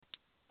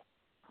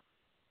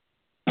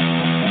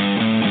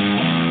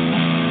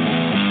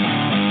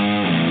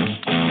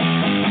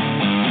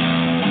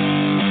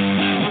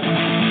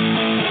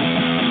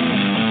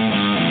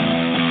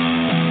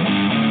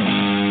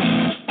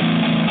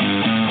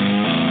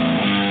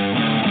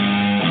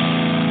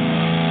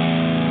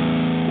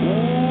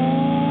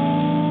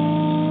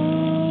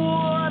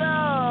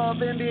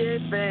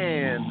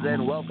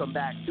welcome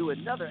back to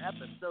another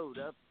episode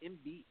of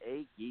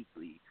NBA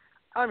Geekly.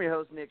 I'm your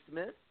host, Nick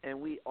Smith,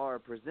 and we are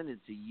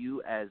presented to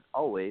you, as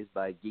always,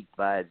 by Geek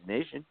Vibes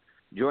Nation.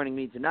 Joining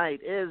me tonight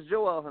is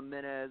Joel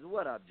Jimenez.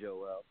 What up,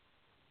 Joel?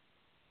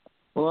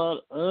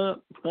 What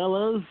up,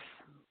 fellas?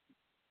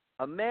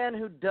 A man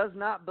who does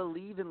not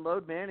believe in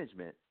load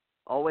management,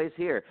 always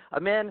here. A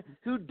man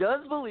who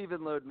does believe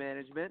in load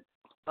management,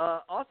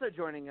 also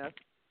joining us,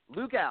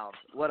 Luke Alves.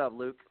 What up,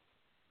 Luke?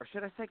 Or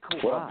should I say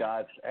Kawhi? What up,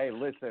 guys? Hey,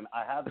 listen,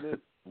 I have this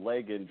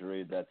leg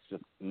injury that's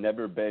just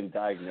never been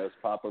diagnosed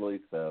properly,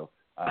 so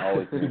I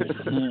always need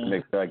to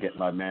make sure I get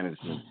my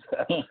management.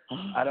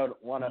 I don't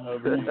want to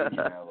overdo,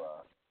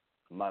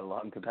 my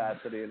lung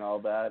capacity and all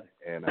that,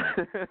 and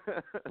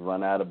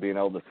run out of being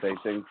able to say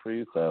things for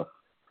you, so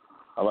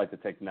I like to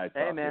take nights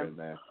off here and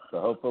there. So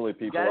hopefully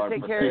people aren't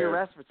take care of your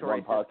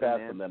respiratory one podcast,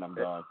 system, and then I'm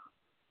gone.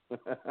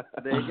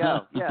 There you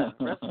go. Yeah,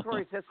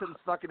 respiratory system's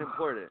fucking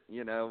important.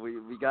 You know,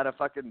 we gotta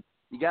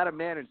you gotta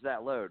manage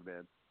that load,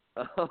 man.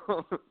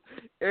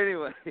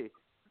 Anyway,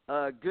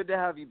 good to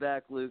have you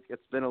back, Luke.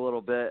 It's been a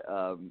little bit.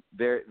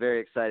 Very, very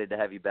excited to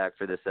have you back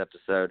for this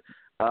episode.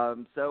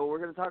 So we're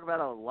gonna talk about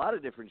a lot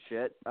of different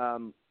shit.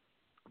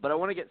 But I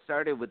want to get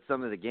started with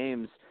some of the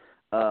games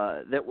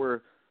that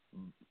were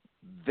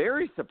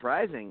very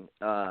surprising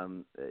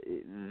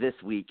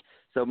this week.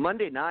 So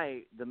Monday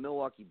night, the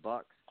Milwaukee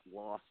Bucks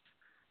lost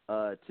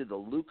to the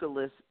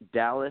Luka-less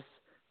Dallas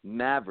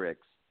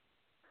Mavericks.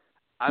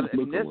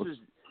 This was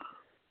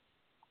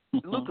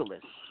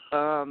Luka-less.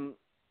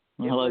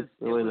 It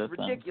was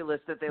ridiculous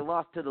that they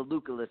lost to the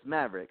Luka-less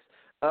Mavericks.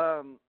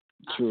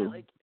 True.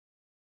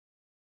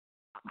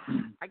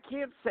 I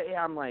can't say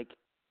I'm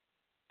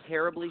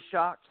terribly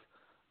shocked,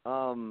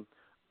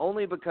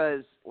 only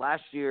because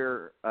last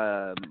year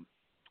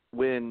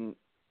when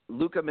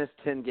Luka missed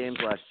 10 games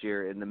last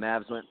year and the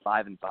Mavs went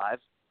 5-5.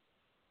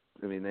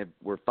 I mean, they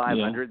were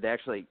 500. Yeah. They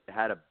actually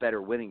had a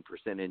better winning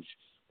percentage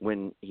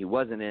when he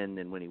wasn't in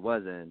than when he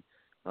was in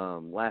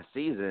last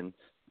season.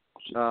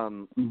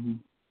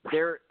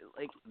 They're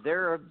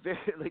a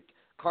very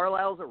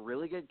Carlisle's a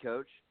really good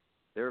coach.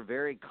 They're a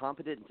very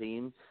competent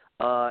team,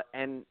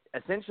 and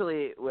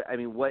essentially, I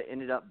mean, what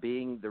ended up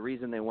being the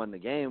reason they won the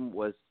game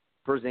was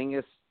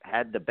Porzingis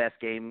had the best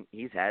game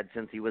he's had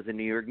since he was a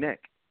New York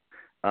Knick,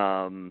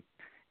 and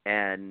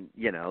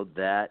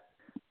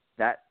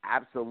that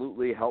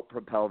absolutely helped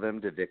propel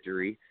them to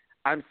victory.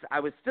 I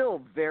was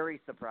still very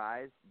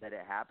surprised that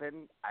it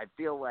happened. I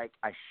feel like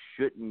I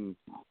should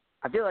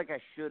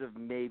have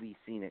maybe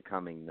seen it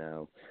coming,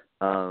 though.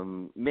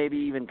 Maybe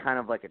even kind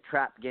of like a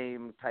trap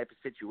game type of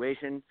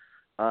situation.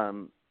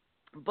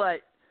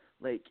 But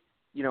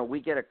we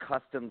get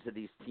accustomed to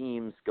these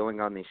teams going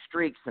on these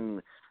streaks,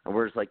 and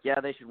we're just like, yeah,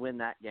 they should win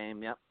that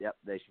game. Yep,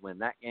 they should win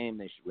that game.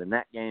 They should win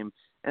that game.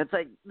 And it's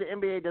like the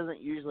NBA doesn't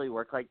usually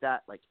work like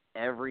that. Like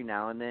every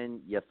now and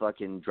then you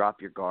fucking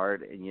drop your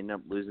guard and you end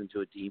up losing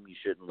to a team you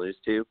shouldn't lose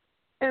to.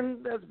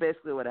 And that's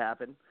basically what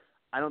happened.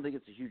 I don't think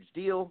it's a huge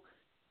deal.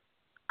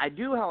 I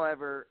do,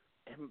 however,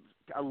 am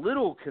a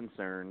little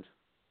concerned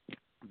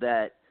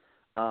that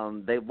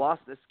they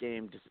lost this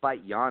game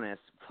despite Giannis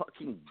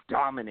fucking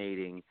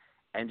dominating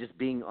and just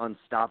being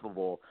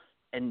unstoppable,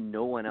 and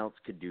no one else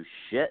could do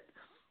shit.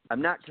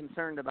 I'm not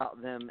concerned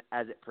about them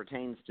as it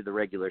pertains to the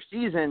regular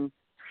season,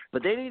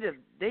 but they need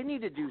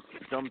to do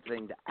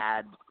something to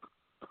add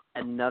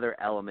another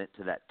element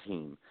to that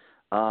team.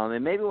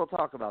 And maybe we'll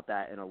talk about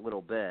that in a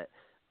little bit.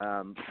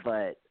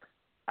 But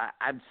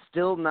I'm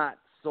still not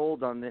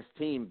sold on this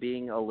team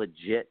being a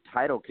legit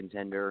title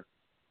contender.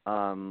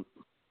 As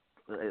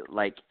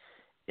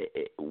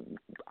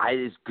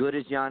good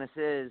as Giannis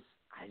is,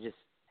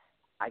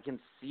 I can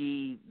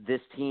see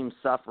this team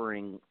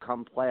suffering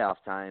come playoff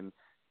time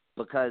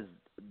because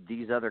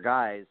these other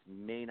guys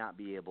may not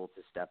be able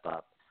to step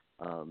up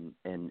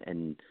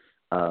and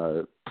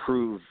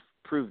prove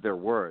their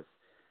worth.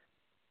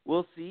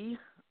 We'll see,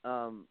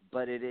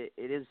 but it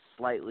is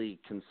slightly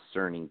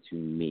concerning to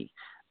me.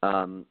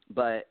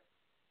 But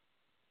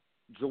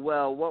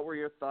Joel, what were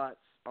your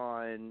thoughts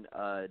on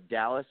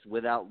Dallas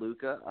without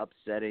Luka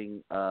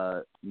upsetting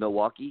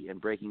Milwaukee and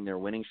breaking their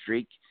winning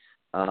streak?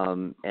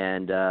 Do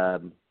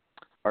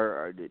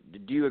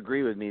you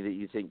agree with me that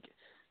you think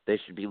they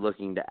should be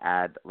looking to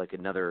add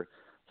another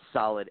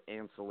solid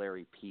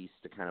ancillary piece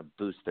to kind of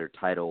boost their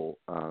title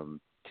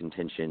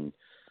contention,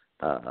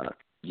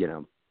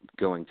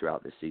 going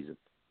throughout this season?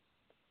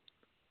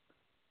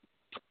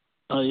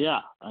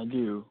 Yeah, I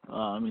do.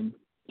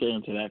 To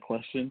answer that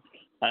question,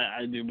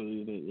 I do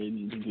believe that they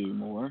need to do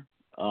more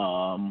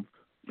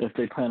if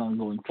they plan on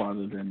going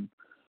farther than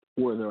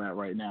where they're at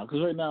right now.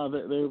 Because right now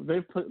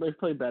they've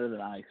played better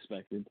than I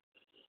expected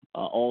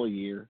all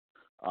year.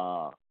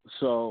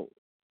 So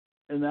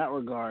in that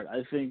regard,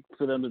 I think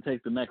for them to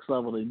take the next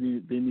level, they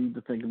need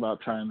to think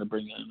about trying to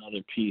bring in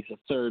another piece, a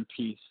third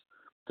piece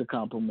to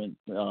complement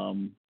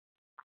Luka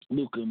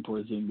and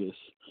Porzingis.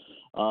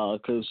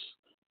 Because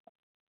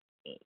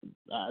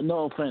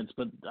no offense,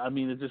 but I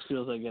mean, it just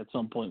feels like at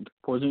some point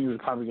Porzingis is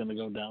probably going to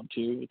go down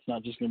too. It's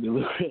not just going to be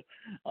Luka.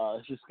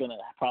 It's just going to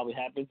probably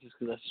happen just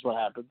because that's just what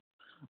happens.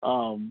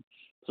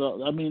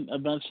 So I mean,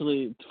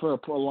 eventually for a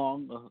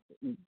prolonged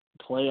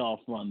playoff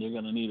run, they're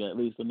going to need at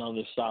least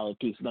another solid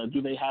piece. Now,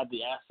 do they have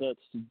the assets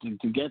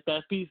to get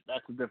that piece?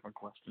 That's a different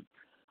question.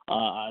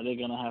 Are they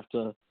going to have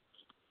to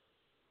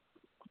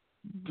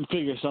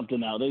figure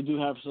something out? They do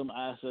have some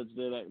assets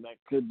there that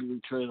could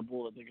be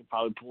tradable, that they could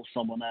probably pull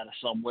someone out of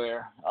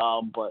somewhere.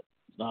 But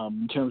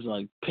in terms of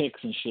like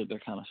picks and shit, they're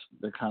kind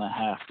of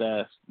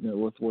half-assed,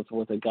 with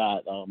what they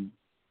got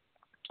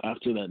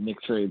after that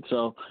Knicks trade.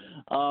 So,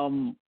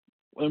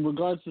 in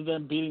regards to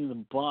them beating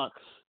the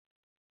Bucks,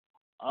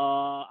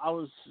 I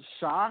was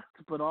shocked,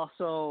 but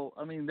also,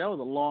 I mean, that was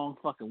a long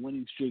fucking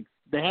winning streak.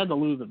 They had to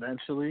lose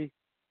eventually.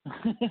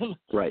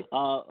 Right.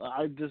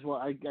 I guess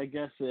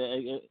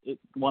it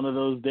one of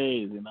those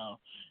days,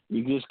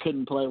 you just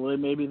couldn't play. Well,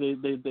 maybe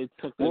they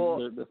took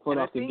the foot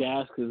off the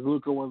gas because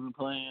Luka wasn't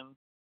playing.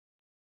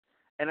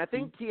 And I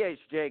think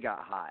THJ got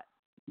hot,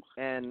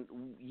 and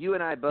you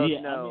and I both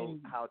know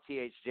how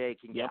THJ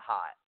can get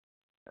hot.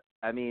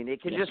 I mean,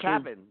 it can just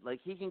happen.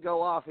 Like, he can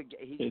go off.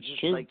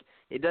 Like,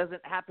 it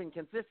doesn't happen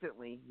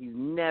consistently. He's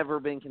never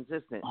been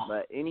consistent.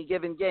 But any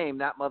given game,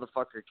 that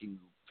motherfucker can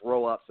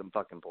throw up some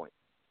fucking points.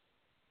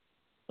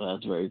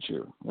 That's very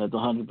true. That's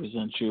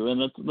 100% true.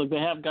 And look, they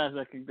have guys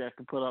that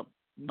can put up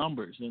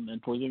numbers. And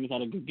Porzingis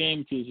had a good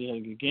game. TJ had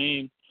a good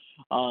game.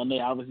 And they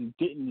obviously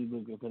didn't need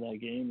Luka for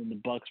that game. And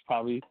the Bucks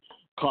probably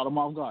caught him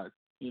off guard.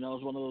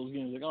 It's one of those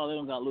games like, oh, they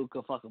don't got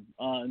Luka, fuck them.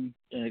 And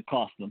it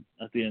cost them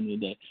at the end of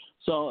the day.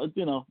 So,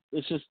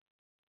 it's just,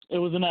 it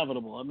was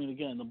inevitable. I mean,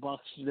 again, the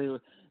Bucks,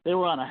 they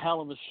were on a hell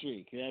of a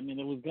streak. I mean,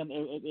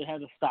 it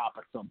had to stop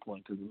at some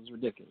point because it was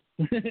ridiculous.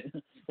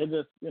 It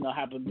just,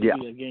 happened to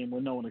be a game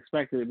where no one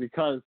expected it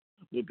because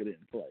Luka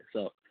didn't play.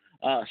 So,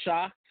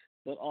 shocked,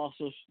 but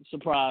also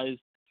surprised,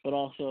 but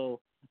also,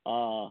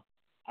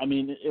 I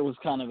mean, it was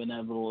kind of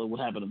inevitable. It would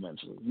happen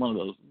eventually. One of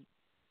those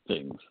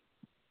things.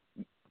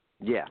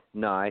 Yeah,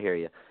 no, I hear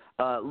you.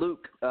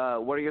 Luke,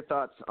 what are your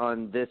thoughts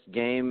on this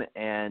game?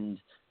 And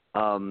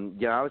I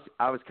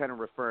was kind of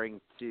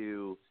referring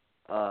to.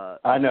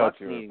 I know what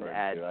you're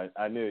referring to.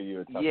 I knew you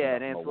were talking about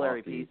an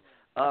ancillary Milwaukee. piece.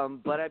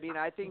 But I mean,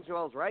 I think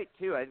Joel's right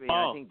too. I mean,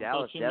 I think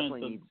Dallas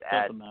definitely needs to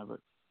add.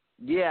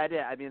 Yeah, I did.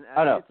 I mean,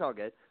 it's all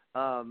good.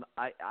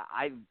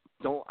 I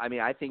don't. I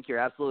mean, I think you're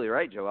absolutely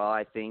right, Joel.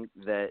 I think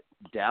that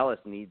Dallas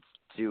needs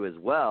to as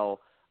well.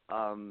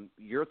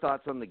 Your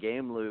thoughts on the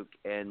game, Luke,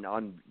 and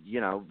on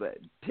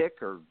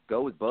pick or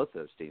go with both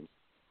those teams?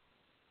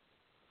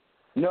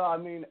 No, I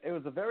mean, it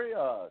was a very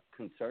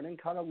concerning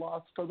kind of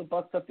loss for the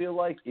Bucks, I feel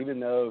like, even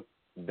though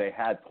they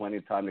had plenty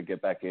of time to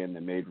get back in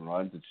and made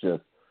runs. It's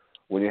just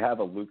when you have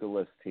a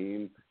Luka-less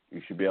team,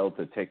 you should be able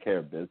to take care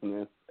of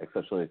business,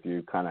 especially if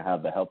you kind of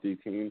have the healthy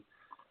team.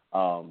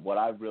 What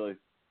I really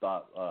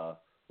thought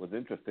was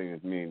interesting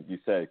is, I mean, you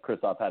said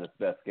Kristaps had his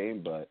best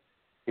game, but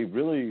he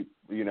really,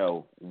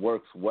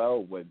 works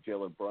well when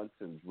Jalen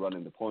Brunson's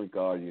running the point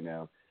guard.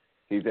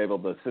 He's able,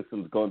 the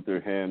system's going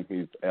through him.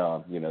 He's,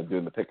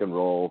 doing the pick and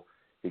roll.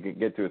 He can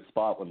get to a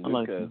spot when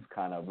Luka is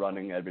kind of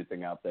running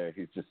everything out there.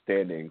 He's just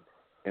standing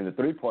in the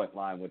three-point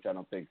line, which I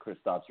don't think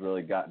Kristaps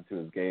really got into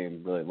his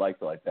game, really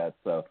liked it like that.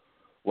 So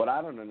what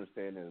I don't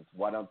understand is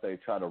why don't they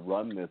try to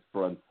run this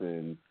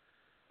Brunson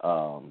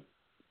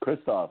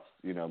Kristaps,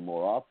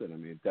 more often. I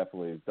mean,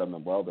 definitely has done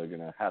them well. They're going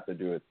to have to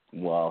do it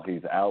while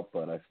he's out,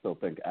 but I still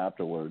think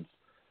afterwards.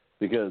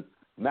 Because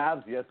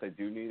Mavs, yes, they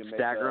do need to make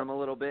stagger him a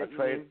little bit, you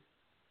mean?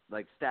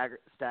 Like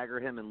stagger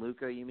him and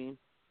Luka, you mean?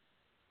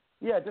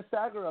 Yeah, just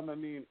stagger him. I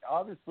mean,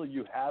 obviously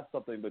you have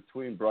something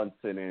between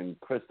Brunson and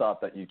Kristaps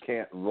that you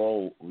can't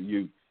roll.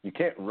 You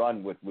can't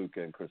run with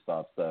Luka and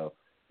Kristaps, so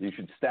you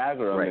should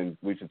stagger them, and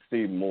we should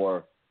see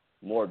more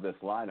of this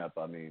lineup.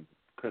 I mean,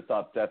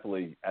 Kristaps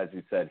definitely, as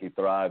you said, he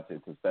thrived.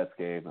 It's his best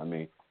game. I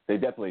mean, they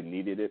definitely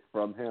needed it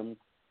from him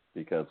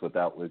because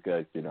without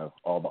Luka,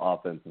 all the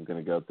offense is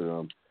going to go through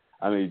him.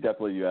 I mean,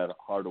 you had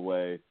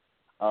Hardaway.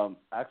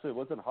 Actually, it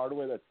wasn't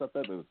Hardaway that stepped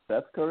up. It was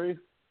Seth Curry.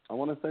 I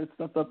want to say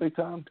stepped up big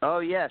time. Oh,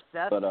 yeah,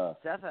 Seth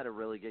had a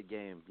really good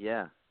game,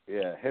 yeah.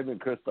 Yeah, him and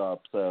Kristaps.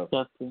 So,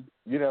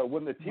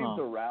 when the team's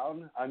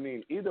around, I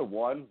mean, either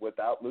one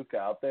without Luka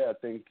out there, I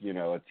think,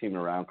 a team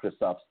around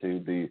Kristaps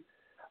too.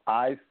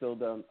 I still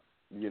don't,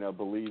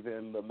 believe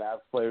in the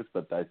Mavs players,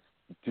 but I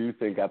do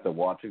think after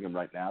watching them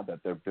right now that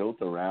they're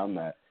built around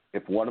that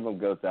if one of them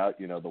goes out,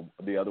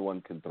 the other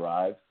one can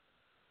thrive.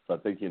 So I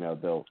think,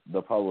 they'll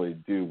probably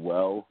do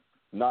well.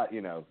 Not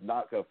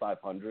go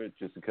 500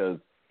 just because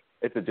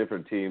it's a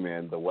different team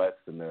in the West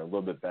and they're a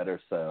little bit better.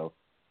 So,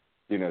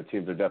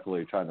 teams are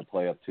definitely trying to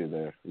play up to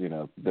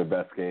their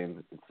best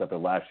game. Except for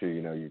last year,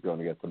 you're going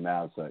against the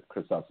Mavs, but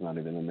Kristaps not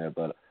even in there.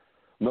 But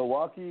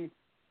Milwaukee,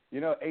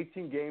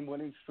 18-game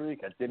winning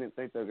streak. I didn't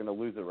think they were going to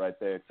lose it right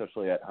there,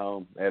 especially at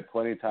home. They had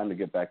plenty of time to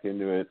get back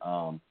into it.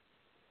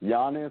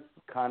 Giannis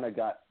kind of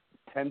got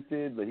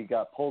tempted, but he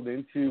got pulled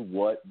into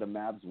what the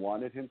Mavs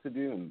wanted him to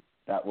do, and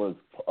that was,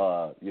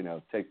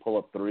 take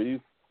pull-up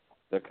threes.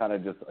 they're kind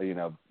of just,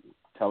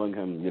 telling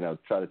him,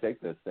 try to take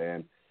this.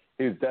 And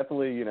he was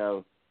definitely,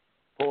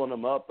 pulling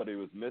him up, but he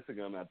was missing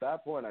him. At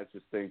that point, I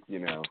just think,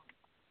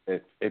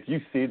 if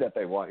you see that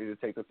they want you to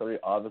take the three,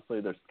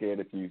 obviously they're scared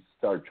if you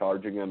start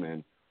charging him.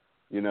 And,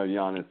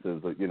 Giannis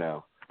is,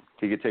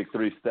 he could take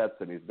 3 steps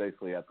and he's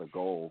basically at the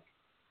goal.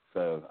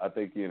 So I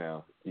think,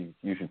 you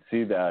should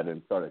see that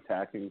and start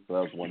attacking. So that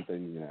was one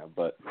thing,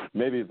 But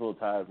maybe he's a little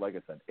tired. Like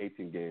I said,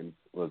 18 games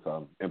was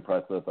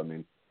impressive. I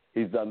mean,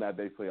 he's done that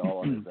basically all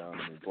on his own.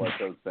 I mean,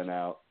 Bledsoe's been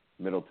out.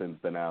 Middleton's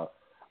been out.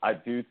 I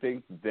do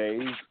think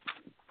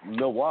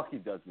Milwaukee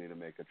does need to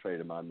make a trade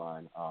in my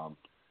mind.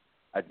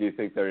 I do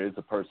think there is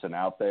a person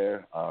out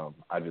there.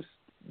 I just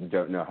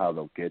don't know how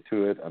they'll get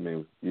to it. I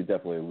mean, you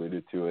definitely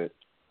alluded to it,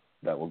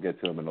 that we'll get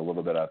to him in a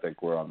little bit. I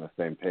think we're on the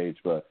same page.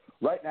 But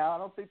right now, I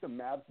don't think the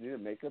Mavs need to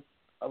make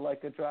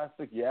a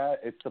drastic. Yeah,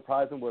 it's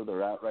surprising where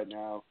they're at right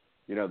now.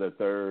 They're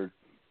third.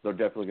 They're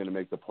definitely going to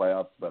make the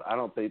playoffs, but I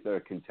don't think they're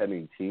a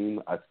contending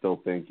team. I still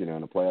think, in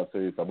a playoff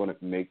series, I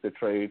wouldn't make the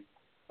trade.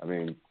 I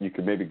mean, you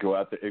could maybe go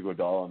out to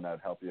Iguodala and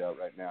that'd help you out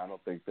right now. I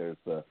don't think there's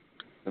a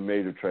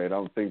major trade. I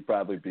don't think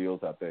Bradley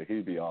Beal's out there.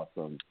 He'd be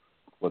awesome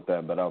with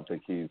them, but I don't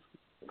think he's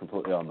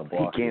completely on the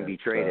block. He can't be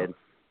traded. So.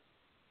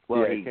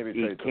 Well, yeah, he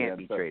can't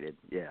be traded.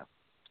 Yeah.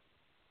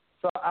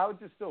 So I would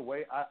just still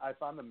wait. I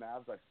find the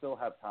Mavs, I still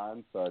have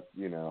time, so,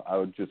 I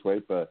would just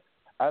wait. But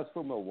as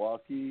for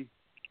Milwaukee,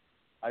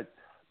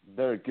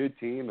 they're a good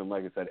team. And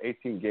like I said,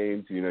 18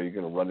 games, you're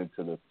going to run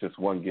into just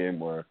one game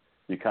where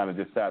you kind of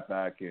just sat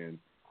back and,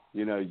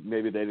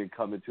 maybe they didn't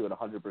come into it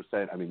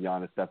 100%. I mean,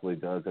 Giannis definitely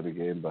does every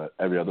game, but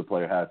every other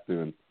player has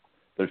to. And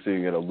they're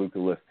seeing it a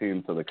Luka-less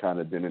team, so they kind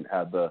of didn't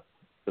have the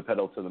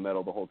pedal to the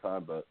metal the whole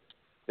time. But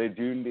they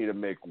do need to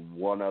make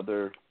one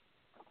other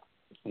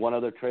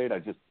trade.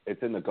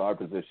 It's in the guard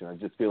position. I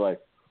just feel like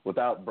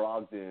without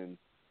Brogdon,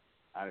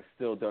 I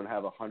still don't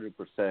have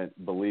 100%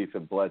 belief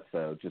in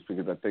Bledsoe, just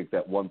because I think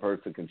that one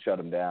person can shut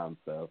him down.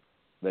 So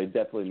they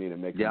definitely need to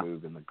make a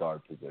move in the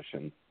guard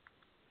position.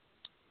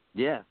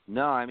 Yeah,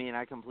 no, I mean,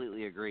 I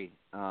completely agree.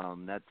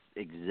 That's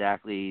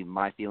exactly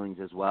my feelings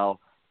as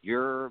well.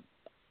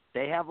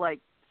 They have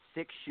like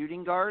 6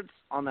 shooting guards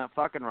on that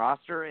fucking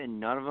roster, and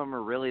none of them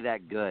are really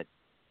that good.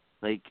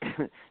 Like,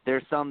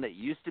 there's some that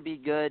used to be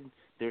good,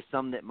 there's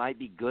some that might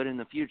be good in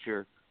the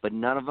future, but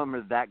none of them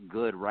are that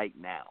good right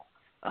now.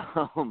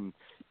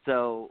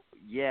 So,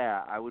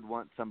 yeah, I would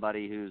want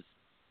somebody who's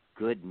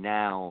good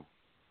now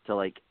to,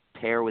 like,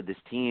 pair with this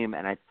team,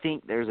 and I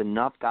think there's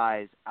enough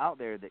guys out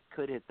there that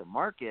could hit the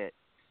market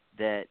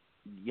that,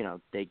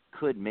 they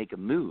could make a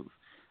move.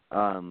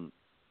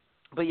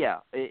 But yeah,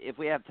 if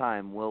we have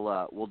time,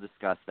 we'll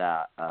discuss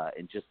that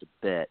in just a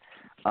bit.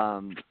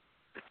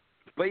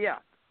 But yeah,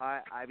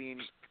 I mean,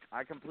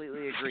 I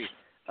completely agree.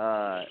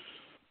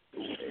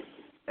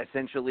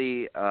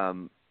 Essentially,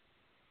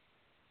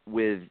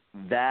 with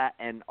that,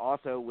 and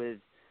also with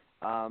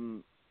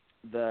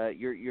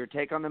your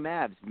take on the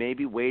Mavs,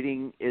 maybe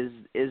waiting is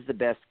the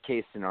best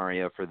case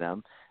scenario for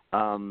them.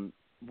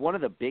 One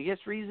of the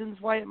biggest reasons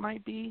why it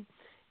might be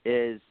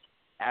is,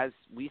 as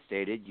we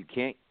stated, you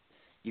can't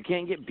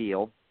get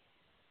Beal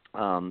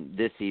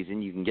this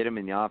season. You can get him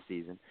in the off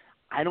season.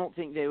 I don't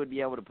think they would be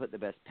able to put the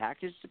best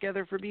package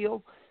together for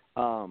Beal.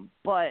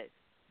 But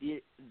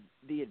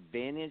the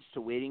advantage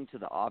to waiting to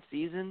the off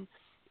season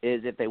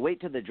is if they wait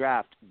to the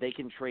draft, they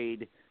can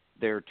trade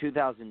their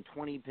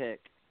 2020 pick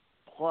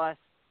plus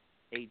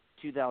a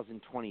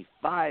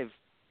 2025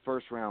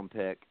 first-round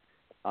pick,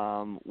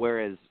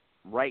 whereas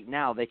right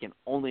now they can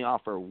only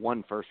offer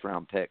 1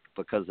 first-round pick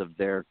because of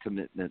their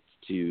commitments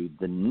to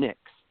the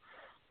Knicks.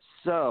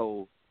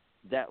 So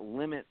that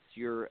limits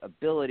your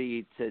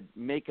ability to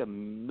make a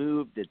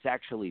move that's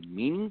actually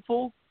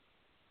meaningful.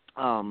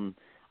 I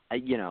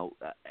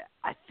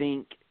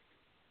think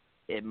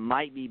it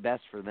might be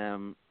best for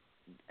them.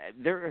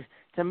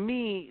 To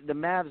me, the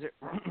Mavs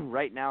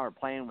right now are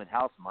playing with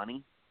house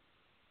money.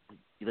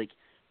 Like,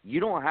 you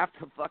don't have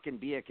to fucking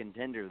be a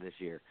contender this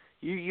year.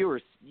 You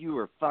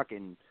were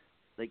fucking,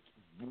 like,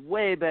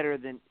 way better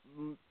than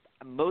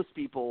most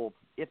people,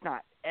 if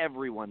not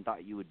everyone,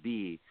 thought you would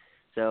be.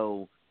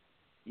 So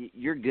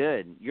you're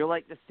good. You're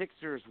like the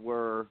Sixers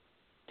were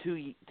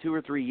 2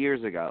 or 3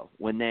 years ago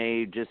when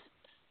they just,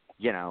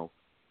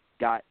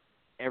 got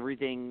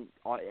everything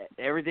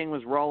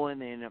was rolling.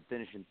 They ended up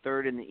finishing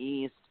 3rd in the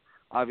East.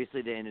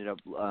 Obviously, they ended up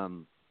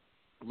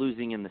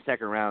losing in the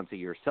second round to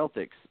your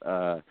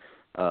Celtics,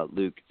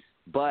 Luke.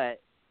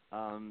 But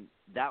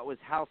that was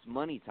house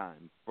money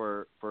time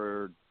for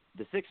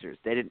the Sixers.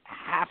 They didn't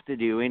have to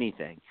do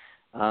anything.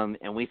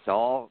 And we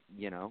saw,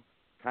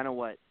 kind of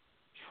what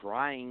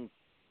trying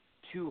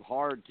too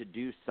hard to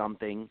do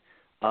something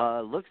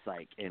looks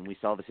like. And we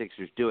saw the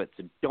Sixers do it.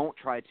 So don't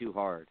try too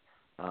hard,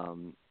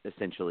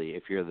 essentially,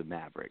 if you're the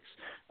Mavericks.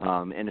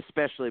 And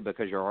especially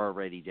because you're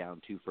already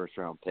down 2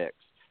 first-round picks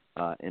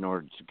in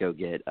order to go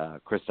get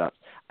Kristaps.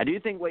 I do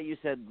think what you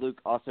said,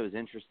 Luke, also is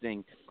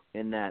interesting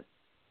in that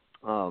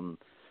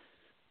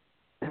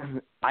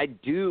I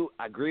do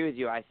agree with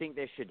you. I think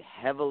they should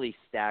heavily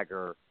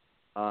stagger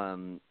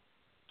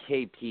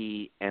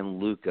KP and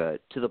Luka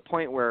to the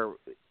point where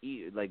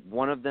like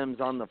one of them's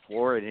on the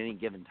floor at any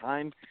given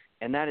time,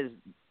 and that is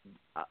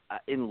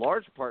in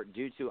large part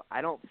due to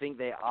I don't think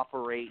they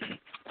operate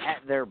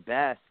at their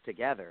best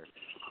together.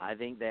 I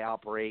think they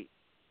operate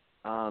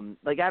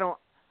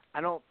I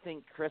don't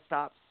think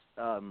Kristaps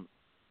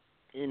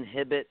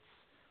inhibits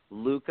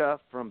Luka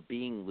from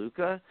being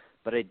Luka,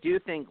 but I do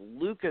think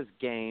Luka's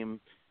game,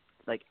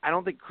 like I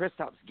don't think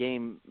Kristaps'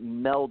 game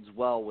melds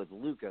well with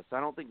Luka. So I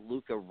don't think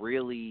Luka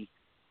really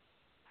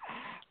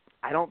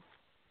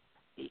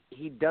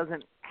he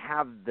doesn't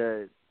have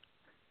the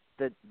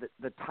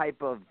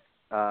type of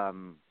I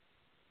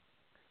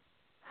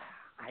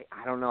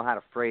don't know how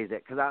to phrase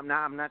it because I'm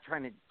not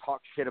trying to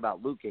talk shit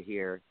about Luka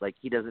here. Like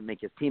he doesn't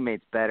make his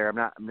teammates better. I'm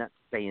not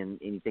saying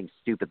anything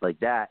stupid like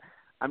that.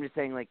 I'm just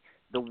saying like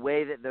the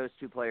way that those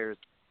two players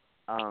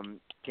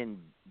can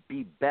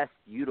be best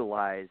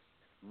utilized.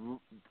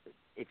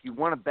 If you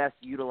want to best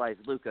utilize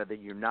Luka,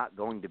 then you're not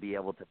going to be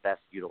able to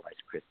best utilize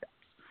Kristaps.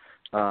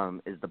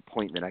 Is the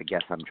point that I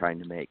guess I'm trying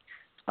to make.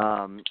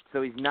 So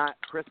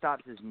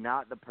Kristaps is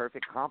not the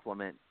perfect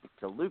complement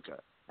to Luka,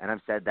 and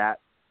I've said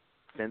that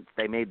since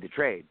they made the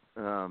trade.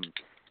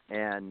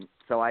 And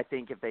so I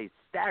think if they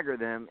stagger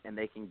them and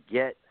they can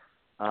get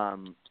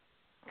kind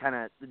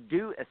of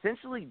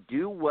essentially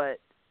do what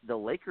the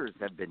Lakers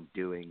have been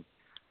doing.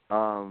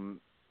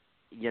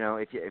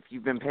 If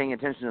you've been paying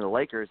attention to the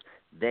Lakers,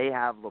 they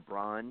have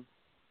LeBron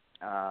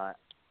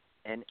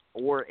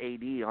or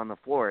AD on the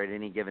floor at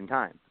any given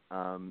time.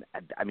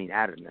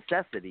 Out of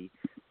necessity,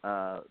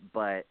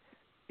 but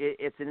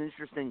it's an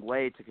interesting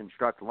way to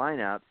construct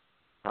lineups,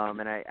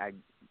 and I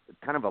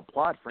kind of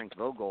applaud Frank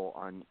Vogel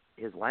on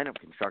his lineup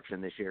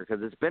construction this year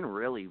because it's been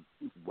really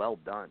well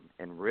done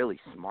and really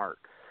smart.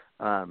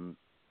 I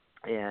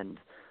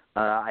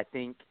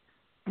think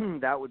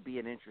that would be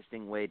an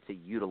interesting way to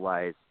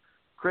utilize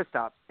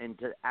Kristaps and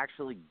to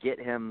actually get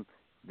him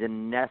the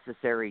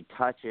necessary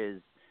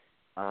touches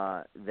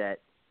that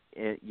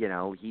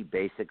he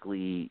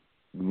basically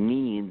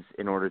needs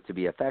in order to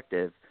be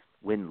effective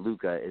when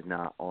Luka is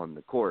not on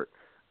the court.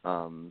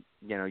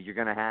 You're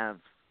going to have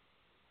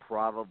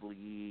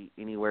probably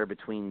anywhere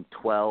between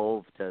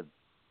 12 to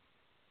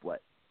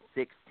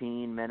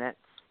 16 minutes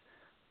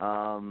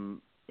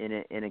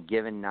in a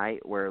given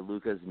night where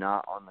Luka's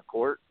not on the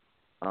court.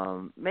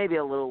 Maybe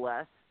a little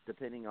less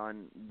depending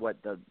on what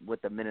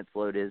the minutes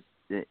load is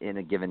in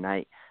a given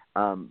night.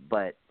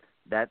 But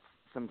that's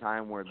some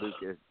time where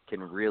Luka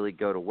can really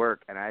go to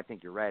work, and I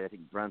think you're right. I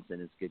think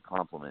Brunson is a good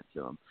compliment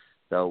to him.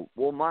 So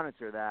we'll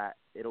monitor that.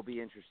 It'll be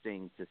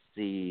interesting to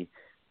see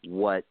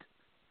what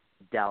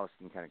Dallas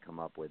can kind of come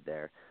up with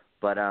there.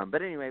 But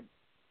anyway,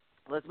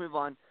 let's move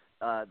on.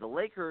 The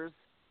Lakers,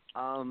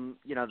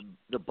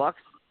 the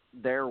Bucks,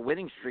 their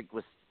winning streak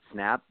was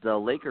snapped. The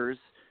Lakers,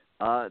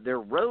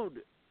 their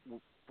road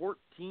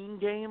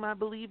 14-game, I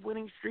believe,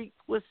 winning streak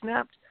was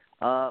snapped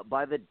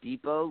by the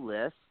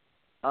Depot-less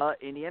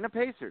Indiana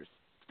Pacers.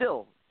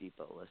 Still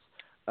Depot-less.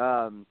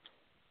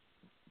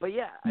 But,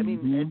 yeah,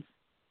 it's,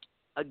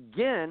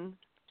 again,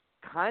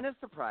 kind of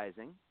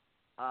surprising.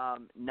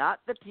 Not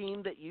the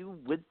team that you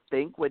would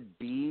think would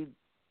be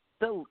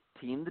the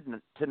team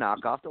to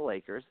knock off the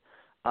Lakers.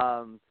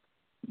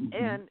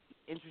 And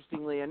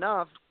interestingly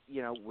enough,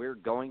 we're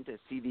going to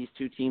see these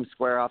two teams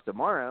square off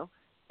tomorrow,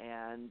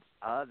 and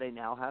they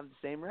now have the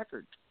same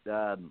record.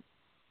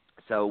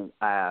 So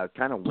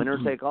kind of winner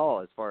take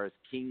all as far as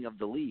king of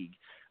the league.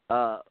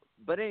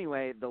 But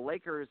anyway, the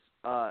Lakers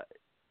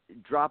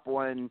drop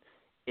one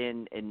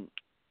in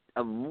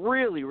a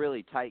really,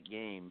 really tight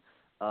game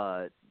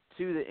to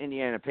the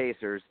Indiana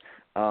Pacers.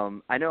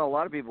 I know a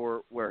lot of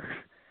people were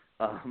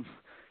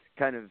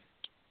kind of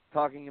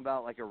talking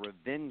about like a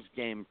revenge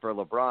game for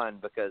LeBron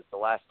because the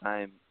last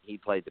time he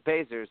played the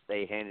Pacers,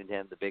 they handed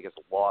him the biggest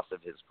loss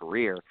of his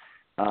career.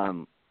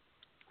 I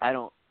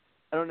don't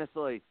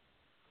necessarily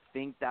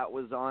think that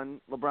was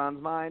on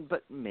LeBron's mind,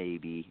 but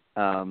maybe.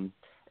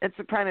 It's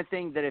the kind of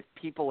thing that if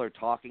people are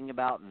talking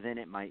about, then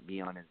it might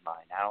be on his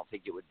mind. I don't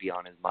think it would be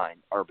on his mind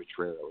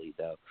arbitrarily,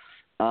 though.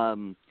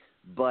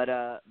 But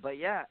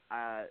yeah,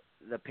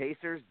 the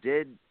Pacers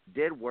did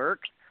work,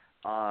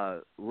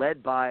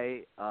 led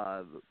by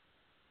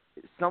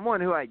someone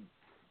who I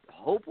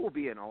hope will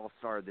be an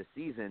all-star this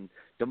season,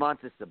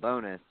 Domantas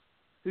Sabonis,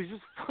 who's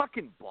just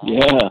fucking balling.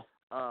 Yeah.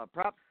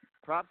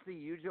 Props to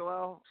you,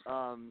 Joel,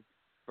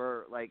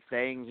 for like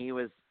saying he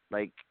was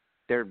like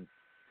their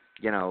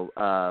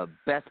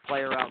best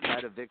player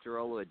outside of Victor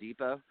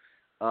Oladipo.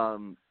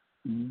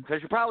 Because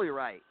you're probably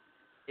right.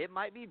 It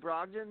might be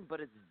Brogdon, but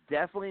it's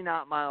definitely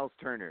not Miles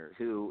Turner,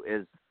 who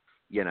is,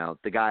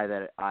 the guy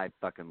that I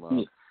fucking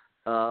love.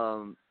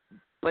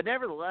 But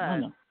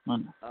nevertheless,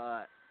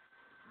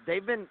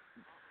 they've been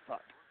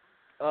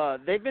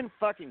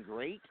fucking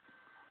great,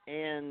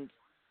 and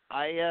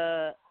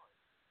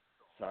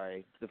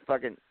sorry,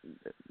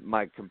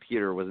 my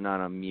computer was not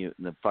on mute,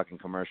 and the fucking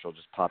commercial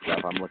just popped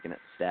up. I'm looking at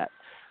stats.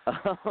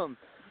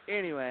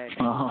 Anyway,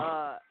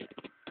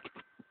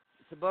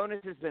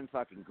 Sabonis has been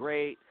fucking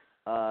great.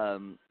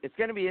 It's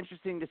going to be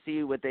interesting to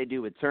see what they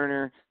do with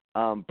Turner.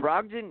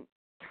 Brogdon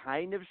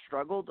kind of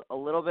struggled a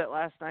little bit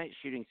last night,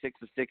 shooting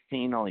 6 of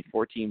 16, only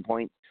 14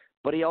 points,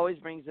 but he always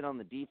brings it on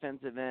the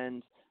defensive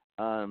end,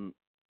 and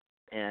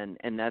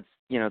that's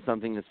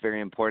something that's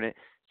very important.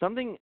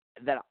 Something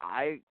that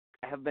I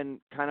have been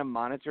kind of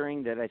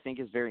monitoring that I think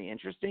is very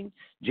interesting.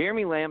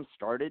 Jeremy Lamb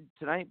started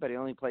last night, but he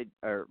only played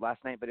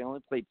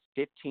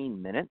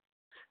 15 minutes.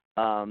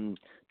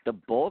 The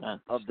bulk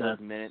of those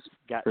minutes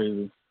got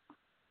crazy.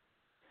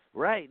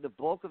 Right. The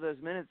bulk of those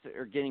minutes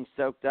are getting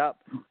soaked up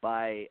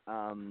by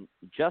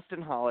Justin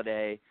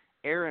Holiday,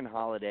 Aaron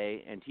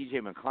Holiday, and T.J.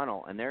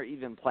 McConnell, and they're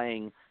even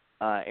playing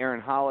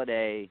Aaron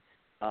Holiday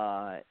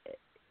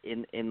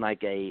in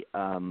like a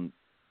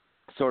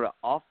sort of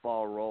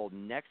off-ball role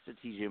next to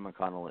T.J.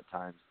 McConnell at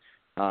times.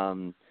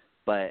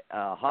 But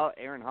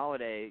Aaron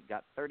Holiday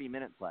got 30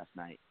 minutes last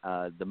night,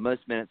 the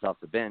most minutes off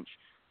the bench,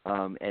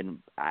 and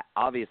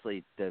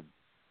obviously the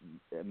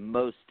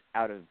most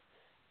out of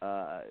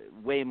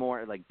way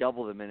more, like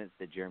double the minutes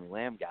that Jeremy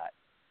Lamb got.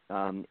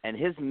 And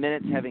his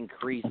minutes have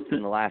increased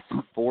in the last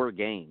 4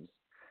 games.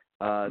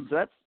 So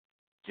that's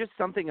just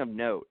something of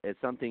note. It's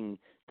something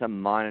to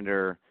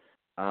monitor,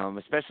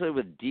 especially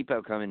with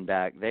Depot coming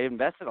back. They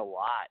invested a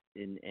lot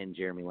in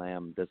Jeremy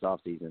Lamb this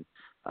offseason.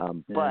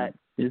 But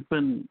he's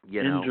been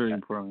injury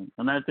prone.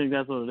 And I think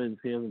that's what it is.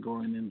 He has a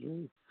groin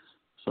injury.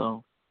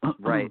 So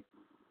right.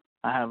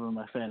 I have him in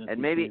my fantasy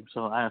team,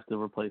 so I have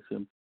to replace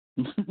him.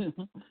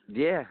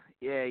 yeah,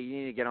 you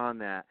need to get on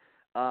that.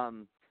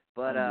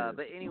 But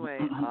anyway,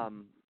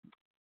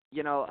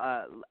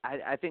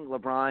 I think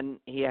LeBron,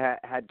 he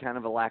had kind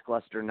of a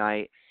lackluster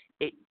night.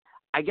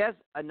 I guess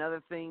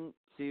another thing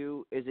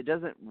too is it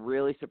doesn't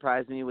really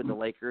surprise me with the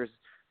Lakers.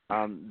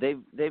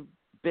 They've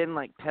been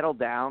like pedaled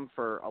down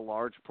for a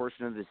large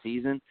portion of the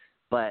season,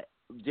 but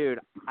dude,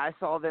 I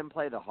saw them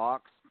play the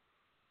Hawks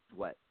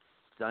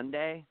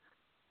Sunday,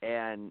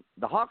 and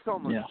the Hawks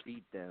almost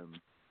beat them.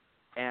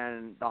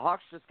 And the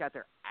Hawks just got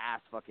their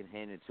ass fucking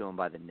handed to them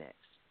by the Knicks.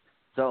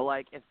 So,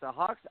 like, if the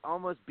Hawks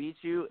almost beat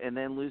you and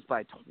then lose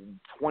by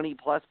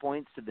 20-plus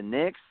points to the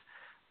Knicks,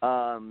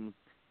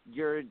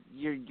 your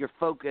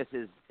focus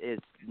is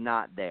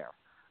not there.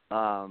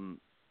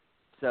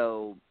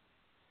 So,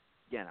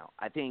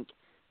 I think,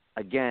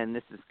 again,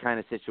 this is kind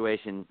of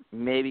situation,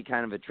 maybe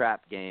kind of a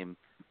trap game,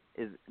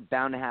 is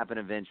bound to happen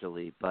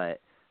eventually.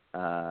 But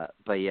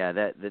yeah,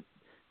 that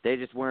they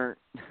just weren't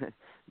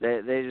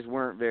they just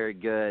weren't very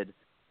good.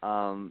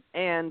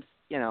 And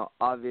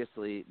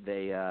obviously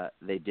they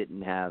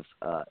didn't have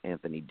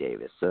Anthony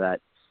Davis, so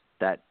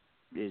that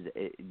is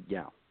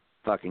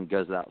fucking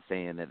goes without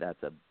saying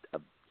that's a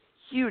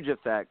huge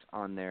effect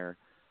on their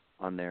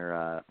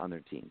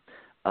team.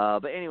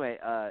 But anyway,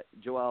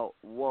 Joel,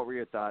 what were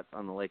your thoughts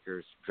on the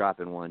Lakers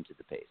dropping one to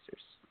the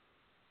Pacers?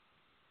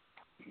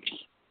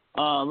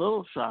 A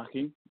little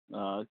shocking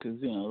because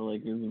the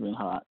Lakers have been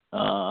hot,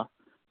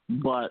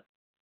 but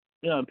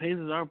the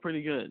Pacers are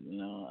pretty good.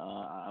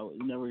 I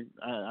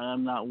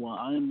am not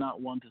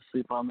one to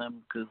sleep on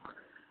them because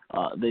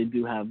they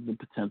do have the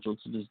potential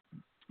to just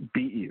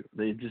beat you.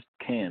 They just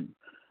can.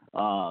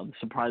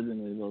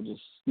 Surprisingly, they'll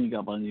just sneak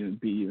up on you and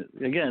beat you.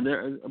 Again,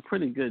 they're a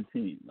pretty good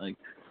team. Like,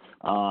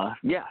 I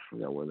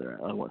forgot where they're at.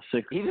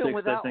 Sixth,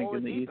 without I think, Oladipo,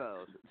 in the East.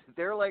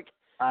 They're like.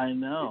 I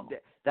know.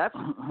 That's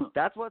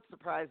what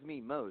surprised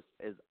me most.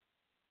 Is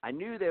I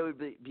knew they would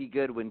be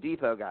good when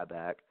Depot got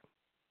back.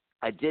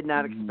 I did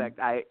not expect.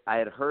 I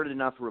had heard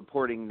enough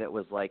reporting that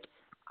was like,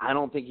 I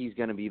don't think he's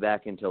going to be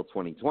back until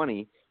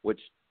 2020, which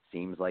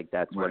seems like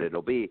that's what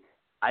it'll be.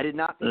 I did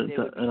not think they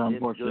would be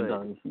this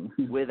good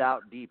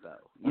without Depot.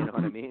 You know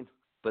what I mean?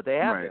 But they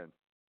have been.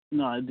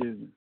 No, I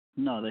do.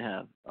 No, they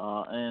have.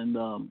 And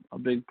a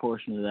big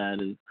portion of that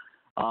is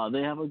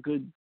they have a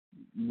good,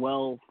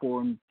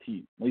 well-formed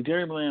team. Like,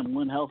 Jeremy Lamb,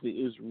 when healthy,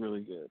 is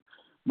really good.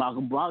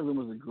 Malcolm Brogdon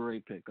was a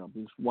great pickup.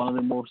 He's one of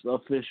the most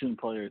efficient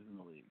players in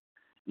the league,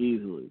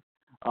 easily.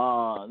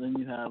 Then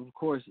you have, of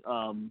course,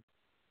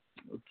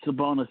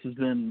 Sabonis has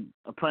been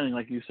playing,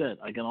 like you said,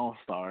 like an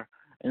all-star.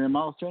 And then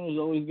Miles Turner is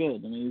always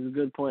good. I mean, he's a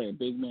good player,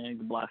 big man,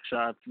 can block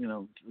shots,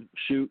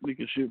 shoot. He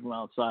can shoot from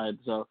outside.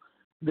 So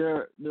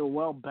they're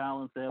well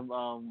balanced. They have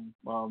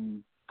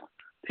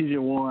T.J.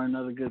 Warren,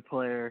 another good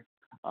player.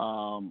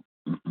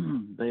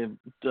 They have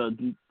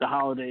the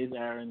Holidays,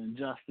 Aaron and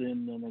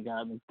Justin, and they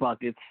got the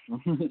buckets.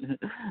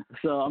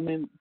 So I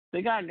mean,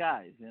 they got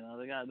guys.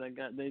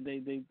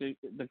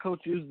 The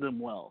coach used them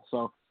well.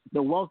 So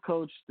they're well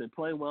coached. They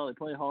play well. They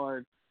play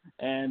hard.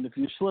 And if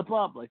you slip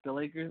up like the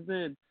Lakers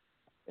did,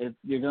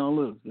 you're gonna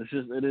lose.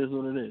 It is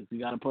what it is. You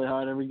got to play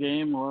hard every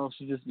game, or else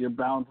you're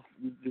bound.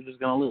 You're just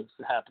gonna lose.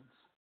 It happens.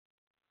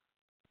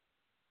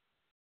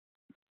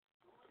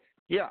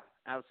 Yeah,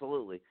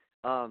 absolutely.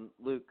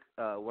 Luke,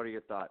 what are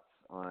your thoughts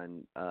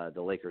on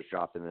the Lakers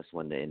dropping this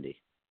one to Indy?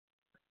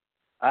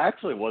 I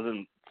actually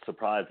wasn't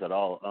surprised at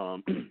all.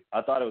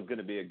 I thought it was going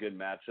to be a good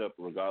matchup,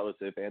 regardless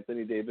if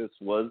Anthony Davis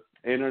was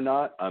in or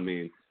not. I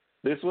mean,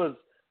 this was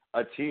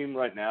a team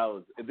right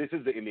now, this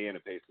is the Indiana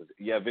Pacers.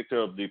 Yeah,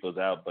 Victor Oladipo's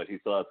out, but he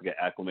still has to get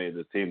acclimated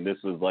to the team. This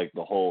was like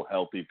the whole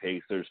healthy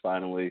Pacers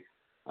finally.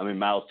 I mean,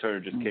 Miles Turner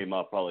just came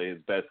off probably his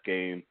best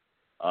game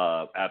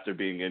after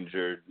being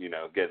injured,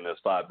 getting those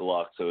 5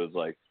 blocks. So it was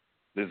like,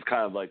 this is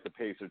kind of like the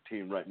Pacers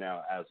team right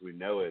now as we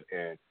know it.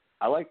 And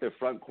I like their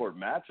front court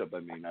matchup. I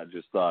mean, I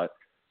just thought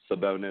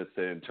Sabonis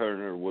and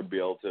Turner would be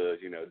able to,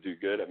 do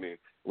good. I mean,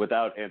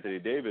 without Anthony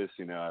Davis,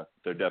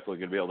 they're definitely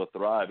going to be able to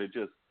thrive.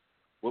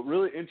 What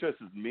really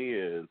interests me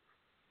is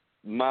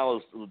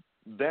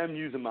them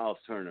using Miles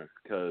Turner,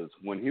 because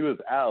when he was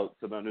out,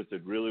 Sabonis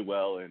did really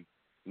well, and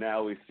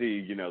now we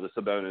see, the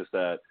Sabonis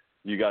that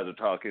you guys are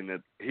talking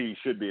that he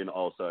should be an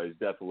all-star. He's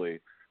definitely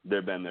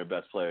been their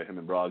best player. Him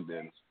and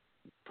Brogdon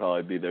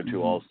probably be their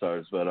 2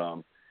 all-stars. But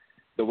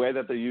the way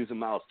that they're using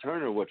Miles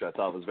Turner, which I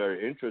thought was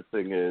very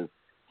interesting, is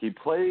he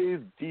plays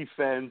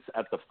defense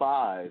at the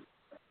 5,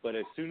 but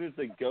as soon as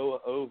they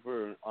go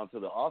over onto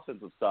the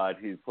offensive side,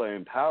 he's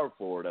playing power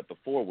forward at the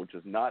 4, which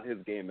is not his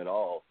game at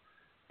all.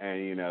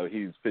 And,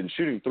 he's been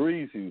shooting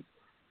threes. He's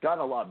gotten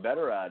a lot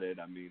better at it.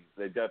 I mean,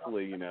 they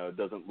definitely, it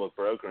doesn't look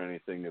broke or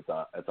anything. It's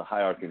a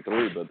high-arcing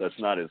 3, but that's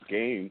not his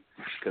game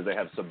because they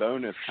have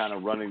Sabonis kind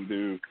of running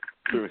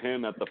through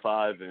him at the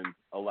 5 and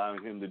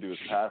allowing him to do his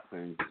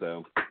passing.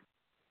 So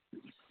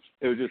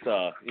it was just,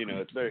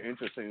 it's very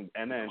interesting.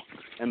 And then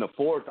in the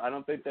 4th, I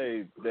don't think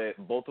they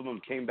both of them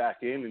came back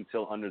in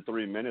until under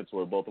 3 minutes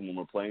where both of them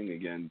were playing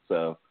again.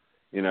 So,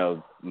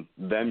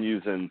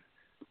 them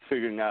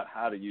figuring out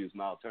how to use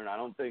Miles Turner. I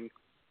don't think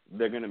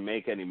they're going to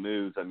make any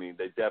moves. I mean,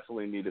 they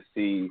definitely need to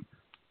see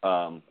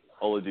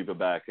Oladipo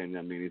back. And,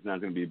 I mean, he's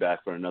not going to be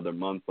back for another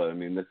month. But, I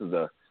mean, this is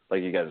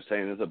like you guys are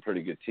saying, this is a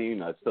pretty good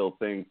team. I still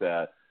think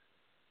that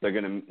they're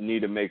going to need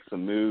to make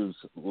some moves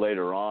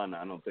later on.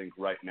 I don't think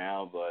right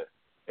now, but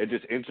it's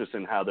just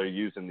interesting how they're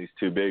using these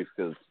 2 bigs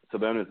because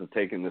Sabonis is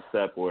taking the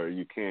step where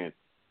you can't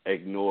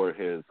ignore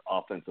his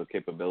offensive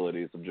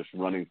capabilities of just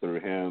running through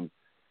him,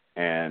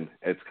 and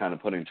it's kind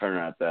of putting Turner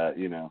at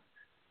that,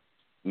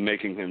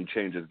 making him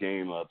change his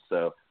game up.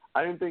 So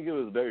I didn't think it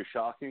was very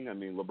shocking. I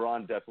mean,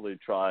 LeBron definitely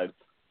tried,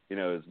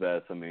 his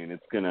best. I mean,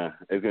 it's gonna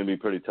be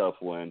pretty tough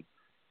when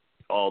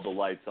all the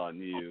lights on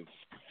you.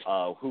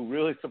 Who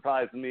really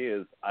surprised me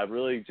is I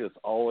really just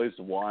always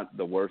want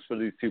the worst for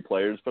these 2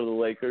 players for the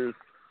Lakers,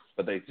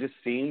 but they just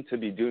seem to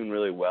be doing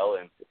really well,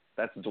 and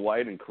that's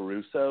Dwight and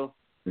Caruso.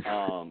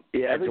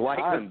 Every Dwight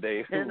time was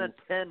they 10 of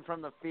 10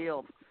 from the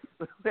field.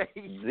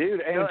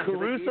 Dude, and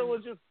Caruso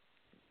was just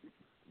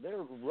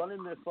they're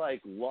running this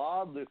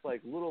lob, this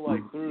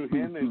little through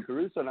him and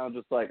Caruso, and I'm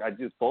just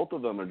both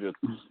of them are just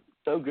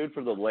so good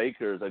for the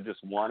Lakers. I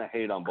just want to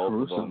hate on both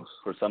of them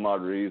for some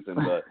odd reason,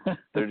 but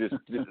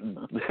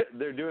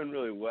they're doing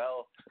really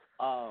well.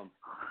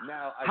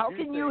 Now, how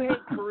can you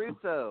hate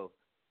Caruso?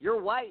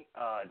 You're white.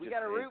 We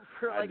got to root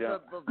for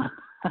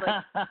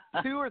the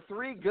 2 or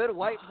 3 good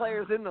white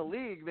players in the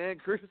league, man.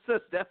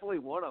 Caruso's definitely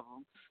one of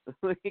them.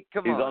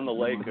 Come He's on. on the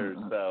Lakers,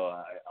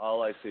 so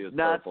all I see is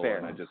Not purple, fair.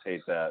 and I just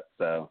hate that.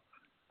 So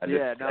I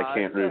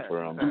can't root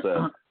for him.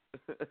 So,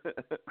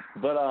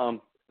 but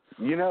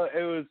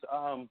it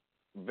was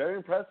very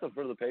impressive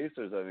for the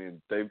Pacers. I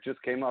mean, they've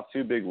just came off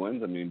 2 big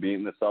wins. I mean,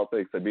 beating the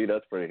Celtics, they beat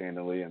us pretty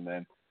handily, and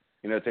then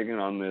taking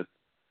on this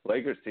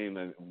Lakers team.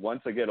 And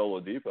once they get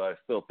Oladipo, I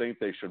still think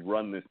they should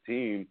run this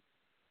team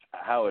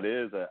how it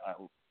is.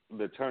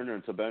 The Turner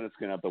and Sabonis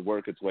going to have to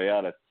work its way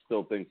out. I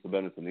still think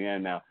Sabonis in the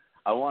end. Now,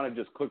 I want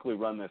to just quickly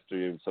run this through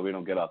you so we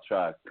don't get off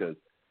track because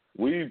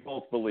we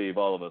both believe,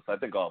 all of us, I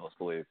think all of us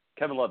believe,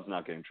 Kevin Love's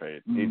not getting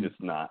traded. He's just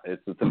not.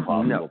 It's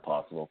impossible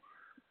possible.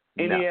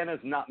 Indiana's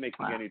not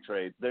making any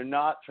trades. They're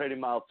not trading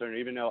Miles Turner,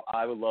 even though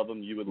I would love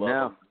him, you would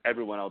love him,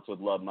 everyone else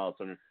would love Miles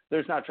Turner. They're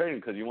just not trading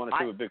because you want to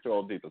see what Victor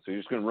Oladipo. So you're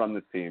just going to run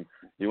this team.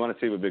 You want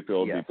to see what Victor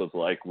Oladipo's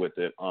like with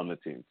it on the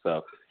team.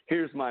 So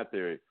here's my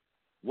theory.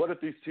 What if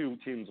these 2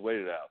 teams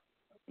waited out?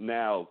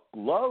 Now,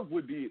 Love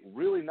would be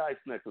really nice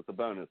next to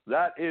Sabonis.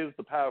 That is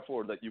the power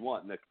forward that you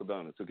want next to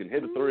Sabonis, who can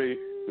hit a 3,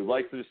 who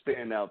likes to just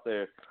stand out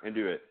there and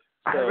do it.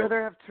 So I'd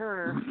rather have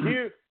Turner.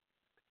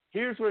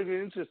 Here's where it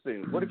gets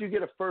interesting. What if you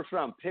get a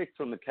first-round pick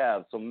from the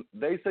Cavs? So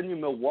they send you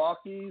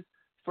Milwaukee's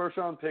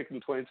first-round pick in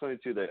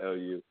 2022 they owe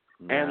you,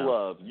 and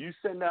Love. You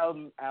send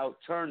out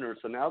Turner,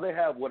 so now they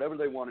have whatever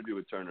they want to do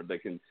with Turner. They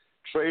can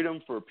trade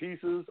him for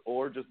pieces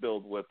or just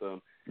build with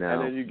them,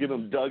 and then you give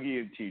them Dougie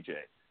and TJ.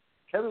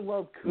 Kevin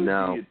Love could be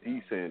a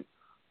decent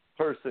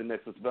person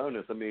next to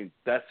Sabonis. I mean,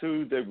 that's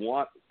who they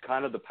want,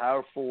 kind of the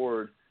power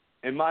forward.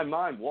 In my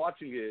mind,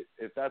 watching it,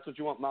 if that's what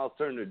you want Miles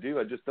Turner to do,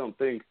 I just don't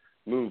think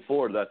moving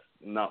forward that's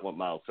not what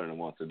Miles Turner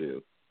wants to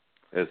do,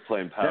 is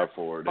playing power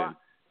forward and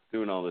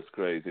doing all this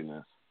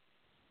craziness.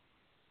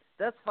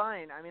 That's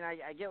fine. I mean,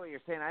 I get what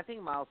you're saying. I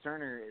think Miles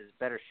Turner is a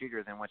better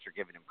shooter than what you're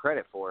giving him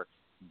credit for.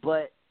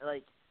 But, and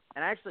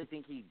I actually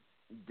think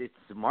it's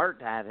smart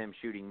to have him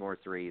shooting more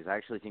threes. I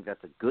actually think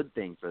that's a good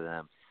thing for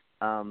them.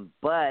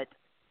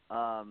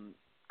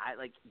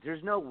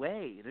 There's no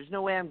way. There's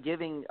no way I'm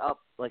giving up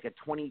a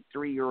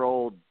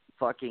 23-year-old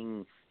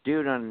fucking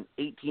dude on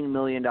an $18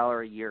 million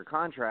a year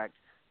contract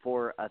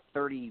for a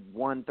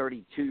 31,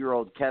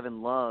 32-year-old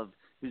Kevin Love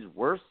who's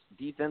worse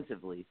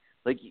defensively.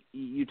 Like,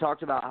 you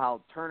talked about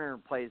how Turner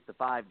plays the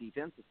 5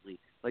 defensively.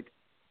 Like,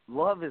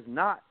 Love is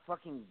not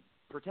fucking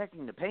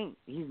protecting the paint.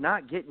 He's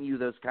not getting you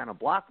those kind of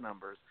block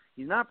numbers.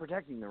 He's not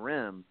protecting the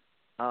rim.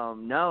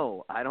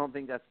 No, I don't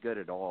think that's good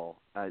at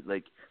all. I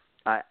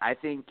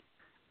think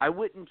I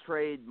wouldn't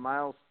trade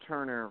Miles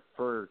Turner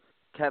for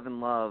Kevin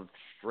Love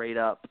straight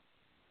up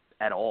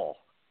at all.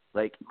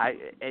 Like,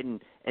 and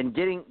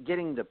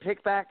getting the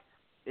pick back,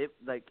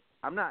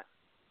 I'm not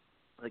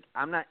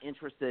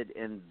interested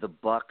in the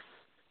Bucks'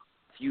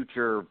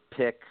 future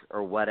pick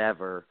or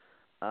whatever,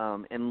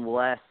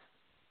 unless,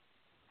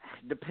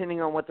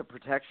 depending on what the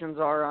protections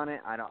are on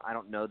it, I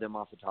don't know them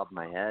off the top of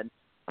my head.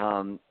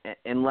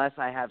 Unless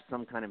I have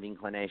some kind of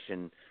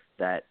inclination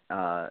that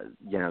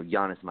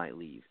Giannis might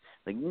leave.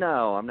 Like,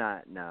 no, I'm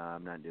not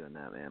doing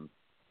that, man.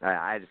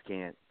 I just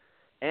can't.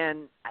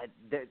 And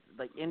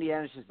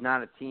Indiana's just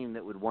not a team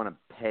that would want to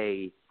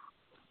pay.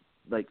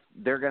 Like,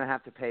 they're going to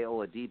have to pay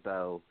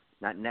Oladipo,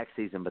 not next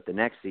season, but the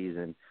next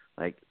season.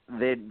 Like,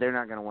 they're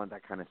not going to want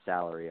that kind of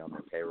salary on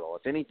their payroll.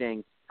 If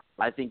anything,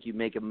 I think you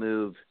make a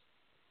move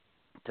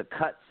to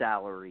cut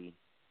salary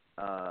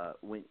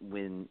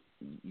when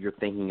you're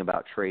thinking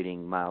about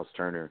trading Miles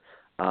Turner.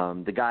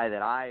 The guy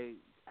that I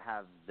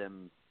have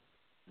them,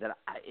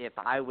 if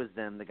I was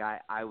them, the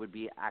guy I would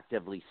be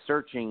actively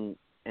searching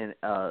in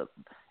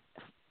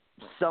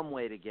some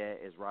way to get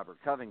is Robert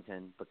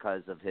Covington,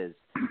 because of his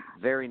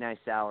very nice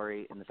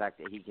salary and the fact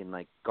that he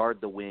can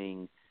guard the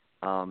wing,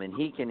 and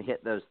he can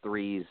hit those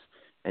threes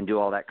and do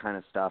all that kind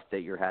of stuff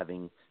that you're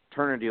having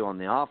Turner do on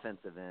the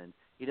offensive end.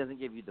 He doesn't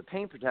give you the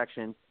paint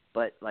protection,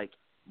 but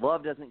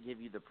Love doesn't give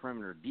you the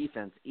perimeter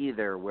defense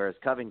either, whereas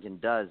Covington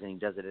does, and he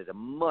does it at a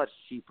much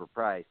cheaper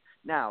price.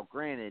 Now,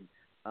 granted,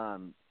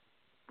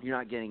 you're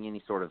not getting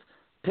any sort of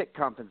pick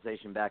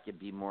compensation back. It'd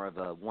be more of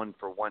a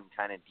one-for-one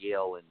kind of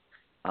deal, and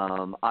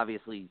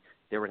obviously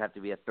there would have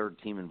to be a third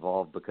team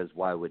involved, because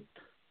why would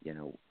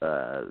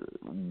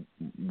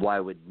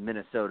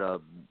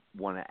Minnesota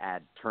want to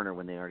add Turner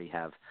when they already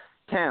have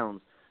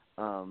Towns?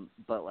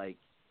 But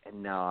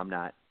no, I'm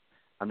not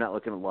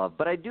looking at Love.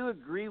 But I do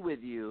agree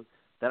with you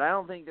that I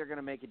don't think they're going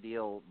to make a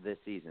deal this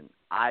season.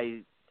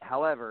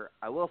 However,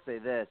 I will say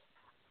this.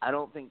 I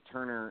don't think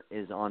Turner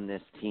is on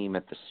this team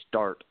at the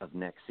start of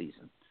next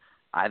season.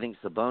 I think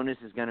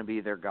Sabonis is going to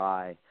be their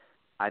guy.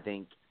 I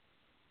think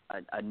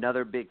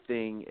another big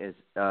thing is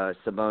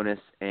Sabonis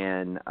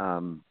and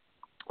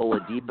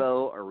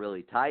Oladipo are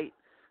really tight.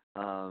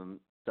 So,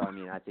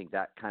 I think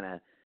that kind of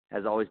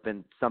has always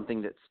been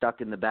something that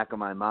stuck in the back of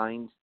my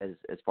mind as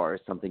far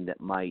as something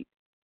that might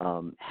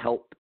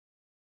help,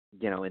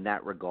 in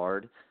that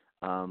regard.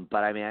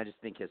 But I just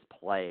think his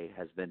play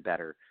has been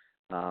better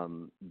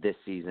this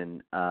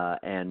season.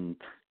 And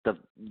the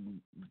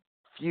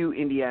few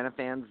Indiana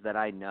fans that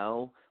I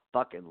know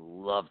fucking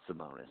love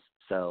Sabonis.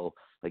 So,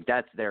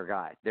 that's their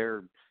guy.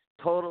 They're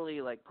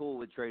totally, cool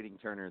with trading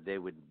Turner. They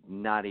would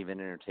not even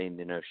entertain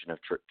the notion of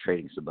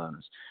trading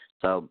Sabonis.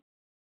 So,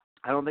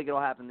 I don't think it'll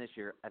happen this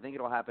year. I think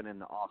it'll happen in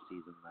the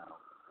off-season, though.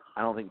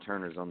 I don't think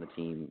Turner's on the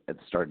team at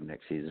the start of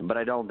next season, but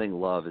I don't think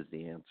Love is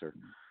the answer.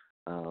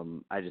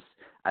 I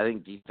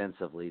think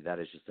defensively that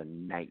is just a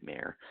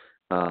nightmare.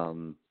 I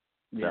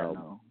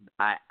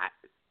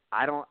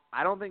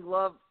don't think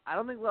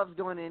Love's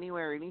going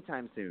anywhere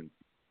anytime soon.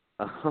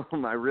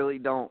 I really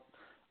don't.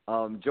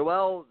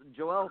 Joel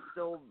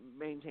still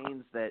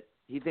maintains that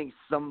he thinks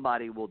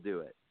somebody will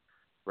do it.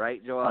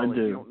 Right, Joel? I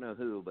do. You don't know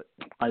who, but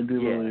I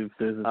do believe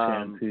there's a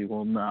chance he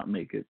will not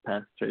make it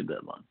past trade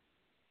deadline.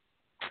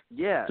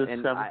 Yeah, just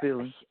and have a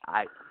feeling.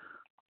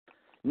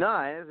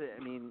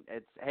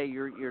 It's hey,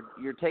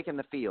 you're taking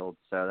the field,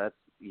 so that's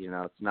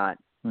it's not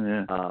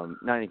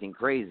not anything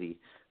crazy,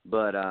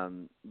 but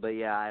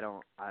yeah, I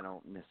don't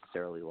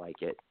necessarily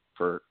like it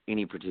for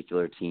any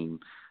particular team.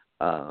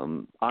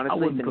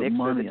 Honestly, the Knicks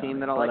are the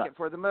team that I like it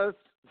for the most.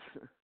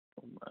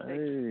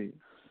 Hey.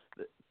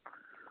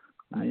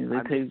 They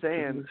take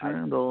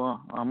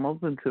Randall. I'm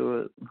open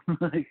to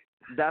it.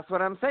 That's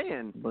what I'm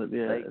saying. But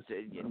yeah,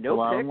 no a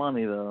lot picks. Of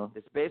money though.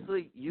 It's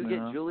basically you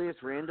get Julius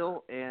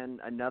Randle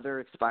and another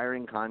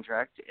expiring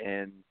contract,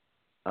 and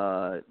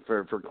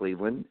for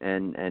Cleveland,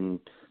 and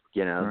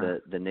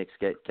the Knicks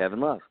get Kevin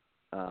Love.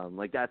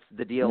 That's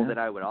the deal that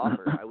I would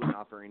offer. I wouldn't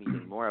offer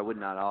anything more. I would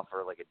not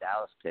offer a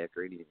Dallas pick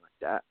or anything like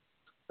that.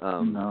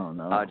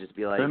 No. I'd just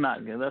be like, they're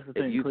not. That's the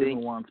thing.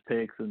 Cleveland wants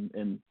picks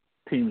and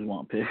teams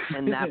want picks.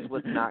 And that's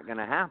what's not going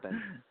to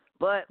happen.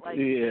 But,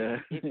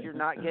 if you're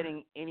not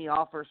getting any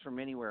offers from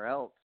anywhere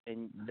else,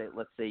 and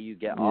let's say you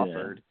get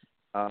offered,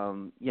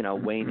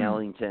 Wayne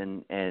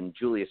Ellington and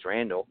Julius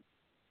Randle,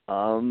 I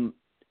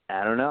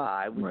don't know.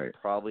 I would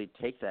probably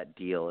take that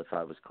deal if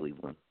I was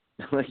Cleveland.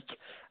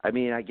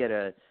 I get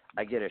a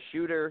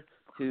shooter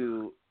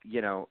who,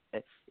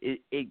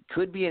 it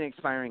could be an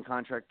expiring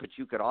contract, but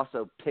you could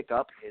also pick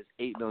up his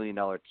 $8 million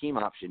team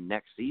option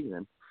next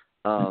season.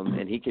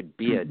 And he could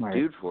be a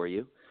dude for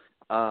you.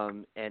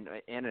 and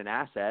an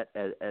asset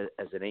as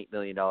an $8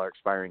 million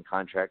expiring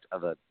contract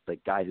of a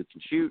guy who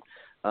can shoot.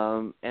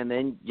 And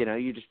then,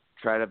 you just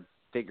try to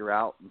figure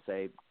out and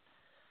say,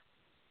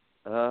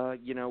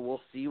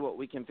 we'll see what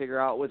we can figure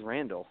out with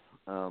Randall.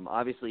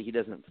 Obviously, he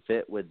doesn't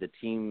fit with the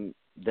team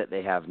that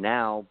they have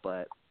now,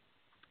 but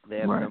they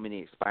have so many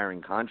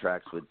expiring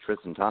contracts with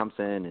Tristan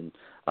Thompson and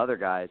other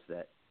guys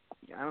that,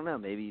 I don't know,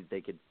 maybe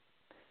they could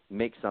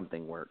make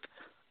something work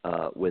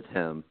with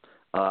him.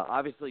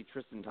 Obviously,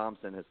 Tristan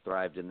Thompson has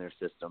thrived in their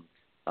system,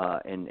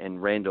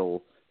 and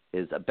Randall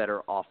is a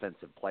better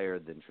offensive player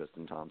than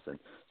Tristan Thompson.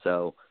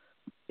 So,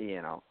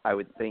 I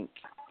would think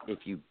if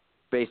you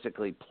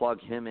basically plug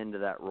him into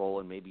that role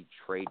and maybe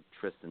trade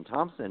Tristan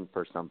Thompson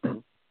for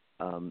something,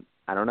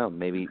 I don't know,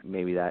 maybe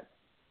that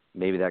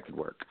could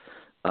work.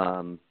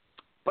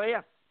 But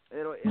yeah,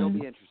 it'll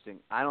be interesting.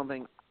 I don't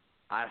think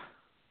I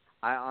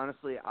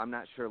honestly, I'm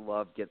not sure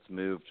Love gets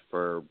moved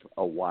for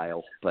a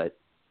while, but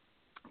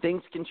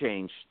things can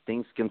change.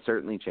 Things can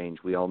certainly change.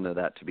 We all know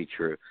that to be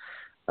true.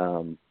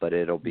 But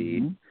it'll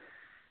be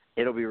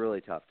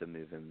really tough to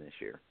move him this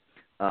year.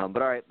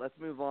 But all right, let's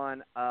move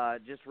on.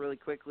 Just really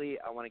quickly,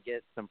 I want to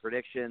get some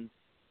predictions.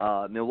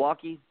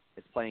 Milwaukee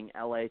is playing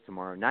LA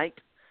tomorrow night.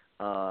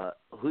 Who are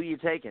you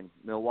taking,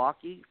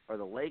 Milwaukee or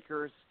the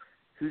Lakers?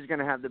 Who's going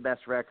to have the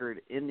best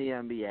record in the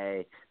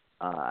NBA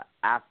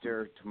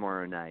after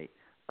tomorrow night?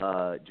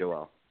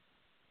 Joel.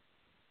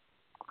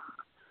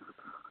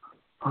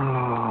 That's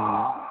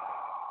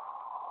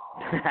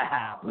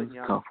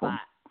a tough one.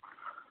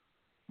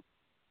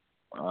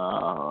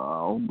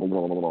 I'm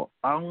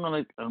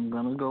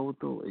gonna go with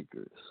the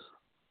Lakers.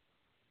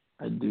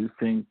 I do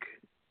think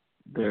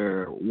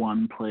they're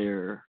one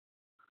player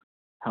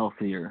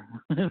healthier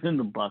than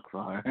the Bucks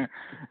are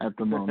at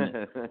the moment.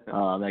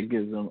 That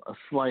gives them a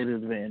slight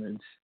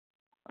advantage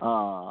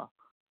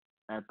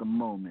at the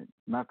moment.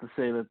 Not to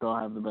say that they'll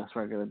have the best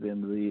record at the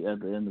end of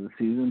the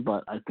season,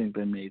 but I think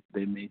they may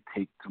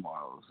take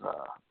tomorrow's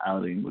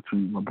outing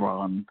between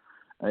LeBron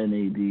and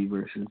AD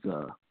versus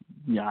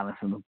Giannis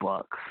and the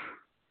Bucks.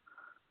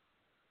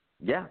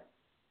 Yeah.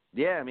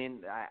 I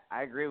mean,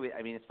 I agree with.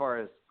 I mean, as far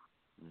as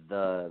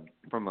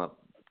from a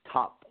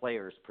top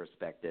player's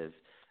perspective,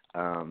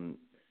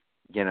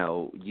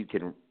 you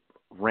can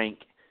rank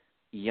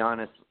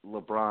Giannis,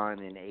 LeBron,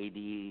 and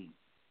AD.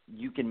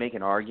 You can make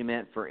an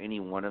argument for any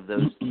one of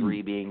those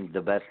three being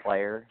the best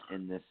player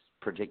in this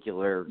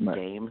particular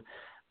game.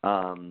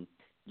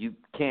 You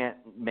can't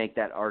make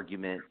that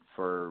argument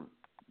for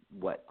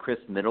Chris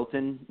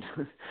Middleton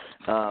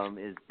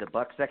is the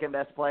Bucks' second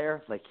best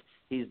player. Like,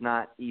 he's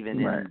not even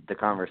in the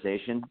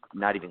conversation,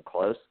 not even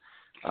close.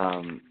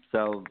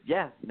 So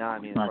yeah, no, I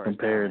mean, not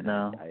compared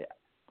now.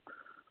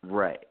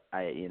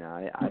 I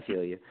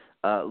feel you.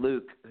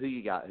 Luke, who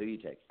you got? Who you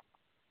take?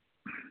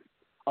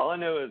 All I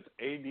know is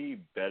AD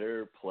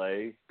better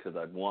play because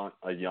I'd want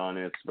a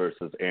Giannis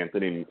versus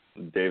Anthony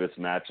Davis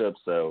matchup.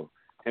 So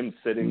him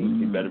sitting,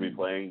 he better be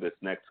playing this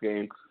next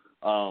game.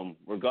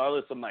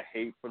 Regardless of my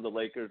hate for the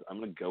Lakers, I'm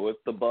going to go with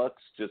the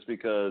Bucks just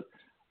because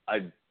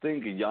I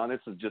think Giannis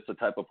is just the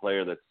type of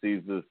player that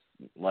sees this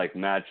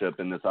matchup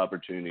and this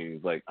opportunity.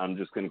 Like, I'm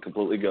just going to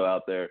completely go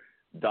out there,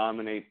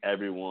 dominate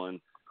everyone,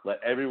 let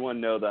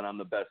everyone know that I'm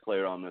the best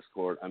player on this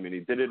court. I mean, he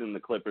did it in the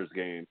Clippers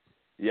game.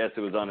 Yes,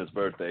 it was on his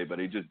birthday, but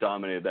he just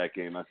dominated that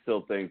game. I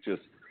still think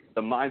just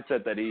the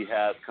mindset that he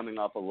has coming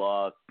off a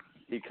loss,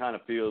 he kind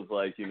of feels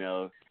like, he's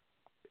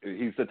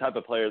the type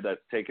of player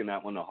that's taking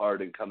that one to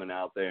heart and coming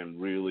out there and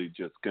really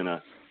just going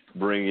to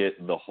bring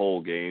it the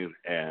whole game.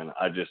 And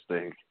I just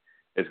think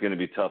it's going to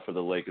be tough for the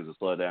Lakers to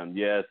slow down.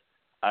 Yes,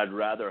 I'd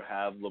rather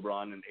have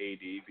LeBron and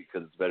AD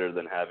because it's better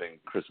than having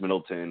Chris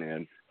Middleton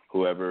and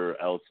whoever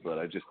else, but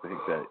I just think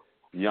that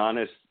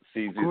Giannis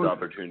sees these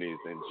opportunities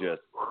and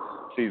just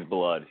sees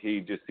blood.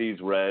 He just sees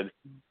red,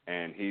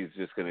 and he's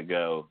just going to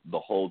go the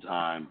whole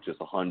time, just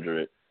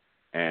 100.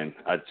 And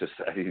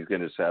he's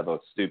going to just have a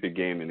stupid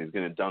game, and he's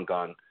going to dunk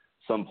on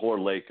some poor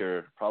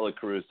Laker, probably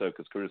Caruso,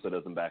 because Caruso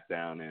doesn't back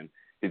down, and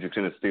he's just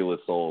going to steal his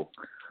soul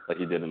like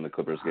he did in the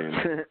Clippers game.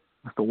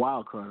 That's the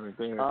wild card right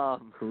there,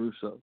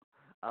 Caruso.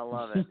 I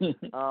love it.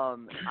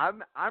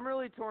 I'm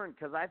really torn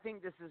because I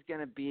think this is going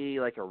to be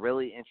like a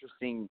really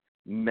interesting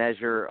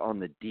measure on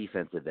the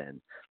defensive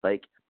end.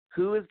 Like,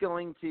 who is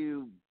going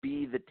to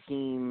be the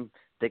team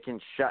that can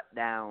shut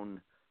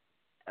down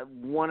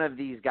one of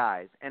these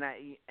guys? And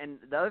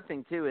the other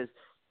thing too is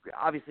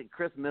obviously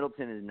Chris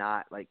Middleton is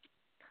not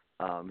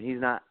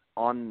he's not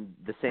on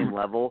the same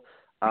level.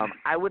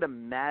 I would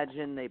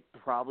imagine they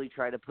probably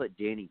try to put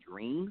Danny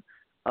Green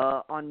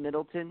on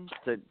Middleton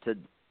to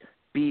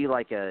be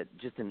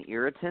just an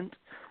irritant.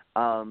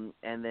 And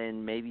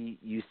then maybe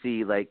you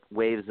see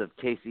waves of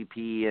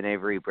KCP and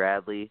Avery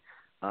Bradley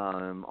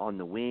on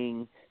the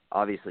wing.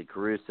 Obviously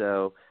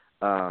Caruso.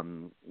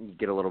 You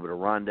get a little bit of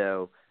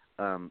Rondo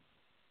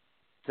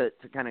to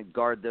kind of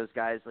guard those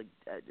guys.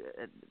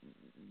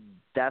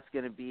 That's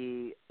going to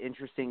be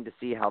interesting to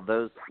see how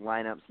those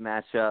lineups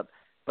match up.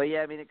 But yeah,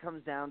 I mean, it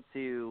comes down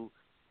to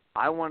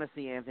I want to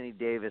see Anthony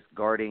Davis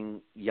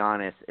guarding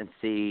Giannis and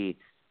see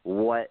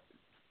what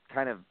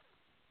kind of,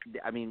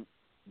 I mean,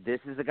 this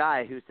is a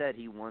guy who said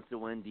he wants to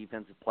win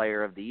Defensive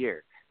Player of the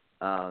Year.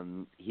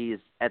 He is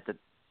at the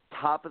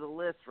top of the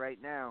list right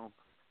now,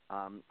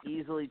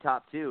 easily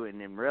top 2,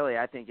 and really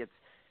I think it's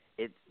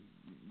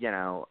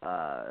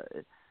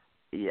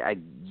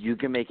you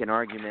can make an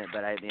argument,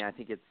 but I mean I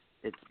think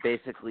it's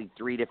basically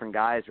 3 different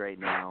guys right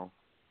now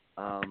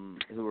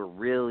who are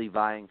really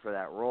vying for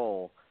that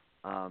role,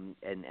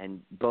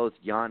 and both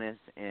Giannis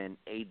and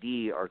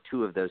AD are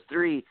 2 of those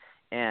 3,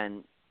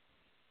 and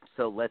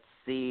so let's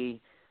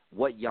see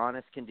what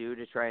Giannis can do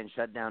to try and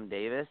shut down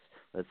Davis.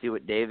 Let's see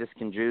what Davis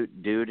can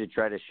do to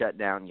try to shut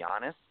down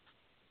Giannis.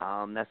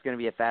 That's going to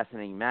be a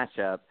fascinating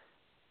matchup.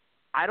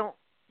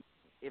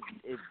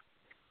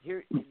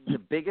 The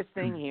biggest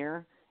thing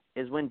here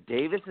is when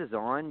Davis is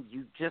on,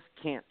 you just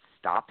can't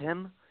stop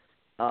him.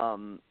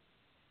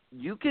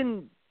 You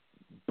can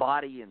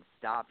body and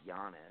stop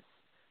Giannis.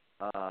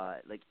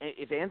 Like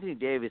if Anthony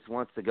Davis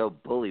wants to go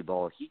bully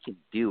ball, he can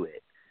do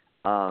it.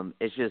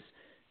 It's just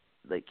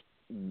like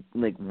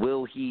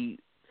will he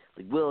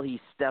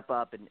step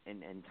up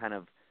and kind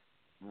of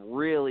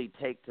really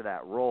take to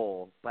that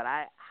role? But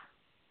I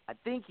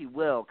think he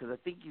will, because I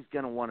think he's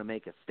going to want to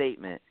make a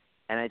statement.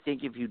 And I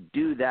think if you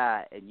do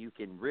that and you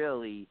can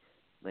really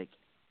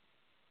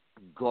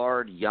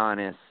guard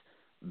Giannis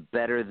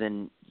better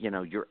than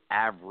your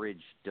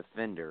average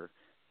defender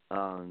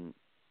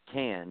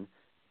can,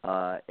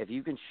 if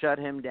you can shut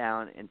him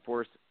down and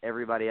force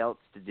everybody else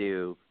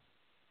to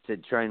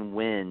try and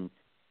win,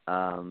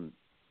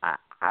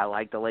 I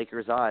like the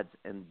Lakers' odds,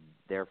 and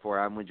therefore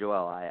I'm with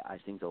Joel. I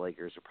think the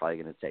Lakers are probably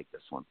going to take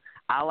this one.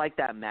 I like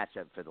that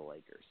matchup for the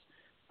Lakers.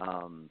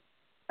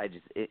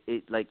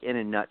 In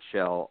a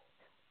nutshell,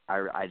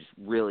 I just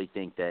really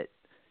think that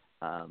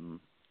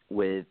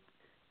with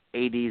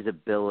AD's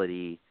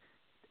ability,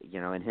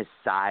 and his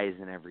size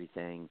and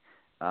everything,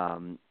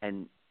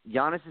 and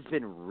Giannis has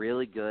been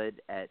really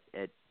good at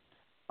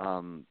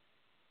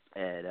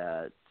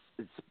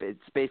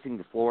spacing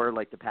the floor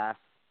like the past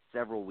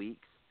several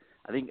weeks.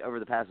 I think over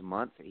the past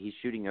month he's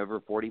shooting over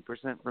 40%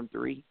 from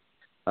 3.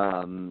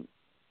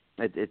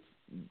 It's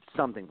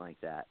something like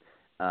that,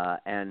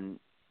 and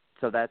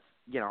so that's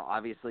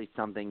obviously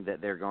something that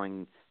they're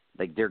going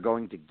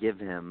to give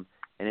him,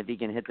 and if he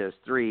can hit those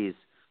threes,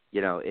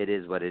 it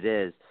is what it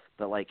is.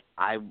 But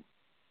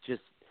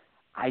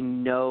I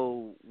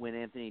know when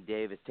Anthony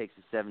Davis takes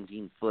a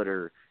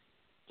 17-footer,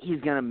 he's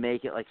gonna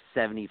make it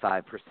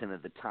 75%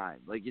 of the time.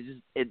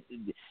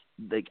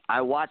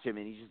 I watch him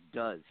and he just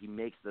does. He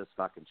makes those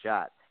fucking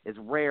shots. It's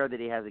rare that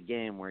he has a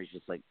game where he's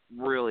just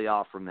really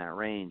off from that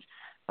range.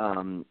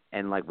 And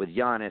with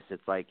Giannis,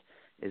 it's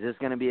is this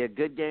gonna be a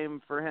good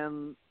game for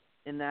him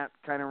in that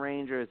kind of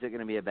range, or is it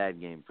gonna be a bad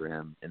game for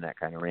him in that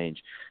kind of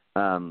range?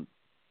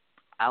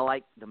 I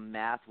like the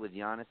math with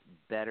Giannis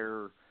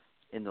better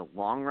in the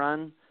long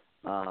run,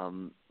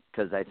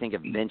 because I think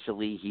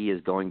eventually he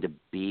is going to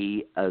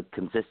be a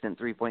consistent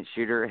three-point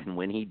shooter, and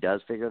when he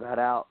does figure that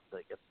out,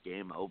 it's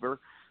game over.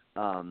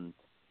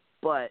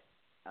 But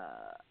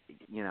I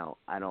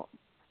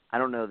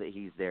don't know that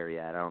he's there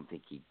yet. I don't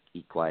think he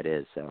quite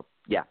is. So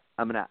yeah,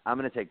 I'm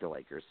gonna take the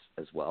Lakers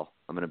as well.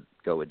 I'm gonna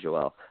go with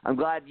Joel. I'm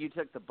glad you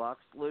took the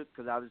Bucks, Luke,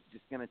 because I was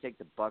just gonna take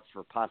the Bucks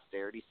for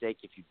posterity's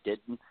sake if you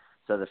didn't.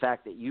 So the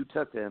fact that you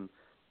took them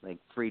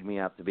freed me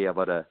up to be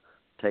able to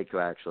take who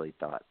I actually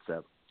thought.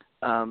 So.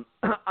 All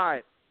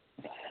right,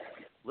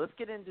 let's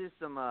get into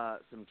some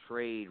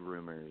trade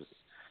rumors.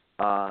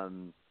 By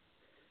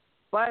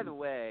the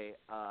way,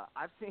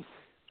 I've seen.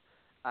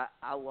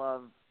 I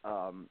love.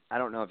 I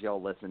don't know if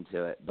y'all listen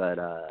to it, but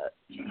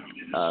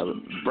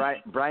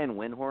Brian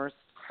Windhorst,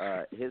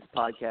 his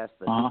podcast,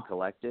 The Hoop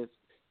Collective.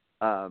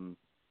 I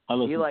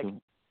listen to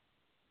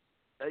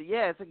it.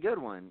 Yeah, it's a good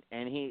one,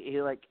 and he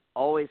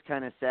always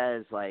kind of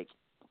says one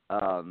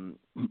of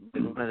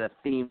the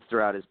themes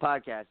throughout his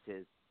podcast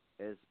is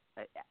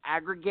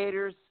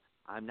aggregators.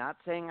 I'm not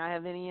saying I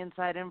have any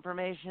inside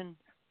information.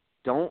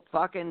 Don't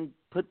fucking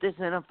put this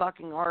in a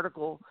fucking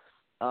article.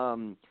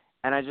 And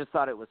I just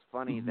thought it was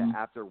funny that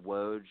after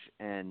Woj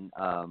and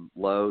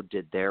Lowe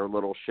did their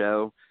little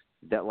show,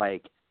 that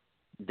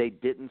they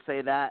didn't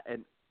say that,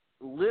 and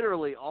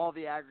literally all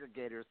the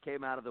aggregators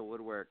came out of the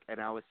woodwork,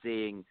 and I was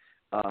seeing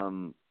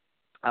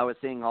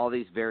all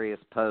these various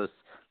posts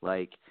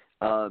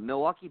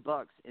Milwaukee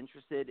Bucks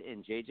interested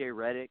in J.J.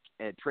 Redick,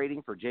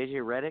 trading for J.J.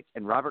 Redick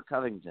and Robert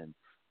Covington,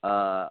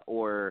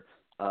 or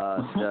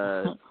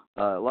the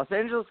Los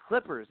Angeles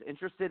Clippers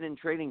interested in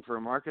trading for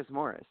Marcus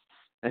Morris.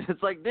 And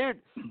it's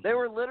dude, they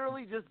were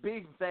literally just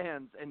being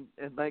fans and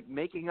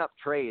making up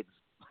trades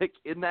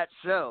in that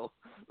show.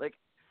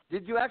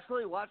 Did you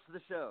actually watch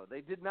the show?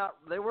 They did not.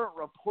 They weren't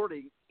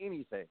reporting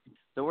anything.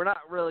 So we're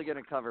not really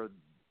going to cover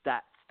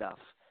that stuff.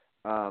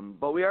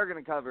 But we are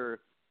going to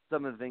cover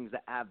some of the things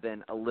that have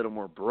been a little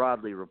more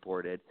broadly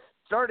reported,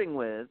 starting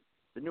with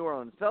the New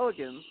Orleans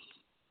Pelicans,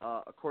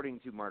 according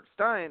to Mark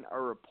Stein,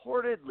 are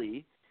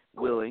reportedly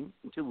willing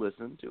to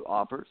listen to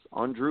offers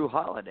on Drew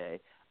Holiday.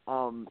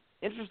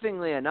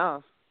 Interestingly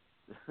enough,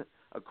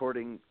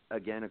 according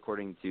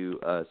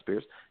to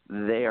Spears,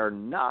 they are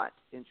not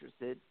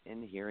interested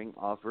in hearing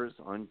offers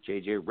on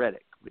J.J.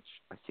 Redick, which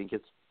I think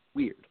is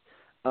weird.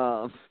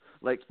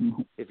 Like,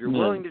 if you're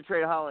willing to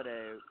trade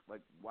Holiday,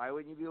 like, why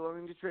wouldn't you be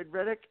willing to trade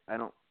Redick? I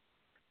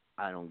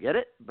don't get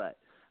it, but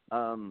I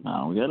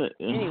don't get it.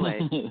 Anyway,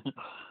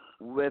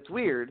 it's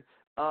weird.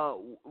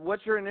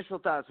 What's your initial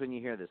thoughts when you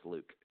hear this,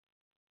 Luke?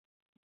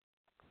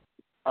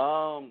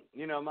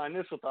 My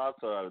initial thoughts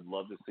are I would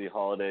love to see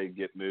Holiday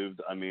get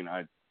moved. I mean,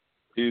 I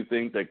do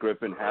think that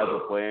Griffin has a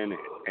plan,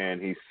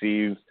 and he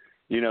sees,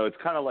 it's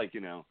kind of like,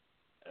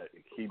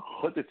 he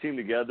put the team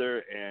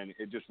together, and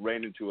it just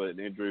ran into an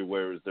injury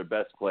where it was their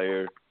best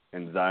player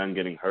and Zion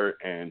getting hurt,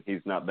 and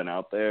he's not been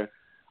out there.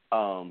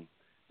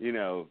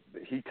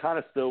 He kind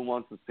of still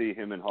wants to see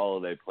him and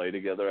Holiday play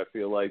together, I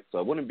feel like. So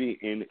I wouldn't be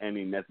in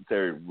any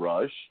necessary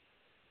rush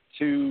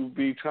to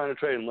be trying to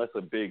trade unless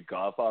a big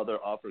Godfather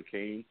offer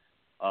came.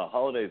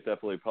 Holiday is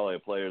definitely probably a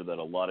player that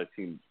a lot of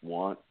teams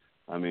want.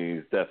 I mean,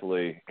 he's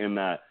definitely in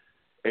that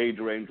age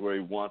range where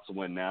he wants to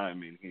win now. I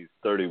mean, he's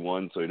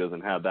 31, so he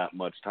doesn't have that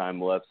much time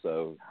left.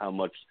 So how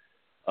much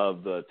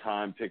of the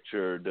time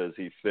picture does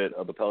he fit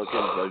of the Pelicans?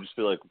 I just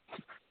feel like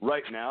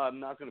right now I'm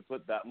not going to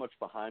put that much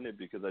behind it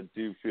because I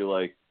do feel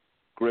like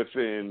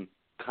Griffin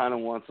kind of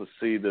wants to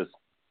see this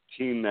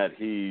team that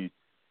he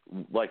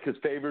 – like his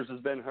Favors has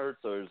been hurt,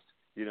 so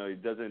he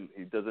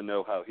doesn't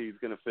know how he's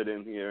going to fit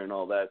in here and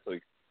all that.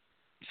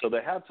 So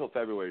they have till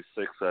February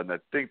 6th, and I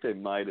think they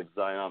might, if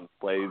Zion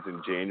plays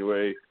in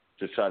January,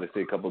 just try to see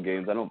a couple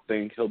games. I don't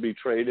think he'll be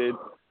traded.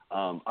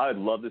 I'd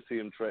love to see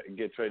him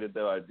get traded,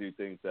 though. I do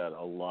think that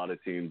a lot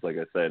of teams, like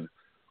I said,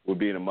 would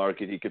be in a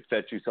market. He could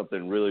fetch you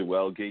something really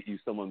well, get you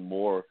someone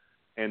more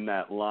in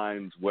that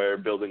lines where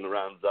building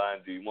around Zion.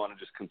 Do you want to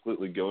just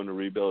completely go into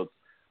rebuilds?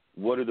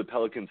 What do the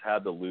Pelicans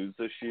have to lose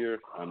this year?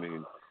 I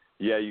mean,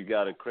 yeah, you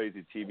got a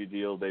crazy TV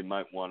deal. They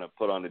might want to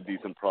put on a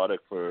decent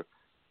product for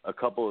a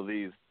couple of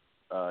these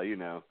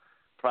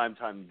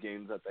primetime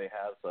games that they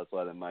have, so that's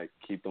why they might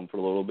keep them for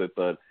a little bit.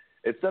 But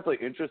it's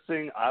definitely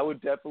interesting. I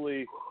would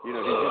definitely, he's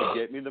going to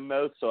get me the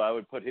most, so I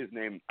would put his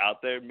name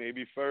out there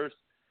maybe first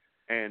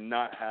and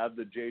not have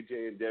the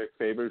JJ and Derek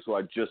Favors, who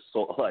I just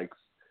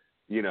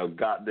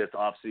got this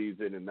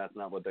offseason, and that's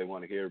not what they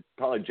want to hear.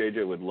 Probably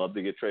JJ would love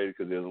to get traded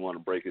because he doesn't want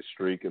to break his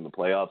streak in the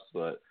playoffs,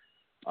 but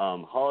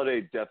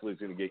Holiday definitely is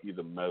going to get you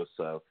the most,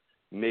 so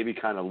maybe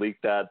kind of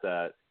leak that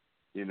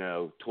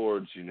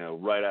towards,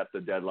 right at the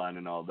deadline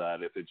and all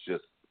that. If it's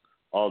just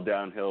all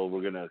downhill,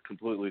 we're going to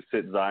completely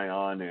sit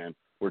Zion and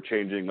we're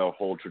changing our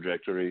whole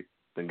trajectory,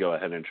 then go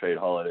ahead and trade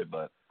Holiday.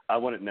 But I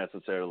wouldn't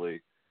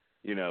necessarily,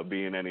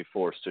 be in any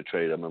force to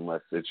trade him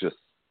unless it's just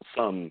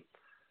some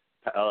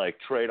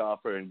trade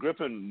offer. And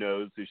Griffin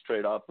knows these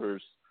trade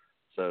offers.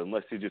 So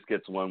unless he just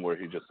gets one where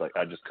he just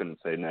I just couldn't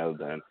say no,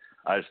 then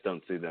I just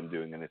don't see them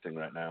doing anything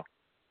right now.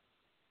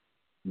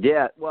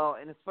 Yeah, well,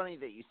 and it's funny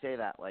that you say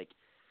that. Like,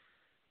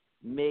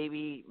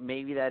 maybe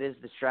that is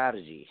the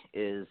strategy,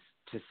 is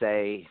to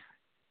say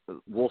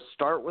we'll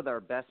start with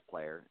our best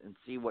player and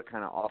see what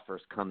kind of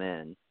offers come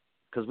in,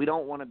 because we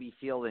don't want to be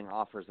fielding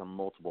offers on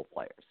multiple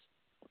players.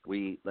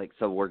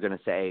 So we're going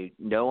to say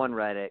no on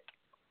Redick.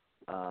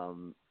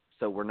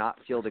 So we're not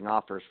fielding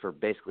offers for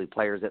basically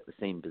players at the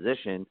same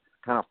position,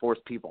 kind of force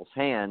people's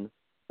hand.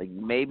 Like,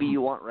 maybe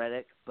you want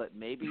Redick, but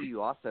maybe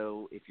you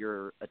also, if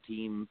you're a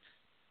team,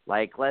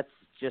 let's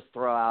just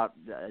throw out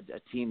a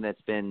team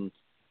that's been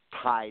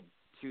tied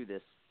to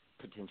this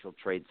potential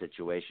trade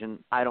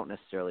situation. I don't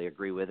necessarily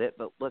agree with it,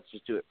 but let's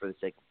just do it for the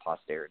sake of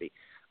posterity.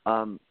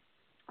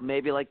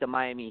 Maybe like the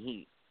Miami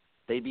Heat.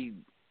 They'd be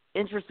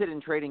interested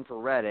in trading for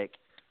Redick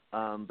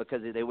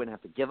because they wouldn't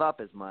have to give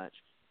up as much,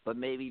 but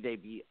maybe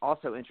they'd be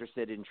also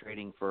interested in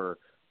trading for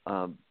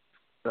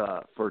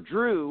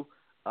Drew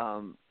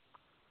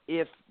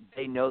if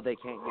they know they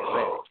can't get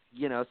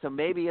Redick. So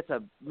maybe it's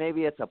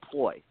a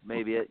ploy.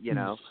 Maybe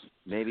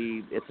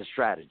it's a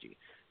strategy.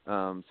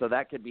 So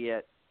that could be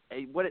it.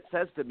 What it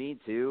says to me,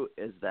 too,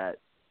 is that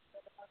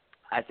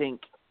I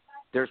think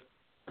there's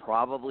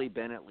probably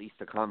been at least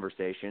a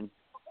conversation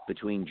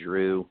between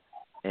Drew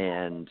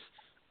and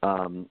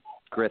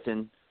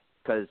Griffin,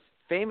 because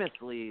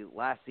famously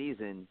last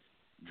season,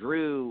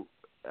 Drew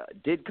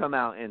did come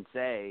out and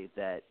say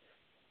that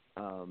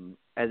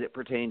as it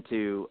pertained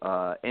to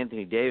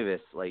Anthony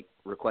Davis,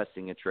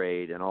 requesting a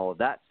trade and all of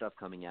that stuff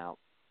coming out,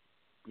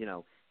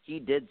 he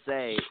did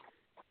say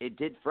it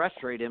did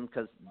frustrate him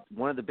because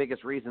one of the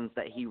biggest reasons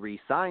that he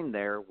re-signed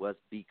there was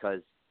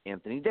because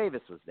Anthony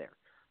Davis was there.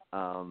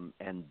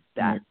 And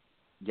that,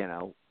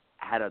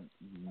 had a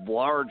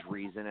large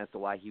reason as to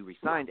why he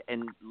re-signed.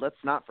 And let's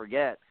not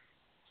forget,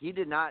 he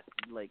did not,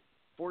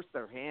 force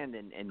their hand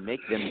and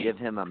make them give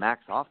him a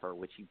max offer,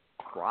 which he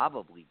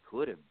probably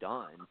could have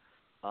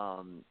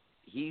done.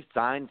 He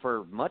signed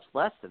for much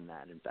less than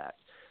that, in fact.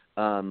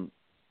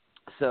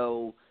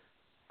 So,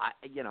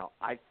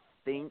 I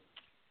think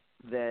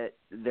that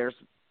there's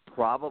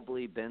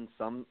probably been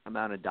some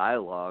amount of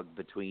dialogue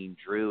between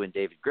Drew and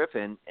David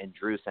Griffin, and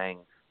Drew saying,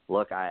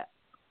 look, I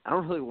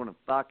don't really want to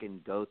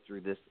fucking go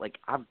through this.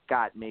 I've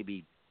got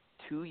maybe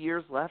 2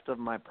 years left of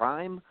my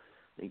prime.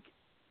 Like,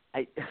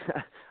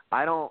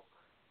 I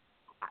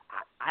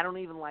don't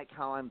even like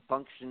how I'm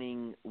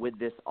functioning with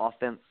this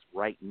offense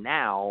right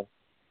now,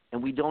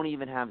 and we don't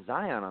even have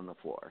Zion on the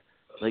floor.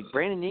 Like,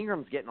 Brandon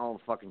Ingram's getting all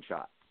the fucking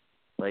shots.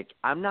 Like,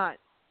 I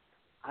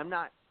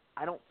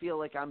don't feel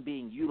like I'm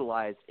being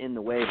utilized in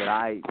the way that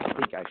I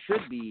think I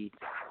should be.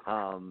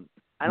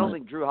 I don't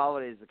think Drew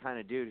Holiday is the kind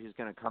of dude who's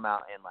going to come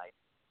out and, like,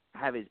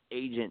 have his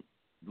agent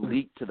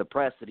leak to the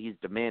press that he's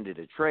demanded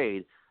a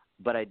trade,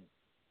 but I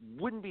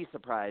wouldn't be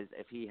surprised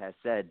if he has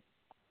said,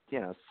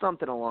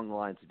 something along the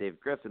lines of David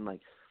Griffin,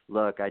 like,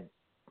 look, I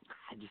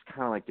just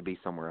kind of like to be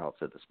somewhere else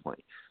at this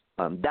point.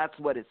 That's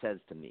what it says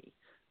to me,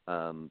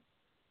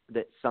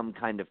 that some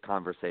kind of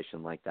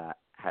conversation like that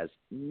has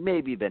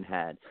maybe been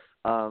had.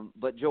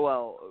 But,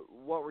 Joel,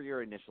 what were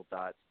your initial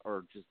thoughts,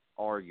 or just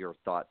are your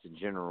thoughts in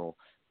general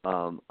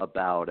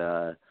about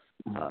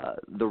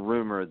the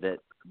rumor that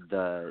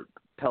the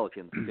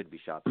Pelicans could be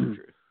shopping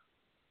Drew?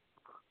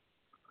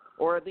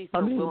 Or at least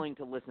they're willing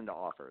to listen to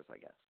offers, I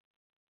guess.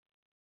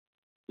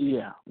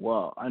 Yeah,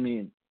 well, I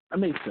mean, it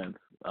makes sense.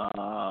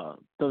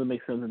 Doesn't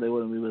make sense that they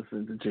wouldn't be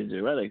listening to J.J.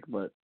 Redick,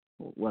 but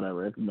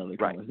whatever, it's another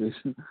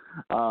conversation.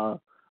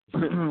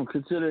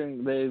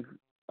 Considering they've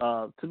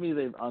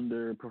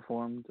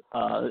underperformed,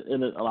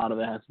 and a lot of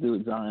it has to do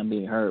with Zion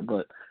being hurt,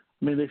 but,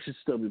 I mean, they should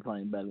still be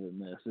playing better than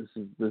this.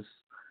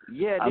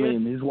 Yeah, dude, I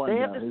mean, he's one they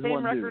guy. have the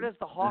same record dude. as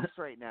the Hawks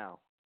right now.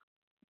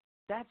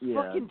 That's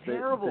fucking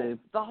terrible.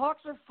 The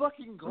Hawks are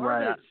fucking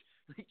garbage.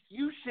 Right. Like,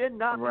 you should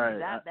not be Right.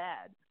 that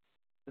bad.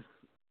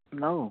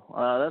 No,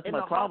 that's and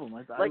my problem.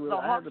 Hawks, the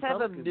Hawks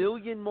have a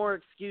million more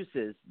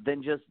excuses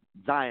than just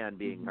Zion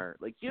being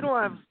hurt. Like, you don't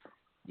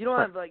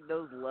have like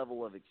those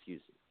level of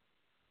excuses.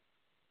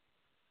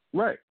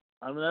 Right.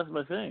 I mean, that's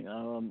my thing.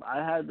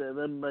 I had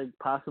them like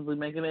possibly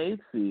making an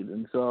 8th seed,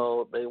 and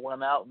so they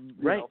went out and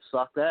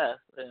sucked ass,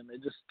 and they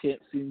just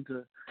can't seem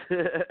to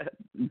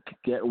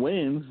get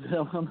wins.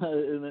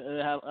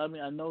 I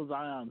mean, I know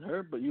Zion's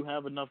hurt, but you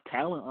have enough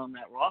talent on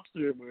that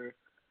roster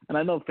and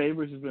I know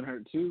Favors has been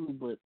hurt too,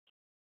 but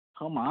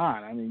come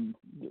on. I mean,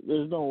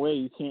 there's no way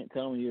you can't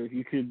tell me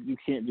you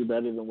can't do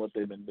better than what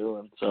they've been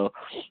doing. So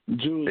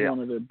Drew is one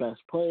of their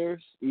best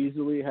players.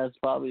 Easily has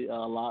probably a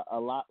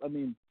lot. I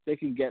mean, they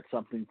can get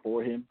something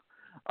for him.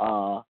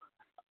 I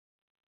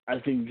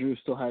think Drew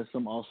still has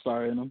some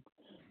all-star in him,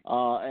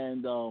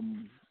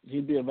 and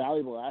he'd be a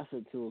valuable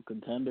asset to a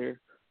contender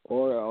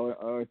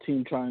or a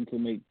team trying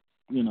to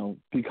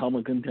become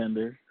a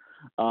contender.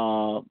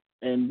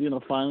 And,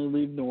 finally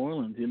leave New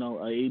Orleans.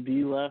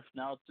 AD left.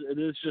 Now it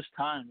is just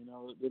time.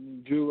 I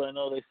mean, Drew, I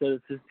know they said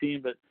it's his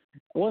team, but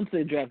once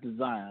they drafted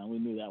Zion, we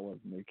knew that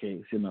wasn't the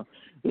case.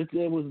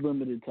 It was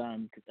limited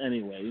time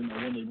anyway.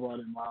 When they brought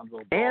in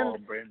Lonzo Ball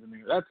and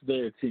Brandon, that's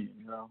their team.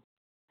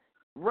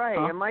 Right,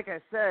 and like I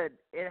said,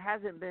 it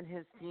hasn't been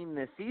his team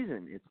this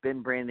season. It's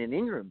been Brandon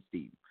Ingram's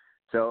team.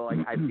 So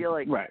I feel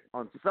like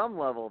on some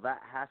level that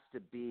has to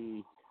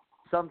be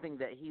something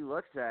that he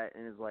looks at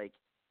and is like,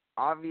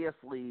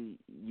 obviously,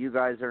 you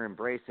guys are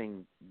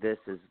embracing this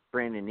as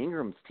Brandon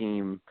Ingram's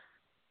team,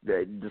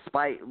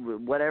 despite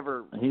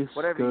whatever you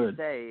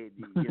say.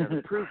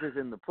 The proof is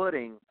in the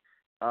pudding,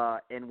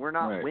 and we're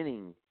not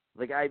winning.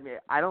 Like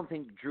I don't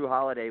think Drew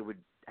Holiday would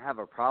have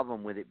a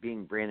problem with it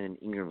being Brandon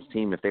Ingram's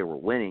team if they were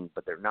winning,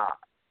 but they're not.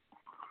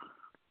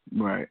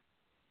 Right.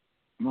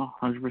 No,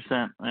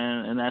 100%,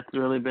 and that's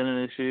really been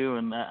an issue,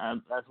 and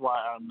that's why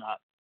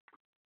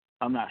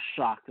I'm not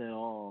shocked at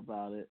all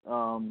about it.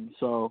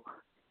 So.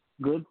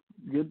 Good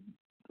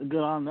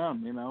on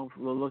them.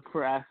 We'll look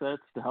for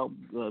assets to help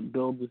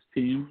build this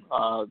team.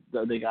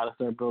 They got to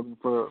start building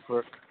for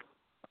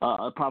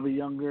probably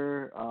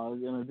younger,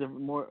 in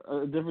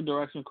a different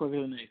direction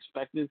quicker than they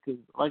expected. Because,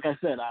 like I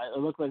said, it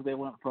looked like they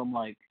went from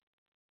like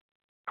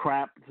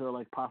crap to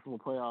like possible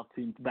playoff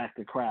teams back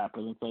to crap,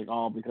 and it's like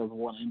all because of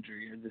one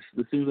injury.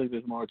 It seems like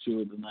there's more to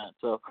it than that.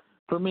 So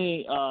for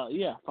me,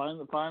 find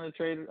a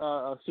trade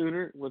a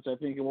suitor, which I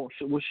think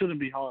shouldn't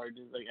be hard.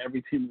 Like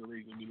every team in the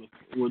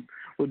league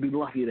would be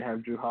lucky to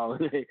have Drew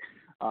Holiday.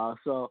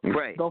 So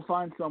they'll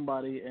find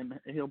somebody, and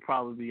he'll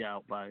probably be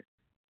out by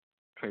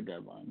trade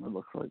deadline. It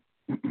looks like.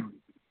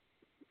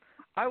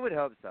 I would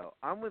hope so.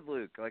 I'm with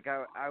Luke. Like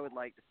I would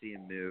like to see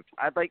him moved.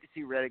 I'd like to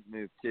see Redick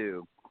move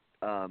too.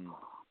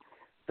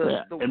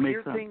 The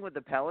weird thing with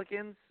the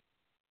Pelicans,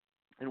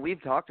 and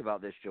we've talked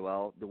about this,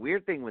 Joel, the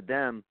weird thing with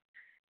them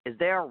is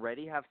they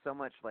already have so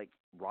much like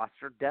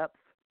roster depth,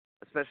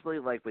 especially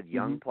like with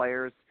young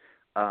players.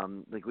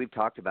 Like we've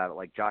talked about it,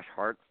 like Josh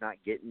Hart's not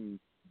getting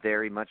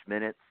very much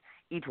minutes.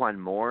 Etuan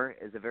Moore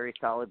is a very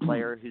solid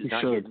player who's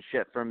not getting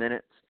shit for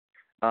minutes.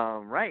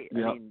 Right.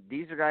 Yep. I mean,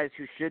 these are guys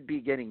who should be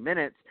getting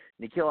minutes.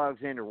 Nickeil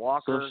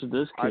Alexander-Walker, so should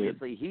this kid.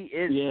 Obviously he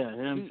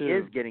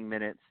is getting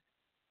minutes.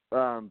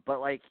 But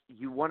like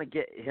you want to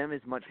get him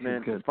as much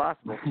minutes as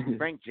possible.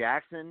 Frank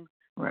Jackson,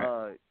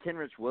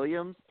 Kenrich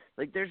Williams,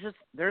 like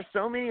there's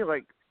so many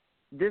like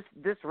this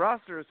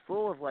roster is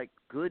full of like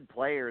good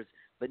players,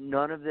 but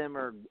none of them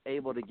are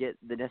able to get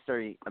the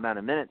necessary amount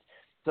of minutes.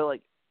 So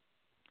like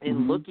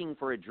in looking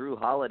for a Drew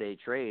Holiday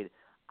trade,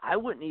 I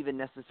wouldn't even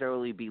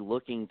necessarily be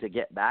looking to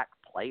get back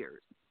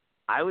players.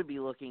 I would be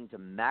looking to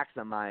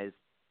maximize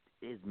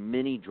as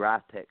many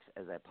draft picks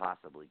as I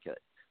possibly could.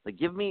 Like,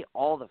 give me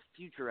all the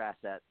future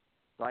assets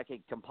so I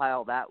could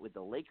compile that with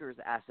the Lakers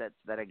assets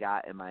that I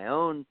got in my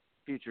own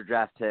future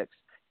draft picks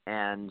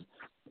and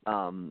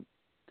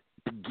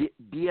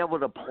be able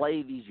to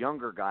play these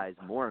younger guys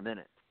more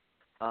minutes.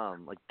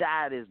 Like,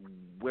 that is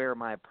where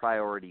my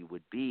priority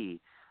would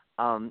be.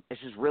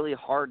 It's just really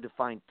hard to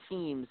find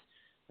teams.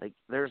 Like,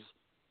 there's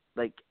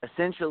like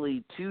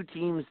essentially two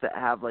teams that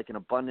have like an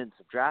abundance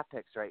of draft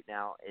picks right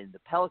now, and the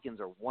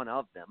Pelicans are one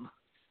of them.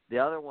 The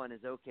other one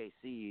is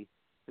OKC,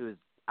 who is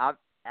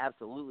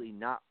absolutely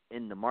not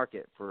in the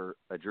market for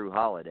a Drew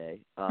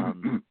Holiday. I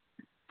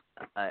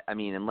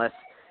mean, unless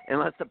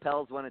the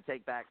Pels want to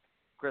take back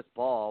Chris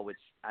Paul, which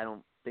I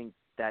don't think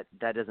that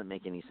doesn't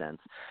make any sense.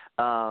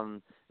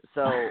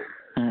 So,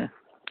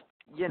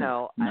 you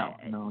know,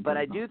 but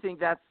I do think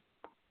that's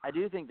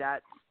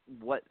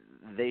what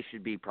they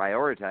should be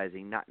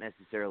prioritizing, not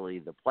necessarily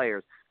the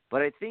players.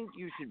 But I think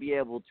you should be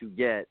able to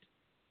get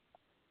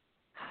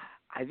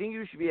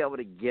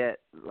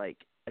like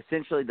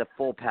essentially the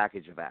full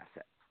package of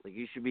assets. Like,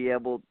 you should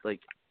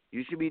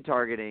be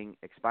targeting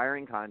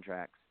expiring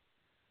contracts,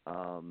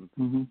 a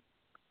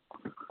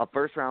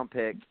first round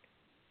pick,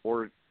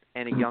 and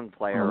a young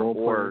player,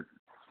 or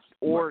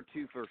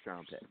 2 first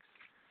round picks.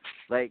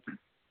 Like,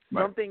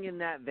 something in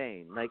that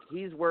vein. Like,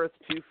 he's worth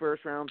 2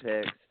 first round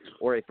picks,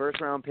 or a first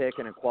round pick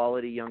and a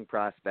quality young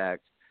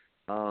prospect.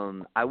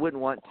 I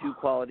wouldn't want 2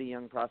 quality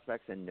young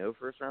prospects and no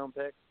first round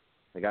picks.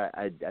 Like,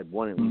 I'd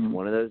want at least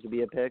one of those to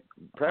be a pick.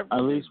 Preferably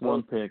at least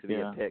one pick, to be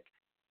a pick.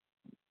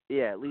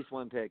 Yeah, at least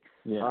one pick.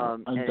 Yeah,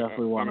 I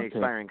definitely want an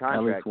expiring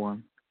contract. At least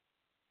one.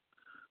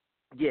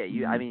 Yeah,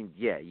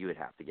 you would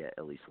have to get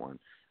at least one.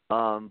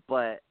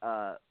 But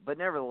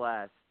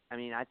nevertheless, I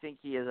mean, I think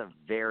he is a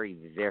very,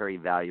 very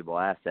valuable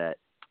asset.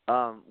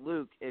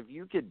 Luke, if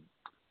you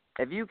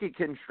could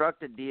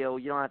construct a deal,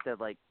 you don't have to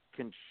like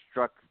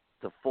construct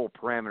the full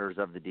parameters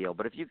of the deal,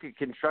 but if you could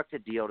construct a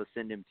deal to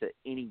send him to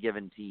any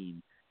given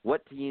team,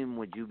 what team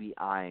would you be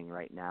eyeing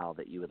right now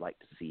that you would like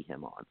to see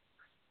him on?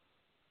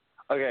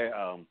 Okay,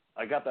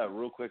 I got that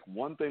real quick.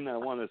 One thing that I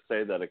want to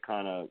say that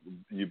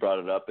you brought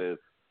it up is,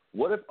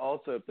 what if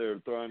also if they're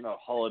throwing out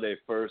Holiday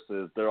first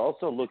is they're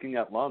also looking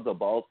at Lonzo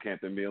Ball's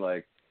camp and being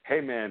like, hey,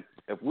 man,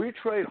 if we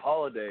trade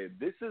Holiday,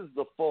 this is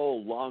the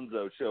full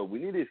Lonzo show. We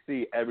need to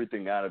see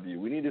everything out of you.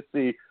 We need to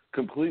see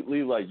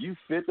completely, like, you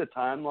fit the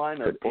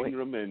timeline of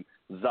Ingram and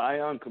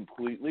Zion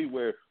completely,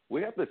 where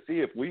we have to see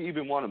if we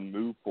even want to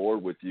move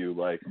forward with you,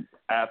 like,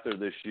 after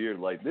this year.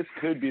 Like, this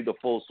could be the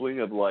full swing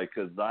of, like,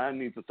 because Zion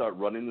needs to start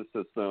running the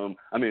system.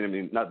 I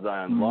mean, not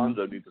Zion,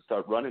 Lonzo needs to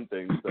start running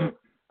things. So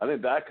I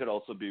think that could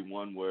also be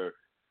one where,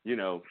 you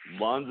know,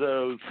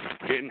 Lonzo's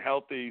getting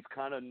healthy. He's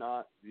kind of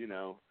not, you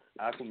know,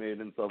 acclimated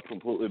himself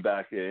completely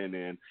back in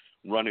and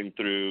running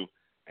through,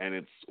 and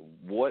it's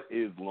what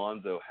is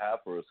Lonzo have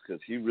for us,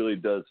 because he really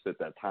does fit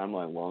that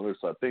timeline longer.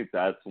 So I think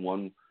that's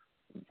one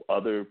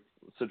other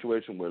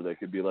situation where they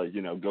could be like,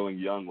 you know, going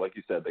young. Like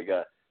you said, they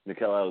got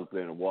Nickeil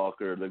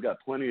Alexander-Walker. They've got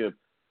plenty of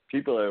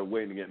people that are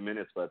waiting to get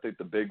minutes, but I think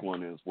the big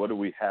one is, what do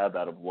we have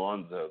out of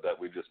Lonzo that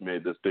we just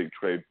made this big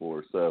trade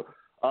for? So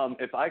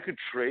if I could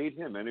trade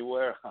him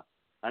anywhere,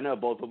 I know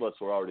both of us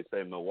were already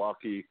saying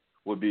Milwaukee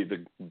would be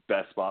the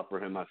best spot for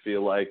him, I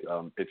feel like,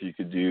 if you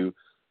could do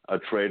a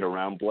trade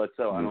around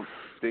Bledsoe. I don't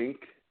think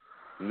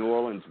New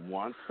Orleans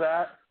wants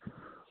that.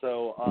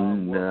 So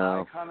no.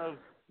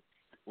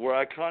 where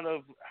I kind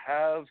of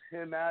have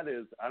him at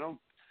is I don't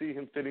see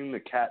him fitting the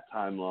Cat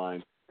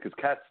timeline, because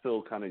Cat's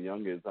still kind of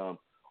young.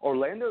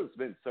 Orlando's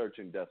been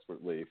searching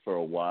desperately for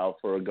a while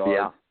for a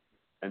guard,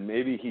 and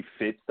maybe he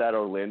fits that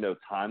Orlando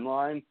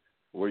timeline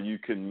where you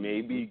can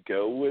maybe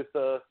go with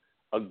a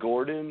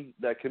Gordon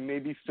that can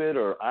maybe fit,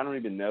 or I don't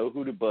even know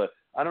who to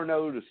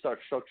start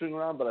structuring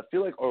around. But I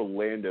feel like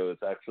Orlando is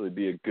actually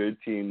be a good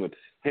team with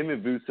him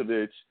and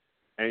Vucevic,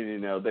 and, you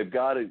know, they've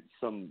got a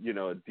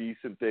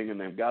decent thing, and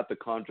they've got the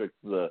contract,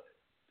 the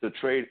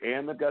trade,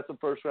 and they've got some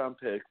first round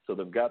picks, so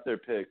they've got their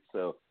picks.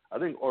 So I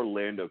think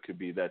Orlando could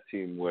be that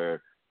team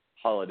where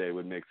Holiday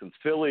would make sense.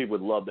 Philly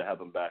would love to have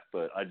him back,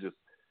 but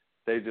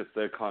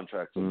their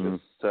contracts are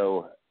just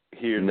so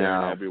here,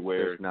 there, and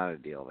everywhere. There's not a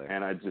deal there.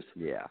 And I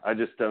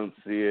just don't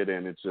see it,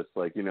 and it's just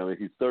like, you know,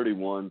 he's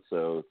 31,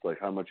 so it's like,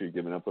 how much are you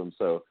giving up him?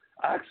 So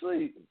I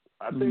think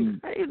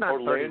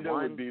Orlando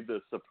would be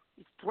the –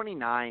 He's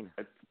 29.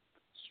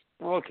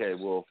 Okay,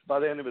 well, by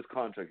the end of his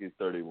contract, he's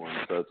 31,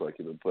 so it's like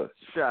he would put.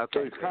 Sure, okay.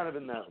 So he's kind of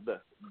in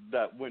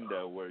that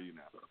window where, you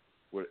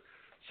know.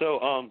 So,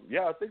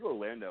 I think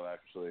Orlando,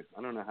 actually.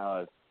 I don't know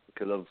how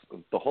because of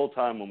the whole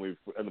time when we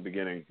in the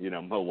beginning, you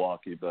know,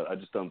 Milwaukee, but I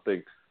just don't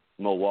think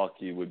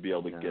Milwaukee would be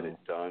able to get it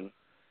done.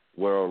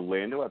 Where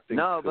Orlando, I think,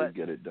 could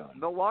get it done.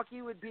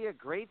 Milwaukee would be a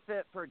great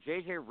fit for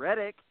J.J.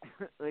 Redick.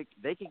 Like,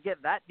 they could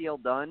get that deal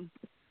done.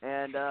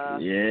 And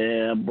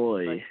yeah,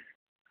 boy. Like,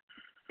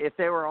 if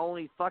they were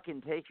only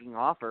fucking taking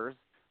offers.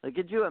 Like,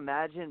 could you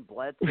imagine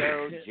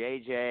Bledsoe,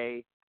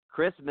 JJ,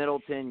 Chris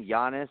Middleton,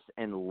 Giannis,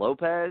 and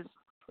Lopez,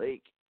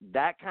 like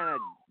that kind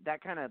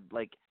of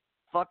like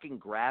fucking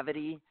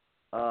gravity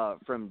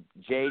from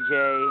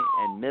JJ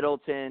and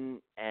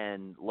Middleton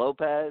and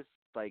Lopez,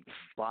 like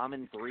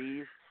bombing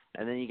threes,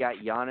 and then you got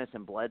Giannis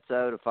and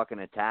Bledsoe to fucking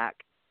attack,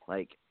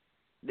 like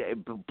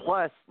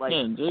plus like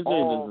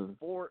all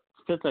four.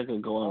 Like a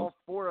glove. All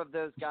four of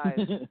those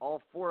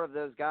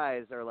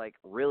guys are like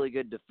really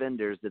good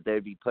defenders that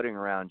they'd be putting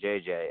around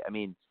JJ. I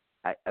mean,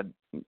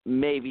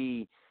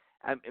 maybe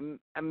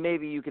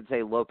you could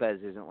say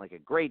Lopez isn't like a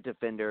great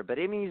defender, but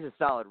I mean he's a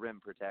solid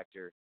rim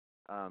protector.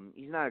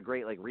 He's not a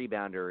great like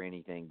rebounder or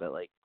anything, but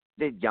like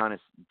Giannis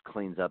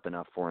cleans up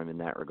enough for him in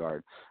that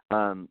regard.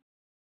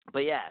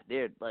 But yeah,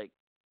 dude, like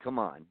come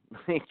on,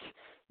 like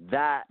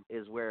that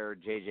is where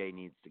JJ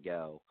needs to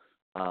go.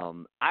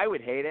 I would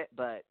hate it,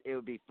 but it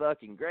would be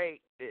fucking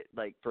great,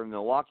 like for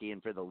Milwaukee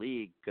and for the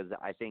league, because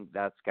I think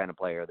that's the kind of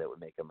player that would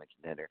make him a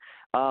contender.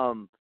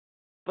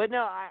 But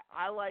no,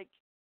 I like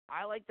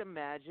the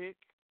Magic.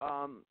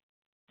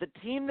 The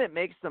team that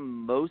makes the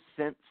most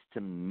sense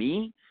to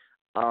me,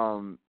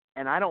 and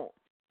I don't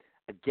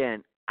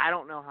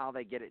know how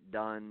they get it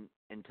done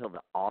until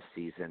the off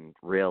season,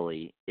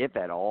 really, if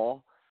at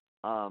all.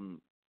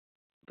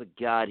 But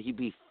God, he'd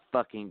be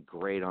fucking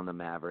great on the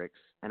Mavericks.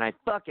 And I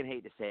fucking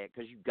hate to say it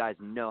because you guys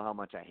know how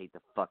much I hate the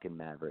fucking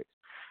Mavericks.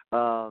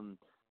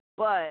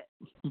 But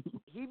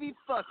he'd be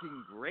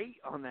fucking great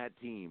on that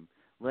team.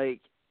 Like,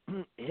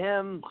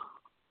 him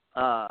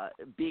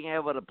being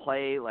able to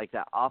play, like,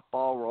 that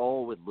off-ball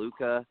role with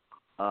Luka,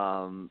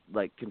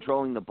 like,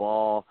 controlling the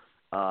ball,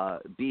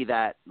 be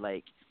that,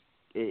 like,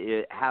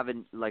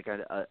 having, like,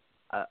 a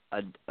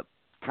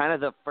kind of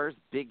the first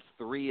big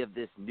three of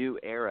this new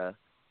era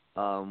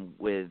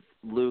with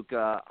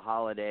Luka,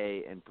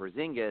 Holiday, and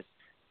Porzingis.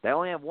 They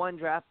only have one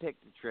draft pick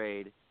to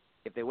trade.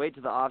 If they wait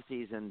to the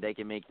offseason, they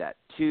can make that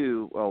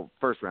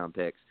first-round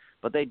picks.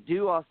 But they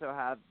do also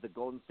have the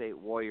Golden State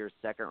Warriors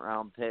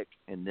second-round pick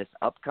in this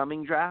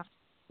upcoming draft,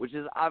 which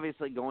is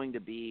obviously going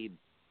to be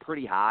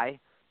pretty high,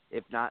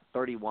 if not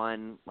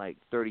 31, like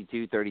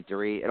 32,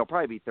 33. It'll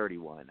probably be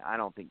 31. I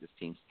think this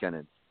team's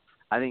going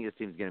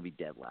to be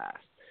dead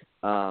last.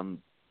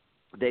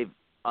 They've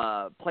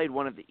played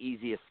one of the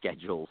easiest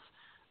schedules.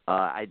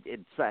 I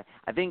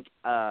think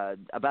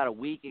about a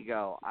week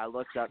ago I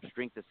looked up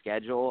strength of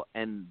schedule,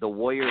 and the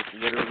Warriors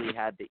literally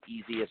had the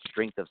easiest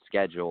strength of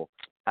schedule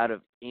out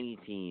of any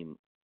team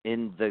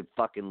in the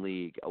fucking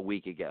league a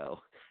week ago.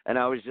 And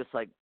I was just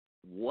like,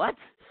 what?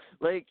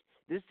 Like,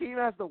 this team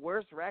has the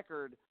worst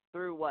record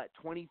through,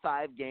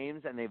 25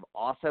 games, and they've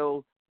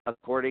also,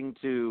 according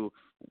to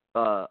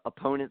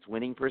opponents'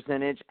 winning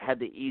percentage, had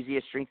the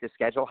easiest strength of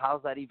schedule.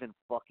 How's that even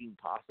fucking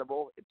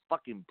possible? It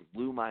fucking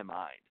blew my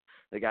mind.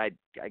 Like, I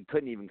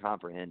couldn't even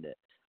comprehend it.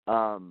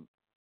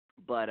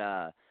 But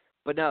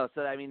no,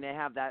 so, I mean, they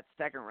have that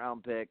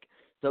second-round pick.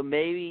 So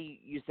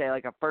maybe you say,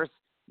 like,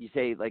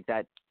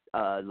 that,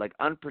 like,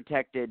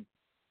 unprotected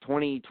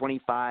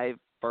 2025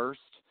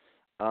 first,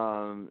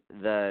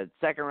 the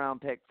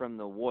second-round pick from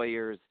the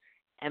Warriors,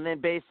 and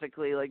then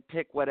basically, like,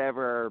 pick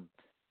whatever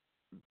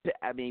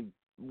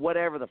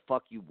the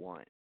fuck you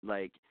want.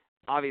 Like,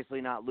 obviously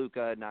not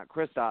Luka, not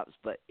Kristaps,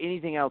 but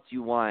anything else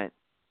you want.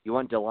 You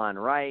want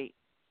DeLon Wright.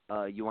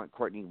 You want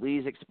Courtney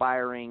Lee's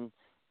expiring.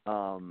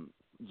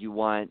 You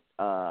want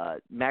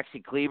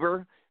Maxi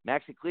Kleber.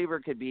 Maxi Kleber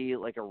could be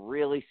like a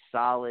really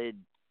solid,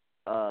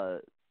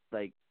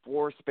 like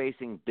floor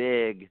spacing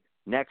big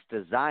next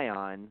to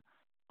Zion.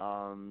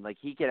 Like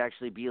he could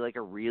actually be like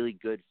a really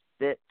good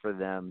fit for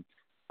them.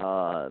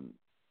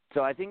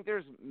 So I think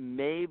there's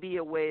maybe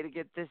a way to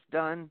get this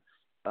done.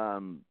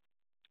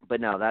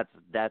 But no,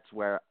 that's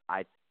where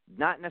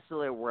not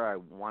necessarily where I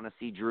want to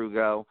see Drew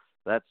go.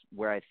 That's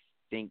where I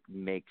think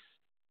makes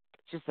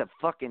just a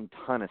fucking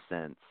ton of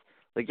sense.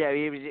 Like, yeah,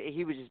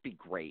 he would just be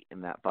great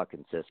in that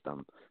fucking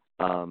system.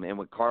 And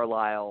with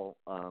Carlisle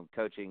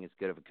coaching as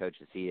good of a coach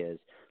as he is,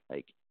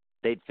 like,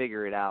 they'd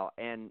figure it out.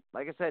 And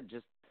like I said,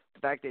 just the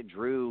fact that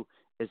Drew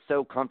is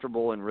so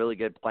comfortable and really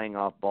good playing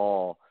off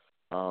ball,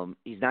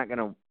 he's not going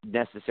to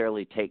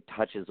necessarily take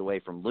touches away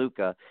from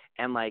Luka.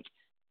 And, like,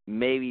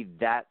 maybe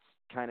that's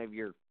kind of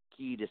your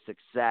key to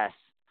success.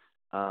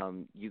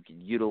 You could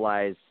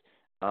utilize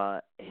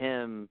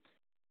him,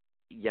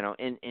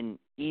 in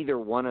either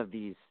one of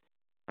these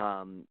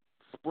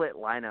split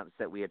lineups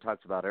that we had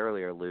talked about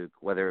earlier, Luke,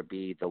 whether it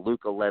be the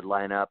Luka-led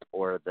lineup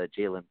or the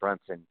Jalen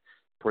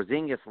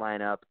Brunson-Porzingis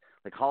lineup.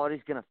 Like,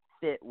 Holiday's going to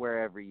fit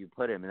wherever you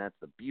put him, and that's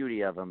the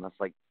beauty of him. That's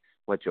like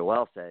what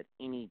Joel said.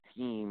 Any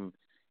team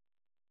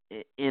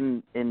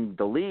in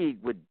the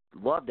league would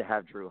love to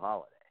have Drew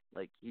Holiday.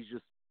 Like, he's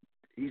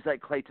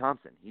like Klay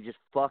Thompson. He just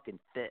fucking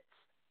fits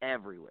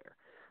everywhere.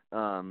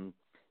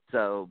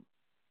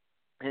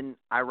 And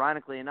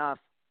ironically enough,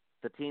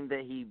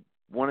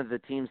 one of the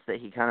teams that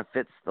he kind of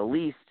fits the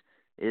least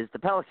is the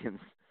Pelicans,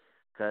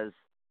 because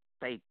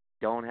they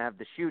don't have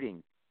the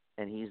shooting,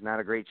 and he's not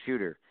a great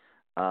shooter.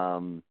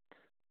 But,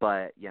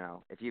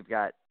 if you've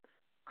got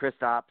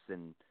Kristaps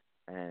and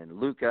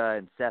Luka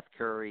and Seth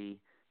Curry,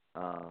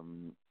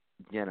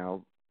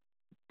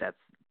 that's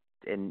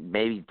and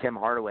maybe Tim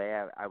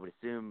Hardaway. I would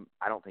assume.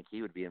 I don't think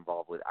he would be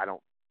involved with. I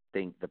don't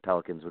think the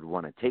Pelicans would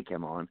want to take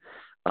him on.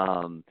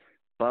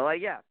 But I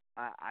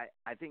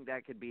think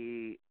that could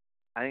be.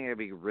 I think it'd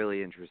be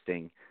really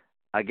interesting.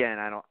 Again,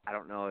 I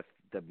don't know if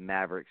the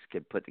Mavericks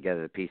could put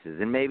together the pieces,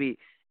 and maybe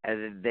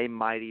they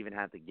might even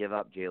have to give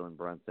up Jalen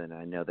Brunson.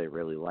 I know they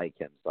really like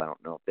him, so I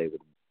don't know if they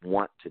would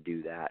want to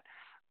do that.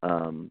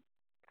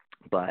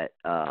 But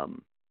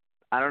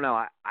I don't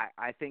know.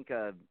 I think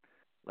a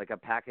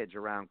package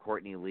around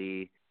Courtney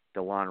Lee,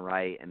 DeLon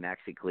Wright, and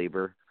Maxi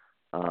Kleber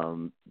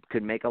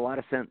could make a lot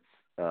of sense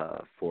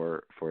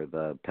for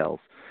the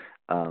Pels.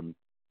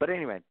 But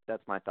anyway,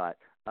 that's my thought.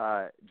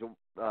 I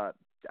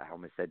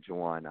almost said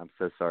Jawan. I'm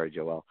so sorry,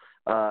 Joel.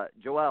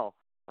 Joel,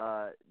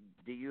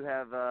 do you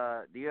have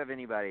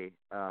anybody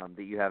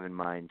that you have in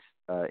mind?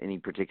 Any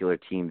particular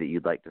team that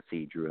you'd like to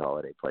see Jrue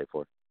Holiday play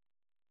for?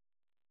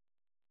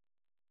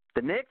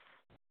 The Knicks?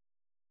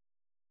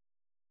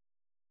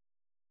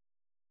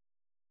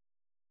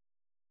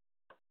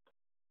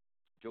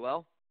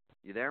 Joel,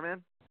 you there,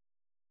 man?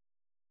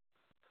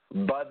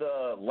 By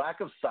the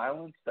lack of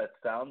silence, that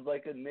sounds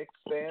like a Knicks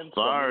fan.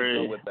 Sorry.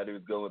 So go with that. He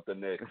was going with the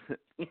Knicks.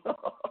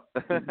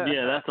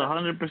 Yeah, that's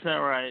 100%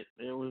 right.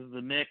 It was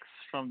the Knicks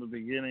from the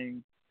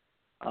beginning.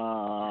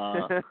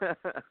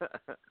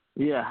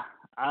 Yeah,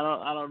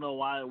 I don't know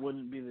why it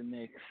wouldn't be the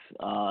Knicks.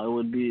 It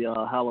would be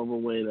a hell of a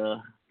way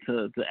to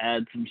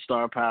add some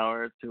star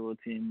power to a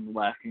team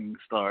lacking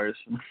stars,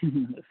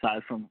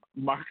 aside from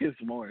Marcus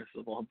Morris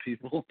of all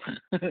people.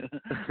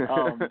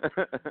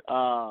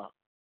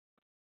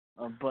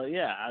 But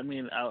yeah, I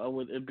mean, I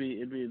would. It'd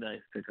be a nice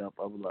pickup.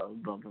 I would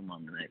love bump him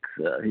on the Knicks.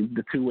 He's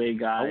the two-way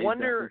guy. I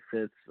wonder.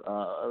 Fits.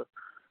 I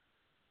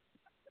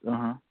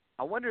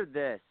wonder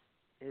this.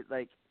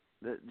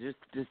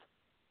 Just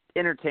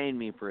entertain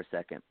me for a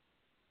second.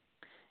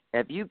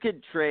 If you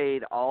could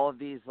trade all of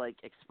these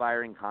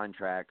expiring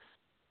contracts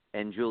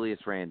and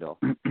Julius Randle,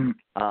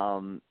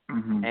 and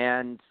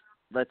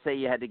let's say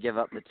you had to give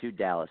up the 2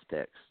 Dallas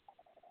picks,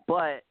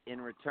 but in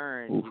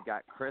return you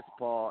got Chris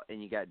Paul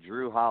and you got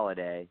Jrue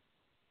Holiday,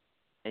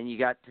 and you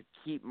got to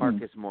keep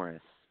Marcus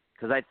Morris,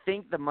 because I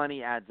think the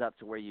money adds up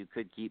to where you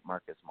could keep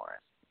Marcus Morris.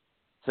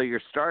 So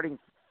your starting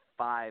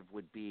 5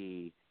 would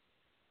be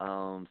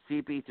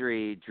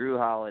CP3, Jrue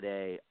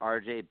Holiday,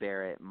 RJ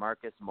Barrett,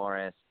 Marcus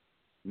Morris,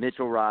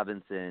 Mitchell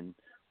Robinson,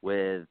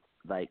 with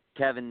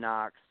Kevin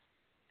Knox,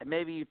 and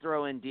maybe you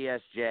throw in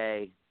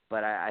DSJ,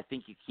 but I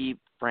think you keep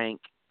Frank,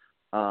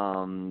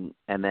 and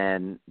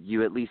then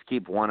you at least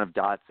keep one of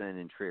Dotson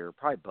and Trier,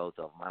 probably both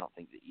of them. I don't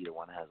think that either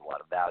one has a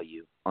lot of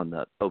value on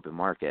the open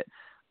market.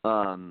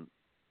 Right.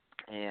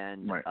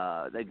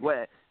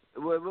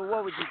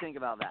 What would you think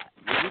about that?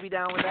 Would you be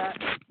down with that?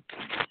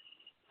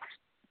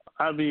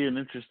 That'd be an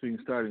interesting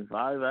starting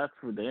 5. That's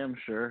for damn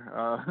sure.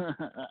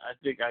 I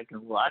think I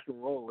can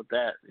roll with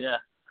that. Yeah,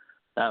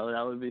 that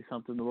would be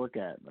something to look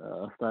at.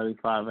 Starting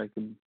 5, I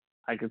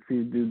could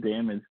see do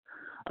damage.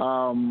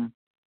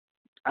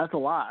 That's a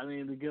lot. I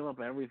mean, to give up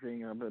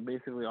everything, but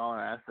basically all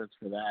our assets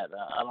for that.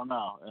 I don't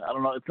know.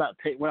 It's not.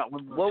 We're not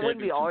winning the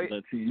wouldn't be all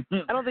that team.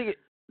 I don't think it.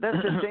 That's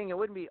the thing. It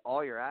wouldn't be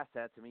all your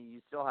assets. I mean,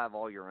 you still have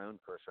all your own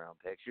first-round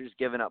picks. You're just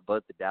giving up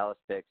both the Dallas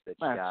picks that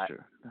you got.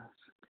 True.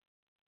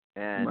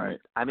 And right.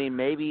 I mean,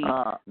 maybe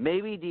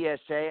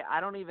DSJ.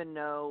 I don't even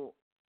know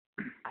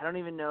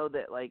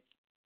that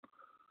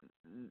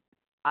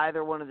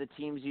either one of the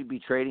teams you'd be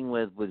trading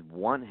with would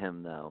want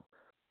him, though.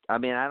 I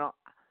mean, I don't.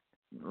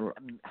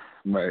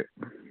 Right.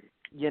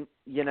 He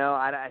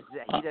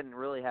doesn't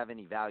really have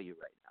any value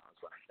right now. Is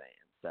what I'm saying.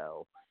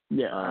 So.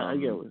 Yeah, I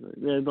get what you're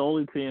saying. The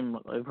only team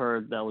I've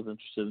heard that was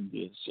interested in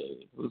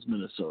DSJ was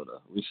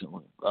Minnesota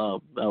recently.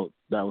 That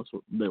was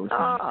what they were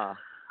saying.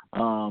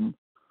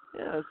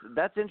 Yeah,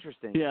 that's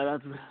interesting. Yeah,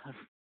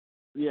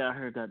 I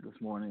heard that this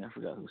morning. I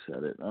forgot who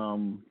said it.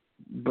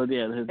 But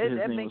yeah, his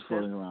name was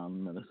floating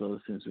around. Minnesota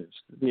seems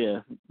interested.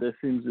 Yeah, there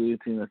seems to be a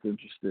team that's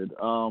interested.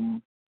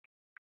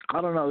 I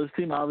don't know. This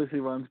team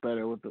obviously runs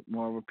better with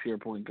more of a pure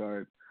point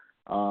guard.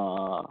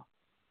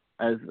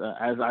 As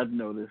I've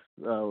noticed,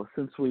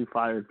 since we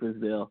fired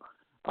Fizdale,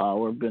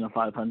 we've been a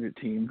 500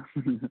 team,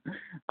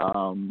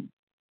 and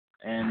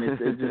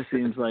it just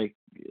seems like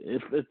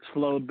it's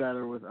flowed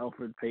better with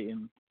Elfrid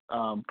Payton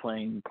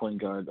playing point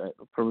guard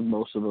for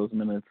most of those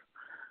minutes,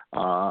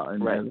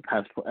 and right.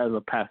 as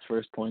a pass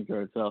first point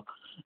guard. So,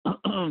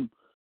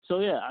 so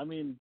yeah, I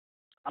mean,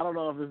 I don't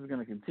know if this is going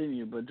to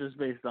continue, but just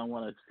based on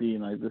what I've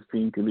seen, this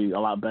team could be a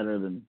lot better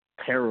than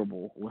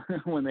terrible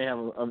when they have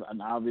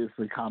an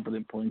obviously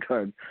competent point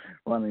guard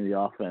running the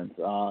offense,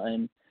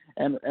 and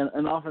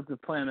an offensive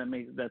plan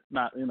that's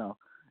not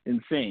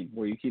insane,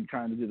 where you keep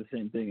trying to do the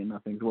same thing and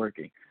nothing's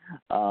working.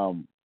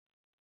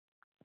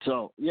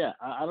 So yeah,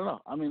 I don't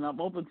know. I mean,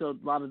 I'm open to a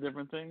lot of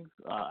different things.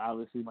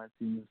 Obviously, my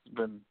team has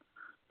been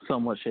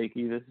somewhat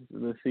shaky this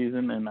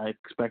season, and I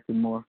expected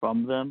more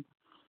from them.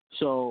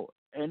 So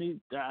at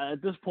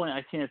this point,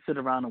 I can't sit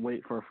around and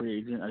wait for a free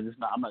agent.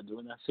 I'm not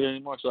doing that shit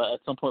anymore. So at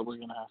some point, we're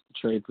gonna have to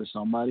trade for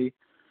somebody.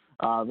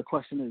 The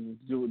question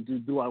is,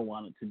 do I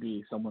want it to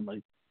be someone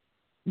like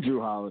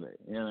Drew Holiday?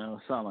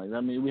 Something like that.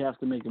 I mean, we have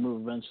to make a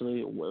move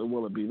eventually.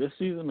 Will it be this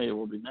season? Maybe it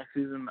will be next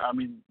season. I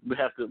mean,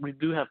 we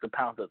do have to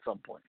pounce at some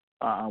point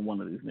on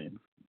one of these names.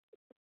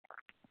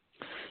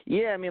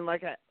 Yeah, I mean,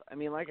 like I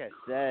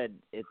said,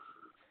 it's,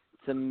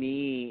 to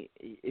me,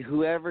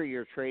 whoever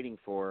you're trading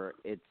for,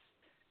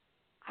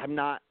 I'm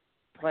not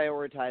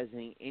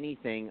prioritizing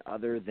anything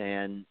other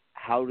than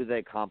how do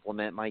they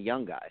complement my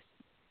young guys.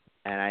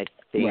 And I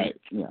think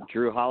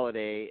Drew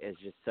Holiday is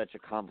just such a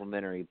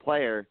complimentary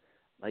player.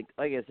 Like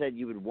I said,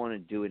 you would want to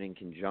do it in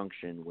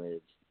conjunction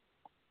with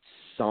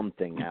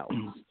something else.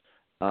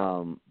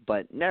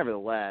 But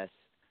nevertheless,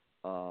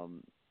 by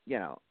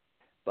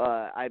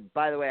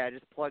the way, I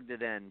just plugged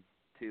it in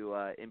to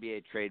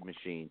NBA Trade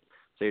Machine.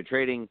 So you're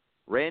trading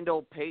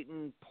Randall,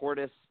 Payton,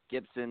 Portis,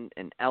 Gibson,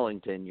 and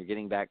Ellington. You're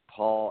getting back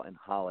Paul and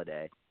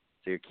Holiday.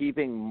 So you're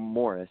keeping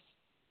Morris.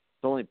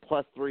 It's only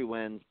 +3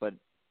 wins, but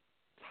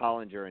it's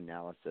Hollinger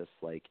analysis.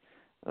 Like,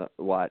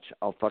 watch,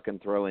 I'll fucking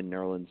throw in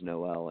Nerlens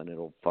Noel, and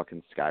it'll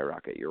fucking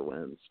skyrocket your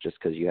wins just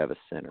because you have a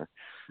center.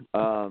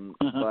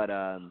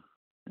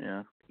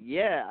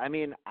 Yeah. I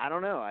mean, I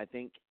don't know. I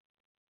think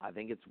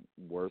it's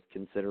worth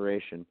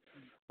consideration.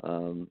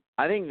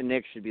 I think the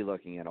Knicks should be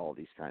looking at all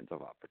these kinds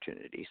of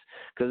opportunities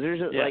because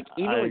there's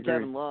even with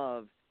Kevin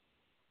Love,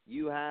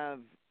 you have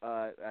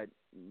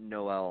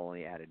Noel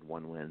only added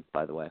 1 win,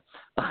 by the way.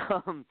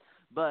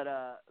 But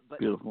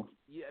beautiful.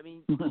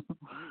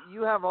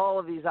 You have all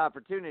of these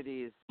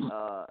opportunities.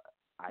 I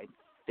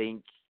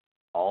think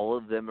all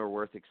of them are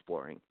worth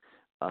exploring.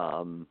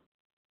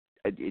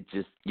 It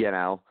just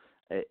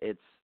it's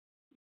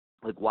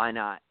like, why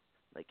not?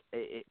 Like,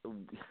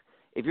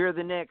 if you're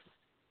the Knicks,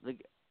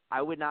 like,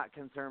 I would not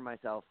concern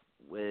myself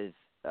with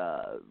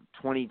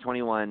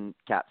 2021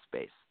 cap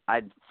space.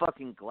 I'd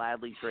fucking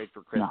gladly trade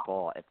for Chris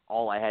Paul if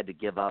all I had to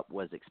give up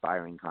was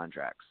expiring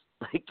contracts.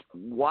 Like,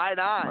 why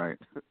not? Right.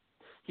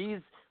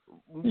 He's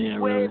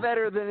way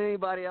better than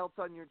anybody else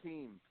on your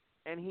team,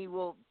 and he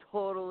will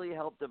totally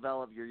help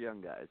develop your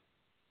young guys.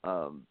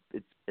 I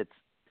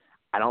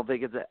don't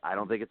think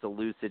it's a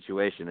lose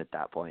situation at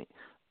that point.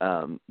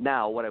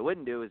 Now, what I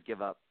wouldn't do is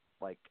give up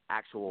like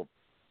actual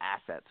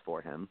assets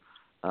for him,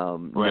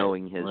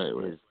 knowing his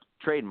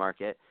trade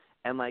market.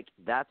 And, like,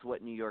 that's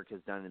what New York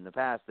has done in the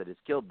past that has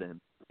killed them.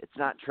 It's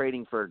not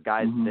trading for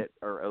guys that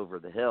are over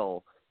the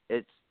hill.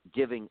 It's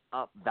giving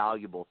up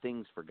valuable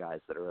things for guys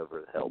that are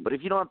over the hill. But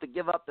if you don't have to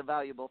give up the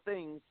valuable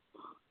things,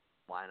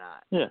 why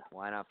not? Yeah.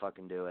 Why not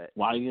fucking do it?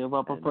 Why give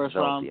up a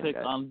first-round pick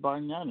on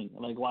Bargnani?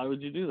 Like, why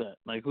would you do that?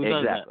 Like, who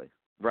does that? Exactly.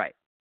 Right.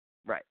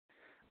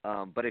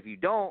 But if you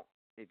don't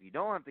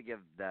have to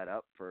give that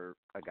up for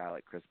a guy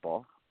like Chris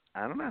Paul,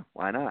 I don't know.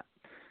 Why not?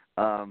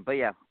 But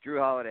yeah, Drew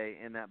Holiday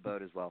in that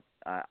boat as well.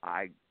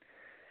 I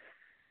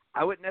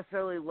wouldn't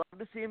necessarily love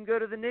to see him go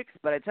to the Knicks,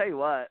 but I tell you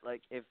what,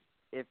 like if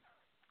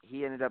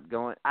he ended up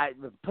going, I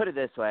put it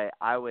this way,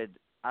 I would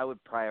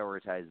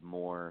prioritize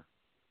more,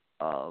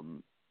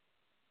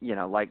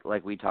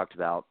 like we talked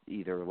about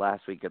either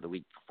last week or the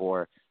week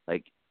before,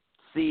 like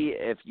see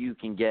if you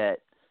can get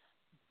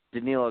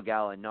Danilo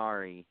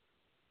Gallinari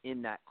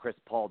in that Chris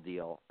Paul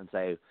deal and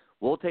say,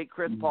 we'll take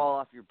Chris Paul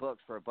off your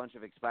books for a bunch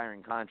of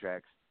expiring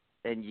contracts,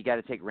 and you got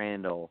to take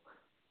Randall,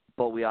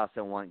 but we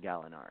also want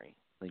Gallinari.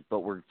 Like, but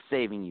we're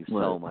saving you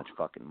so much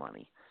fucking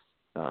money.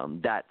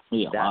 That's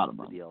the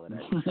deal that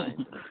I'd be trying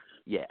to.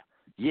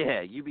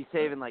 Yeah, you'd be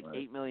saving like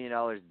 $8 million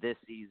this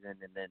season,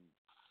 and then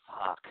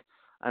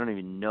I don't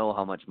even know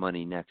how much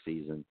money next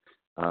season.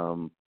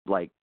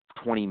 Like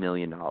 $20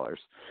 million,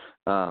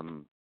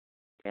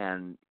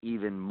 and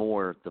even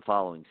more the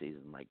following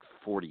season, like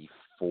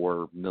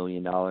 $44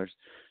 million.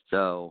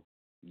 So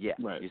you're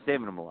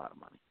saving them a lot of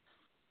money.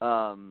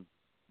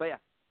 But yeah,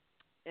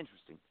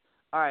 interesting.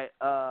 All right,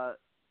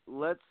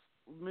 let's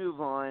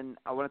move on.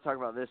 I want to talk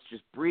about this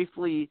just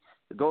briefly.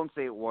 The Golden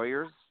State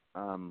Warriors,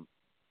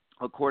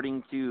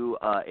 according to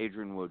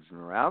Adrian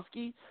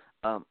Wojnarowski,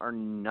 are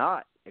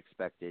not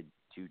expected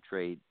to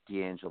trade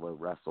D'Angelo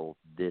Russell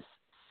this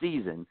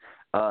season.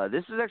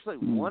 This is actually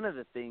one of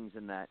the things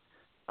in that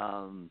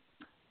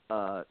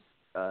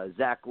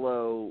Zach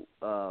Lowe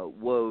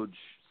Woj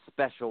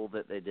special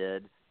that they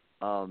did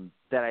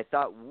that I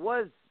thought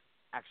was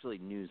actually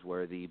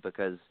newsworthy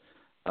because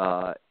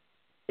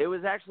it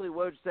was actually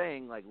Woj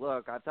saying, like,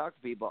 look, I've talked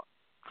to people.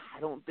 I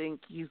don't think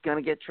he's going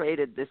to get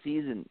traded this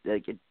season.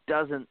 Like, it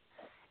doesn't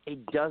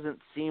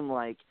seem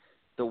like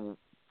the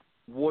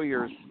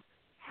Warriors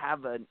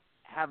have an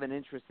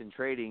interest in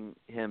trading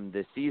him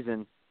this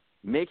season.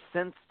 Makes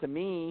sense to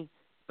me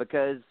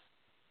because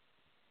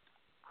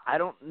I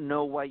don't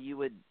know why you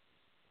would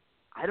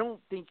 – I don't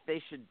think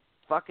they should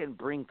fucking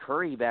bring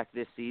Curry back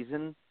this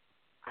season.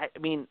 I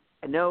mean,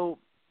 I know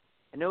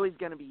he's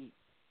going to be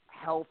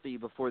healthy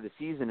before the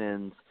season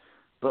ends,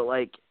 but,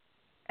 like,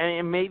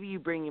 and maybe you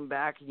bring him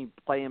back and you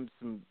play him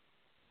some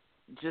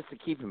just to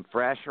keep him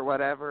fresh or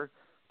whatever,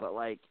 but,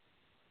 like,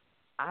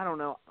 I don't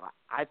know.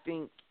 I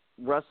think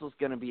Russell's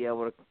going to be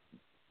able to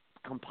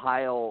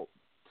compile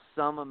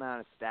some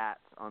amount of stats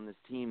on this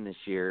team this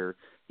year.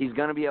 He's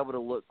going to be able to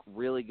look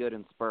really good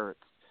in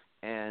spurts,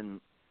 and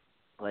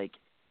like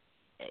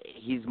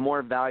he's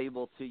more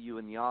valuable to you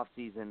in the off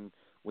season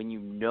when you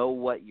know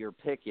what your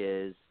pick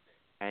is,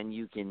 and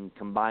you can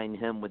combine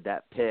him with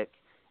that pick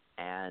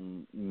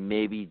and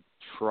maybe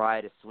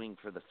try to swing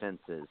for the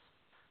fences.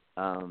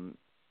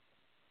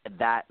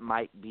 That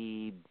might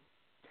be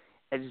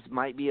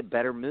a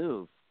better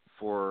move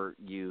for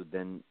you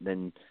than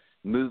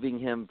moving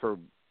him for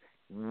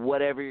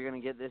whatever you're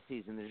going to get this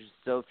season. There's just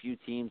so few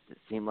teams that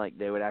seem like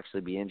they would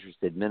actually be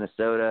interested.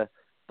 Minnesota,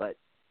 but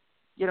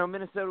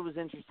Minnesota was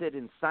interested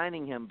in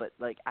signing him, but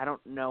like I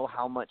don't know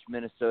how much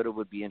Minnesota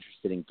would be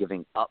interested in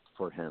giving up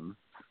for him.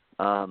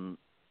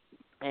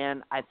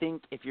 And I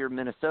think if you're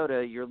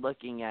Minnesota, you're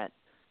looking at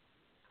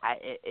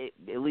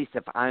at least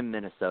if I'm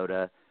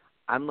Minnesota,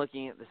 I'm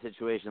looking at the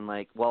situation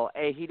like, well,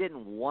 A, he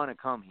didn't want to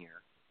come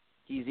here.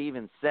 He's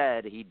even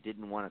said he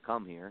didn't want to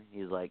come here.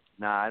 He's like,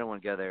 nah, I don't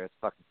want to go there. It's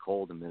fucking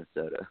cold in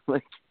Minnesota.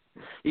 Like,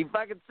 he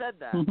fucking said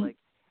that. Like,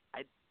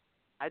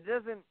 that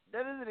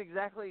doesn't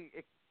exactly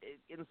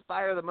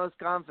inspire the most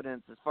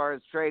confidence as far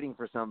as trading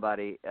for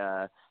somebody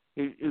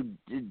who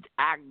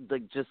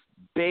just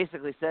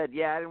basically said,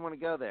 yeah, I didn't want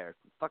to go there.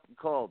 It's fucking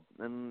cold,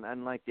 and I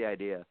didn't like the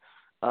idea.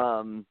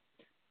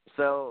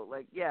 So,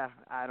 like, yeah,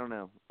 I don't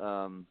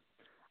know.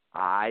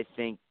 I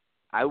think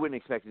I wouldn't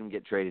expect him to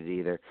get traded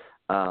either.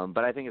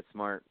 But I think it's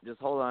smart. Just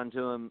hold on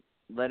to him,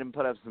 let him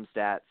put up some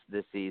stats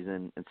this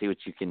season, and see what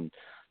you can,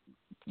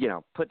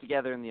 put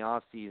together in the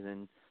off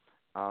season.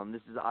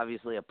 This is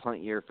obviously a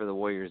punt year for the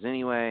Warriors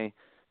anyway.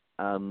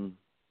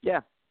 Yeah,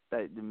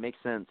 that makes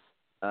sense.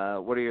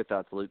 What are your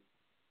thoughts, Luke?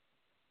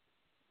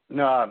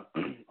 No,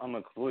 I'm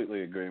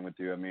completely agreeing with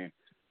you. I mean,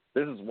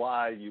 this is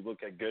why you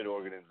look at good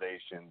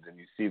organizations and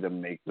you see them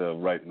make the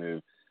right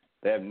move.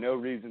 They have no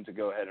reason to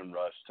go ahead and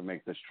rush to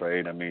make this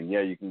trade. I mean,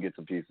 yeah, you can get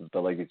some pieces,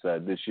 but like you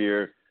said, this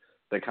year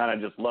they kind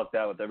of just lucked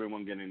out with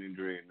everyone getting an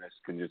injury, and this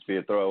can just be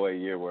a throwaway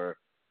year where,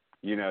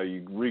 you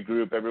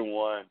regroup,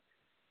 everyone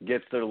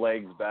gets their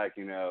legs back.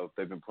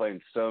 They've been playing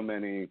so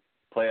many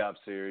playoff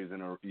series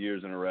in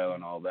years in a row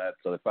and all that,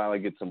 so they finally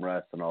get some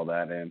rest and all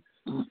that, and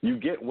you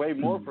get way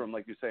more from,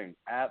 like you're saying,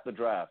 at the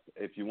draft.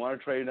 If you want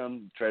to trade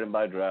them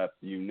by draft.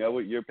 You know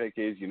what your pick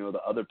is. You know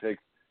the other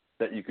picks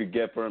that you could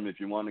get for them if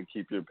you want to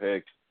keep your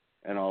pick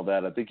and all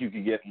that. I think you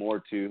could get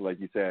more too. Like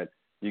you said,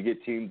 you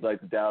get teams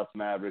like the Dallas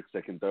Mavericks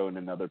that can throw in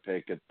another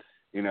pick if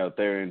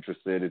they're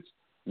interested.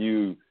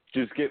 You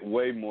just get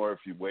way more if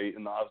you wait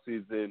in the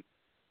offseason.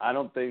 I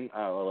don't think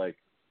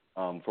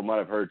from what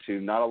I've heard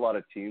too, not a lot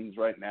of teams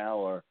right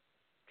now are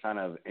kind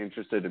of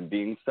interested in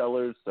being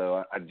sellers.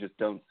 So I just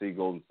don't see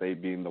Golden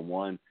State being the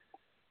one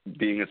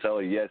being a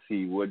seller. Yes,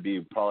 he would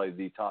be probably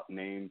the top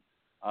name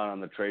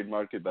on the trade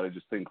market, but I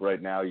just think right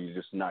now you're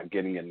just not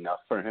getting enough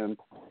for him,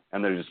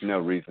 and there's just no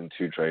reason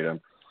to trade him.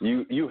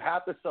 You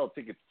have to sell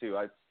tickets too.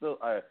 I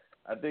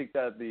think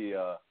that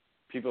the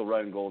people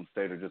running Golden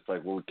State are just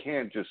like, well, we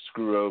can't just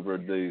screw over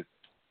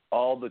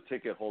all the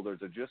ticket holders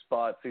that just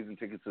bought season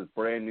tickets to this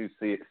brand new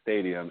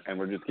stadium, and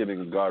we're just giving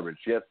them garbage.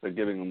 Yes, they're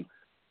giving them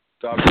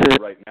garbage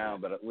right now,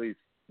 but at least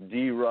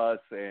D. Russ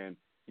and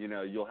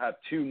you'll have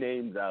two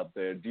names out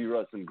there, D.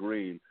 Russ and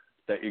Green,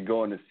 that you're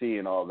going to see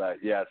and all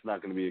that. Yeah, it's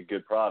not going to be a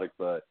good product,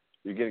 but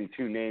you're getting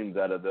two names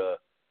out of the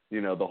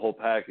whole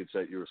package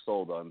that you were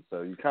sold on.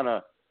 So you kind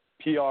of,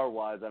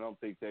 PR-wise, I don't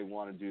think they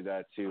want to do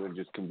that too, and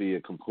just can be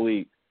a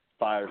complete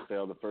fire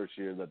sale the first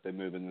year that they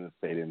move into the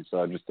stadium.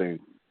 So I just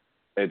think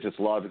it's just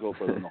logical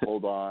for them to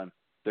hold on.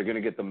 They're going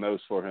to get the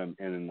most for him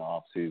in the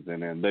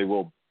offseason, and they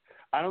will.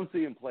 I don't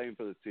see him playing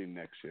for the team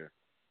next year.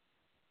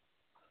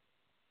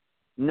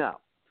 No,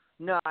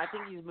 I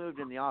think he's moved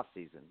in the off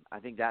season. I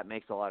think that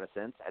makes a lot of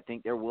sense. I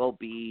think there will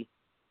be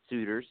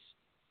suitors.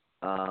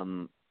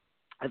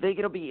 I think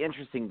it'll be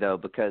interesting, though,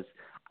 because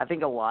I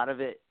think a lot of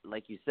it,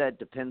 like you said,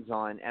 depends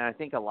on – and I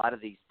think a lot of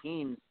these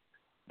teams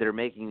that are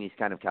making these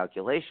kind of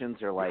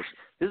calculations are like,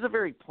 this is a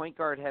very point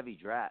guard heavy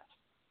draft.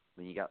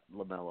 I mean, you got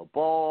LaMelo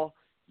Ball.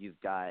 You've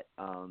got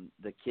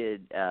the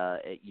kid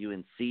at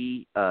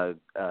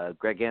UNC,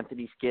 Greg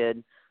Anthony's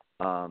kid.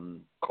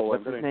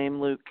 What's his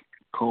name, Luke?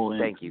 Cole.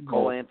 Thank you,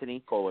 Cole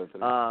Anthony. Cole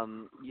Anthony.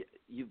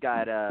 You've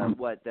got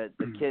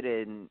the kid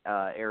in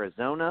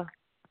Arizona.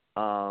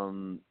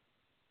 I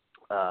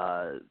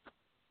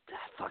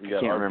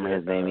can't remember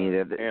his name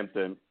either.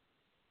 Hampton.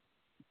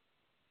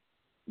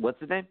 What's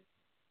his name?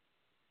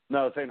 No,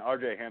 I was saying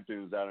R.J.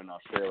 Hampton is out in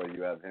Australia.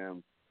 You have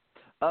him.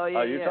 Oh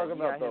yeah, you're talking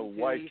about the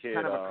white kid,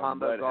 kind of a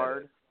combo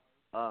guard.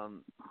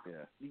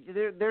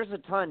 There's a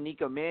ton.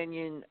 Nico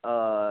Mannion.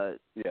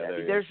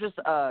 There's just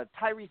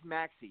Tyrese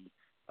Maxey.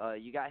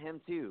 You got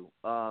him too.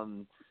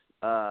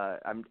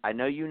 I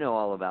know you know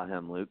all about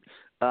him, Luke.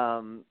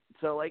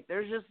 So like,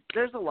 there's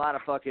a lot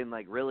of fucking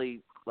like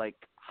really like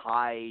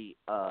high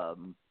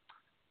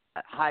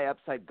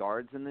upside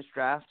guards in this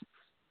draft.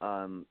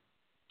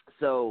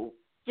 So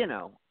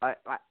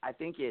I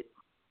think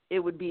it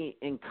would be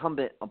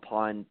incumbent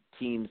upon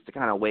teams to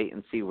kind of wait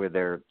and see where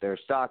their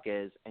stock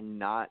is and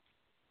not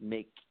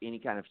make any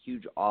kind of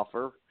huge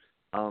offer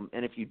And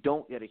if you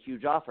don't get a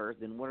huge offer,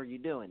 then what are you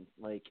doing?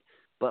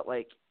 But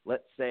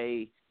let's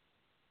say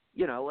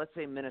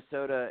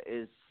Minnesota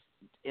is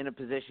in a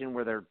position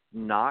where they're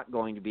not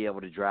going to be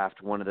able to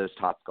draft one of those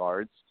top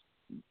guards.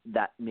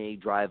 That may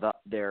drive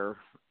up their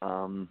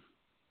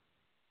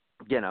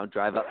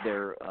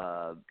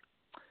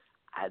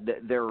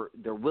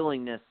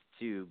willingness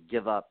to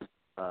give up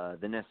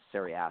the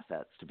necessary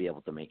assets to be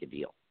able to make a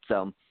deal.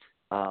 So,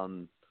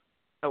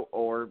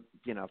 or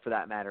for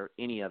that matter,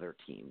 any other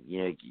team.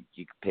 You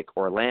could pick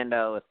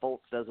Orlando if Fultz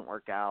doesn't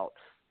work out.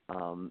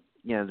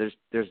 There's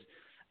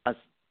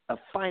a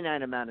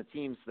finite amount of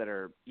teams that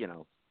are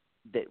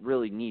that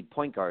really need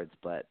point guards,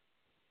 but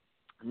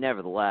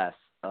nevertheless,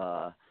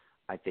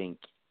 I think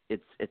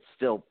it's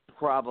still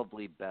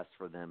probably best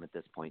for them at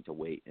this point to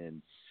wait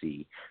and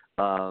see.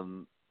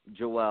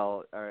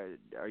 Joel,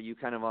 are you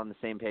kind of on the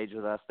same page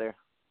with us there?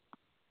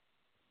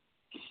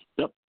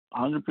 Yep,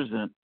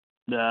 100%.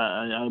 Yeah,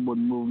 I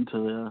wouldn't move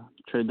until the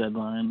trade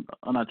deadline.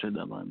 Not trade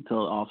deadline,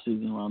 until off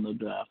season around the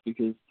draft,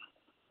 because,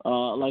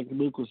 like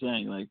Luke was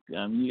saying,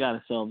 you got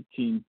to sell the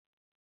team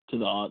to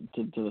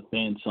the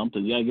fans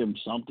something. You got to give them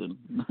something.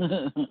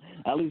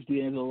 At least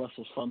D'Angelo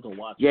Russell's fun to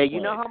watch. Yeah, play.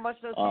 You know how much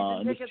those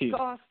season tickets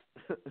cost?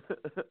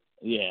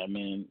 Yeah,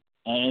 man.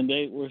 And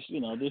they were,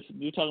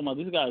 you're talking about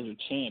these guys are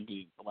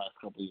champions the last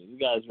couple of years. These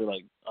guys were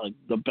like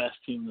the best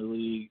team in the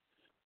league,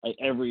 like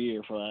every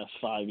year for the last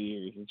 5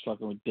 years. It's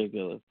fucking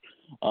ridiculous.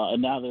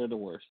 And now they're the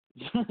worst.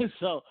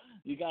 So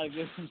you got to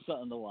give them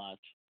something to watch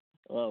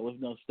with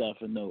no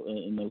Steph and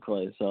no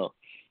Clay. So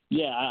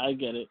yeah, I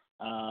get it.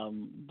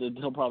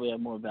 He'll probably have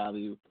more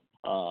value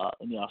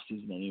in the off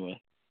season anyway.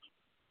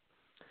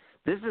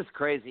 This is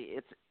crazy.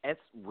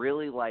 It's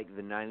really like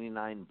the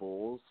 '99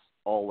 Bulls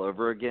all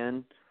over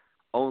again.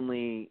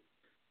 Only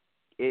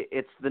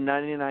it's the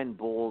 '99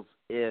 Bulls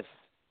if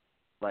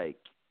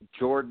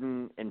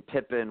Jordan and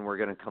Pippen were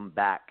going to come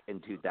back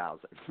in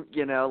 2000.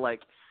 They're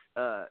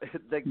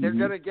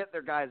going to get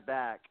their guys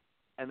back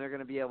and they're going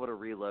to be able to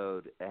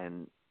reload.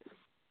 And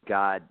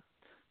God,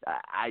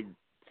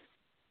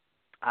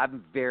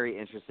 I'm very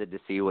interested to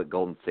see what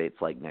Golden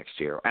State's like next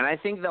year. And I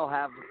think they'll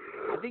have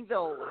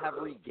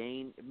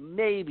regained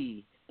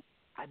maybe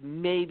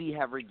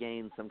have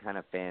regained some kind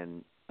of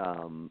fan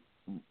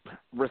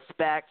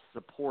respect,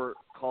 support,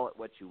 call it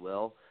what you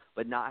will,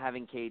 but not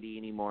having KD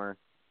anymore.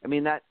 I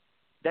mean, that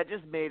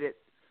just made it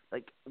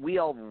we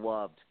all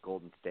loved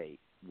Golden State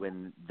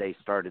when they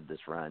started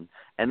this run.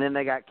 And then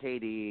they got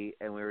KD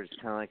and we were just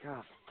kind of like,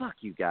 oh, fuck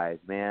you guys,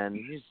 man.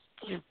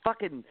 You're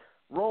fucking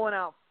rolling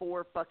out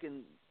 4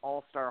 fucking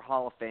all-star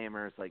Hall of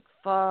Famers.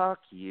 Fuck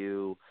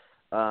you.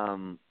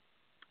 And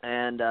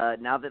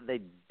now that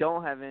they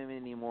don't have him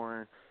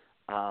anymore,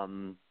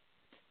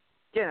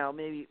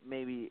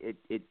 maybe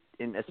it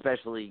and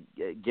especially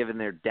given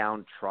their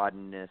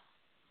downtrodenness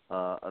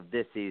of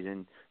this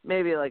season,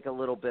 maybe a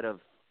little bit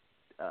of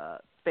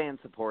fan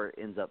support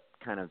ends up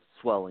kind of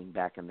swelling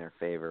back in their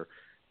favor.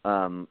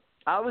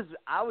 I was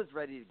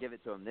ready to give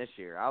it to them this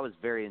year. I was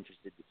very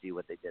interested to see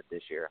what they did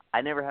this year.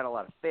 I never had a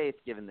lot of faith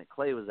given that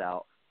Clay was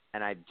out,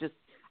 and I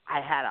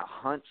had a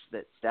hunch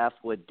that Steph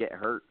would get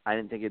hurt. I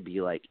didn't think it'd be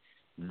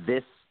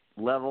this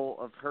level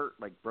of hurt,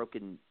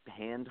 broken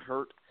hand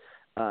hurt.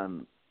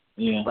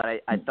 Yeah. But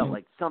I felt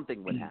like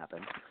something would happen,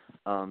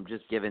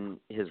 just given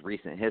his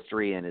recent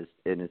history and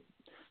his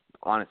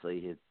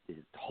honestly his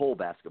whole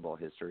basketball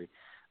history.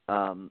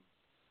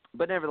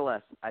 But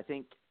nevertheless, I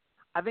think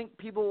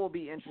people will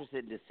be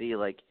interested to see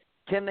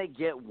can they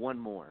get one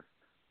more?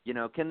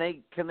 Can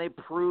they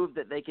prove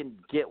that they can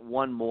get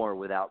one more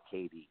without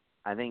KD?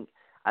 I think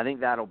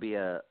that'll be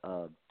a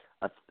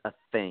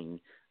thing.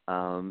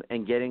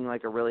 And getting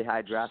a really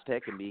high draft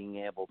pick and being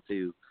able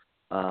to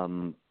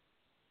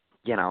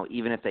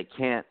even if they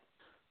can't,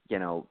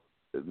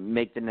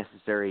 make the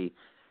necessary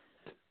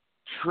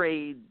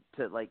trade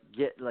to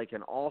get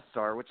an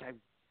all-star, which I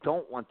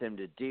don't want them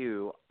to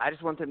do. I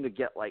just want them to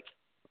get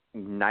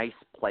nice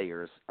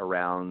players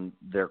around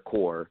their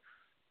core.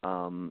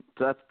 So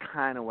that's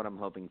kind of what I'm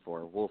hoping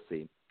for. We'll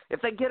see.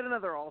 If they get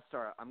another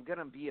all-star, I'm going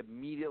to be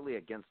immediately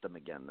against them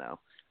again, though.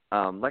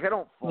 I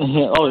don't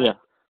fall. Oh, yeah.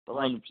 But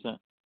 100%.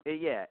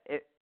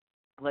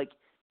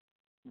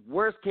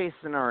 Worst case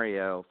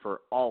scenario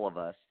for all of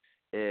us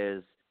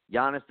is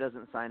Giannis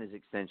doesn't sign his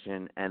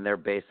extension, and they're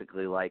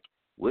basically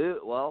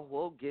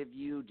we'll give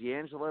you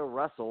D'Angelo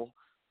Russell,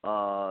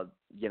 the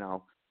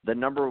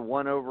number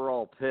 1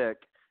 overall pick,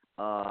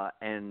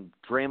 and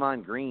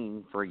Draymond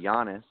Green for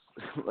Giannis.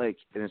 And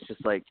it's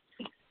just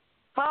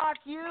fuck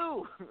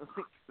you!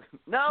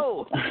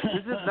 No,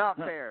 this is not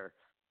fair.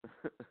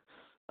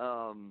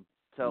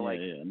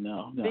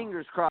 No.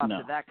 Fingers crossed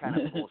that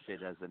kind of bullshit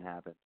doesn't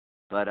happen.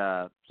 But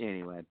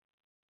anyway.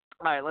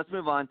 All right, let's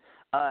move on.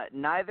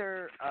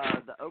 Neither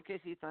the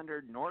OKC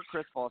Thunder nor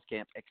Chris Paul's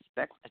camp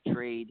expect a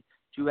trade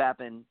to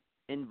happen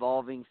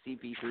involving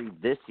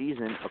CP3 this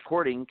season,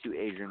 according to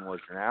Adrian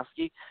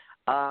Wojnarowski.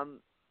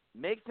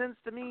 Makes sense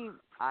to me.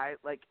 I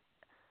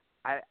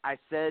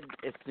said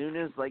as soon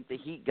as the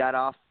Heat got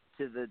off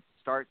to the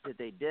start that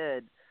they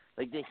did,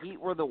 Like, the Heat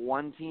were the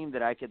one team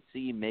that I could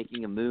see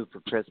making a move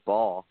for Chris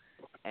Paul,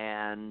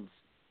 and,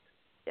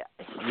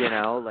 you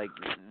know, like,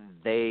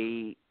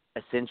 they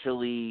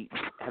essentially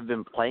have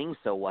been playing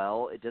so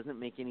well, it doesn't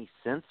make any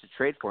sense to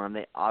trade for them.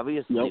 They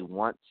obviously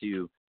want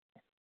to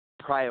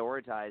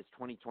prioritize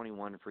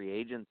 2021 free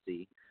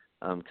agency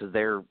because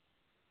they're,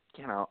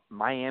 you know,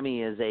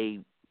 Miami is they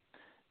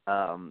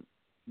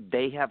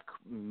have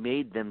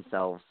made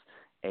themselves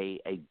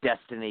a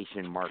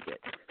destination market.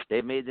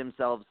 They've made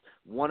themselves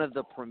one of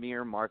the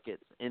premier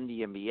markets in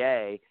the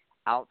NBA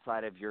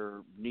outside of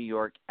your New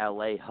York,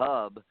 LA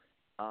hub.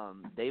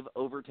 They've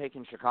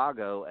overtaken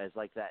Chicago as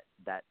like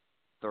that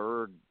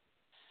third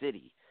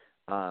city,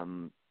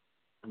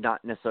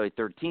 not necessarily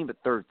third team, but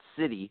third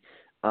city.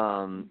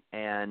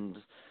 And,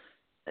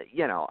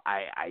 you know,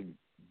 I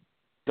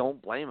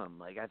don't blame them.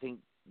 Like, I think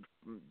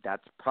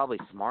that's probably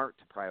smart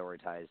to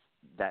prioritize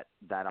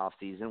that off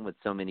season with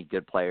so many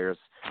good players,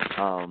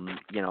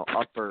 you know,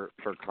 up for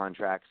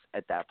contracts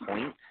at that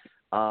point.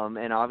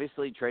 And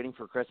obviously trading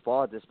for Chris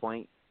Paul at this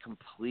point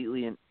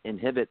completely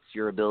inhibits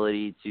your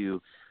ability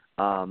to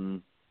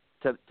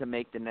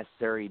make the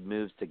necessary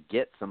moves to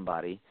get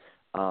somebody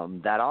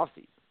that off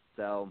season.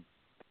 So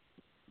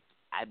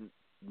it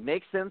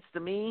makes sense to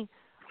me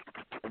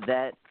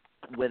that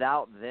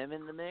without them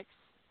in the mix,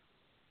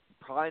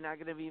 probably not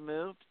going to be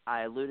moved.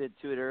 I alluded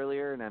to it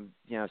earlier, and I'm,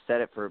 you know,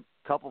 said it for a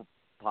couple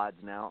pods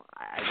now.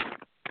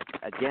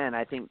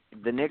 I think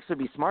the Knicks would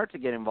be smart to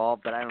get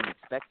involved, but I don't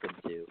expect them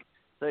to.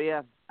 So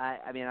yeah, I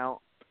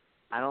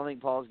don't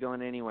think Paul's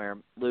going anywhere.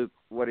 Luke,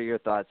 what are your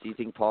thoughts? Do you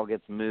think Paul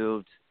gets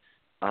moved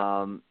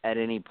at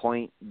any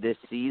point this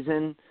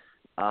season?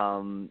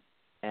 And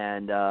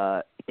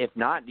if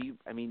not, do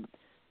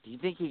you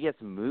think he gets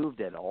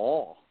moved at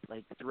all,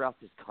 like throughout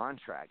this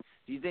contract?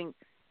 Do you think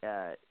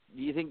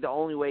the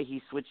only way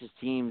he switches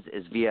teams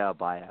is via a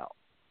buyout?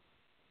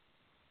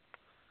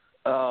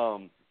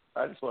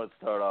 I just want to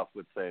start off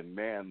with saying,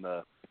 man,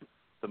 the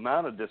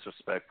amount of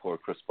disrespect poor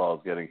Chris Paul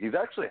is getting. He's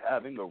actually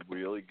having a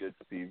really good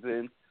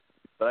season,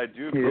 but I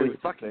do agree with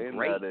you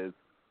saying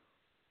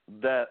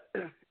that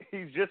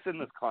he's just in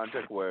this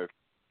contract where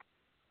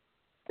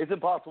it's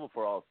impossible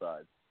for all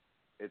sides.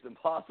 It's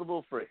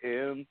impossible for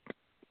him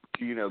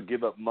to, you know,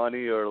 give up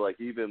money or like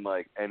even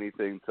like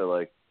anything to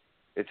like.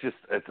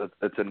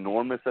 It's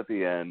enormous at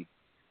the end.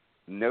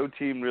 No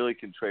team really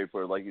can trade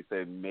for it. Like you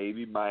said,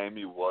 maybe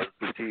Miami was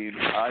the team.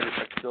 I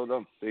still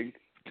don't think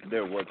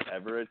there was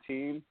ever a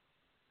team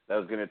that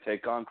was going to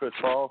take on Chris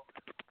Paul.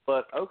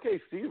 But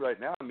OKC right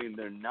now, I mean,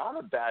 they're not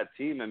a bad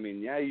team. I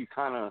mean, yeah, you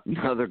kind of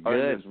are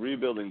in this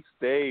rebuilding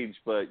stage,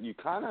 but you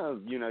kind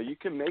of, you know, you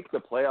can make the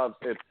playoffs.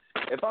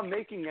 If I'm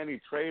making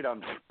any trade,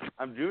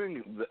 I'm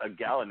doing a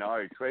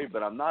Gallinari trade,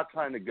 but I'm not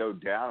trying to go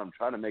down. I'm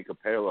trying to make a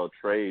parallel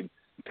trade.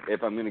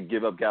 If I'm going to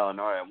give up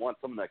Gallinari, I want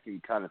someone that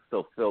can kind of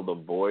still fill the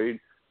void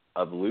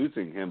of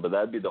losing him, but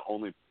that'd be the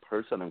only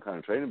person I'm kind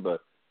of trading. But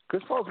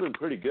Chris Paul's been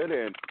pretty good,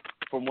 and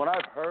from what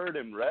I've heard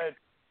and read,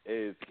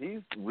 is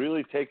he's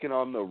really taken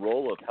on the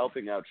role of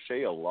helping out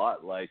Shea a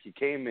lot. Like, he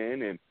came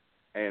in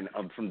and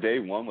from day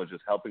one was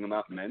just helping him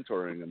out,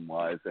 mentoring him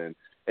wise, and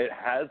it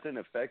hasn't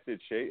affected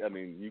Shea. I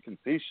mean, you can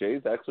see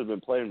Shea's actually been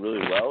playing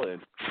really well,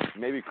 and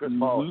maybe Chris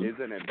Paul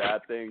isn't a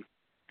bad thing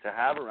to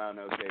have around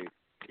OKC.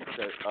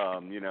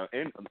 You know,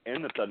 in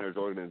the Thunder's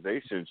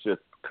organization. It's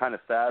just kind of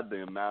sad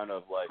the amount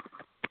of like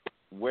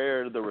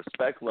where the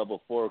respect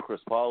level for Chris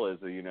Paul is.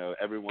 You know,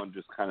 everyone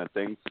just kind of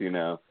thinks, you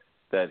know,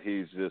 that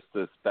he's just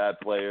this bad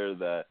player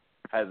that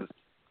has this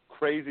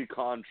crazy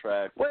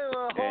contract,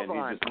 and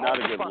he's just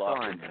not a good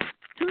locker.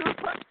 Who the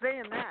fuck's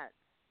saying that?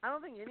 I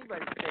don't think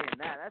anybody's saying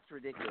that. That's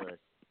ridiculous.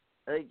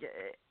 Like,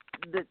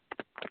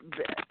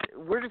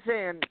 we're just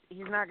saying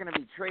he's not going to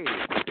be traded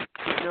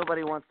because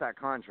nobody wants that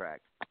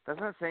contract. That's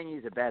not saying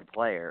he's a bad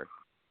player.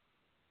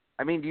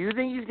 I mean, do you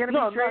think he's going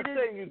to be traded? No, I'm not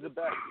saying he's a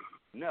bad.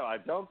 No, I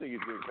don't think he's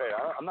going to be traded.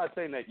 I'm not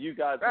saying that you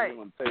guys are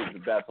going to say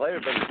he's a bad player,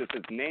 but it's just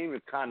his name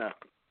is kind of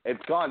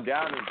it's gone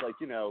down. It's like,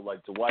 you know,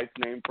 like Dwight's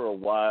name for a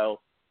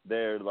while.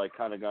 They're like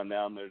kind of gone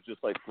down. There's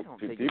just like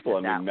two people.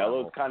 I mean,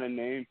 Melo's kind of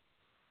name.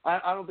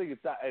 I don't think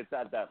it's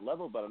at that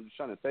level, but I'm just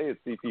trying to say it's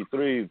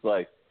CP3 is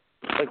like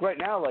right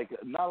now, like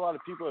not a lot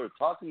of people are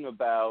talking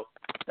about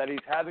that he's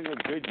having a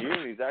good year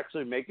and he's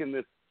actually making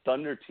this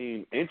Thunder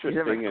team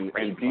interesting and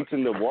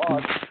decent to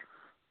watch.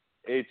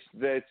 It's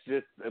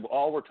just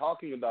all we're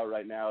talking about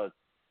right now is,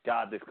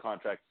 God, this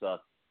contract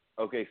sucks.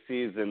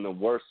 OKC is in the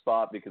worst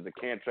spot because they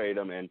can't trade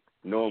him and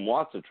no one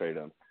wants to trade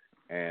him.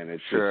 And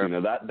it's just, you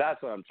know,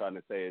 that's what I'm trying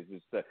to say is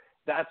just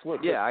that's where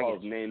Chris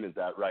Paul's name is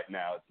at right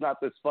now. It's not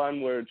this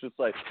fun where it's just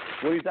like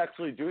what he's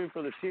actually doing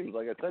for the team.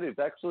 Like I said, he's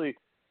actually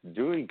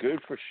doing good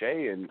for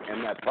Shea and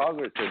that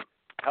progress is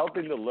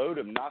helping the load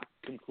of not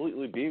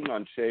completely being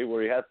on Shea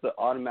where he has to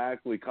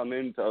automatically come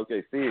into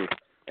OKC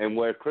and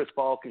where Chris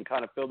Paul can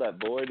kind of fill that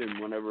void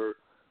and whenever,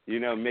 you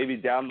know, maybe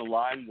down the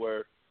line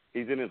where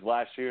he's in his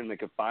last year and they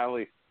could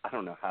finally, I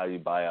don't know how you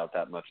buy out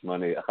that much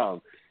money.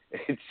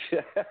 It's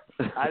just,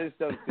 I just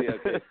don't see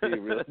OKC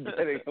really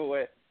getting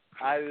away.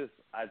 I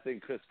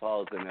think Chris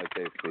Paul is in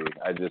OKC.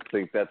 I just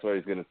think that's where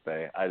he's going to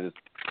stay.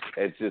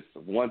 It's just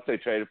once they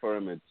traded for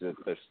him, it's just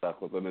they're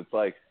stuck with him. It's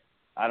like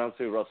I don't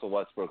see Russell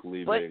Westbrook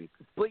leaving.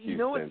 But you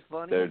know what's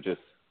funny? They're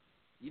just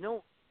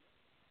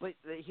But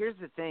here's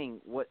the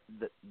thing. What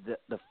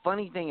the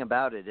funny thing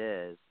about it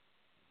is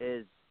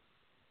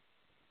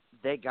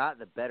they got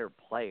the better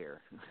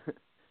player.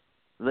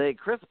 Like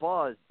Chris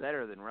Paul is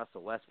better than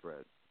Russell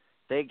Westbrook.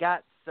 They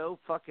got so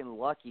fucking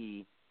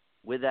lucky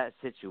with that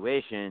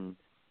situation.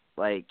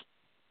 Like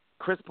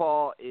Chris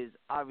Paul is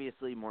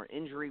obviously more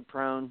injury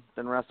prone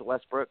than Russell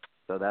Westbrook,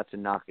 so that's a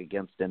knock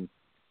against him.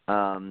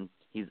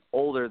 He's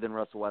older than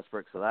Russell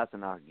Westbrook, so that's a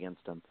knock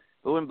against him.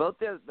 But when both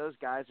those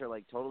guys are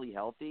like totally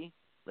healthy,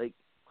 like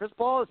Chris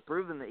Paul has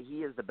proven that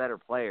he is the better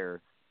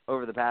player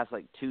over the past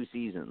like 2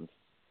 seasons.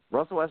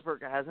 Russell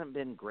Westbrook hasn't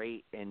been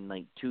great in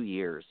like 2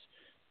 years.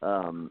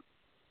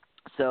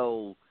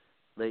 So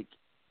like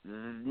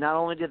not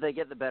only did they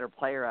get the better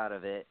player out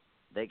of it,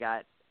 they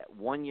got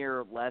 1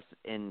 year less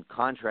in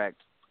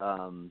contract,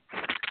 in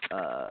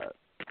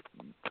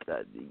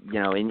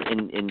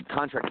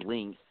contract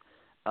length,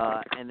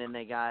 and then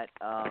they got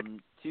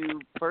 2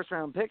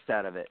 first-round picks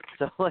out of it.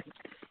 So, like,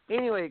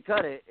 anyway,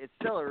 cut it. It's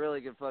still a really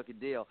good fucking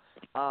deal.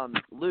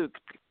 Luke,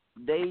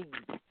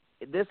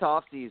 this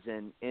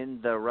offseason in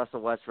the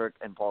Russell Westbrook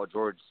and Paul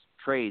George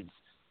trades,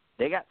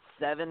 they got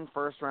 7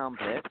 first-round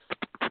picks.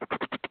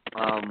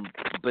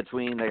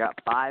 They got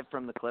 5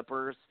 from the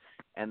Clippers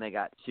and they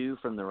got 2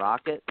 from the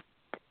Rockets.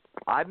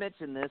 I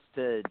mentioned this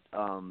to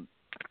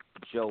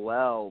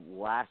Joel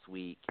last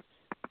week.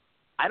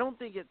 I don't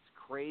think it's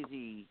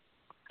crazy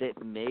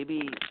that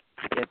maybe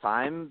if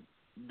I'm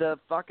the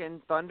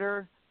fucking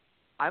Thunder,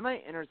 I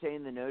might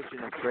entertain the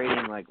notion of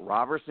trading like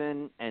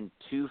Robertson and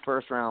 2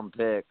 first-round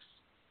picks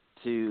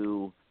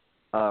to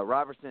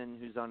Robertson,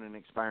 who's on an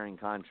expiring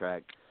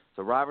contract.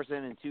 So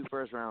Robertson and 2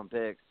 first-round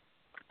picks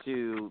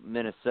to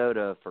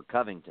Minnesota for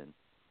Covington.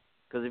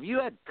 Because if you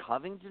add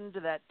Covington to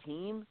that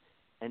team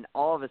and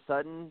all of a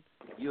sudden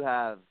you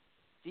have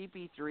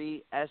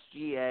CP3,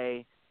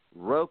 SGA,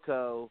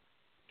 Rocco,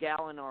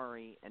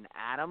 Gallinari, and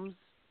Adams,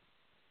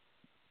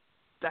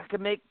 they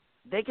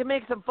can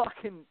make some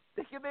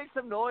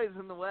noise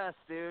in the West,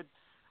 dude.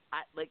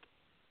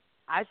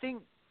 I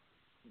think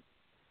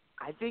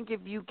if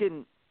you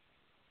can,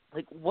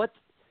 like, what's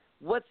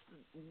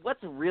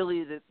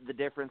really the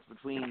difference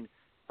between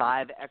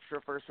 5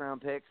 extra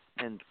first-round picks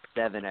and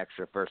 7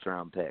 extra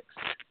first-round picks?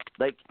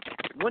 Like,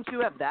 once you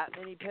have that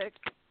many picks,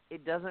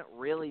 it doesn't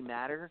really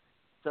matter.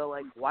 So,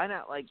 like, why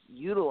not, like,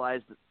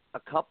 utilize a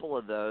couple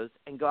of those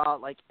and go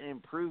out, like, and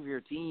improve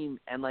your team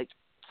and, like,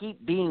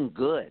 keep being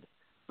good?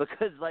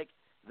 Because, like,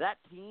 that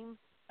team,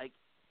 like,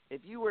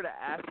 if you were to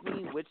ask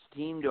me which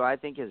team do I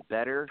think is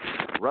better,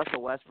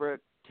 Russell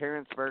Westbrook,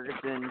 Terrence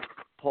Ferguson,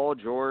 Paul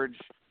George,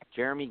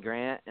 Jeremy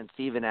Grant, and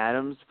Steven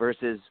Adams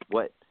versus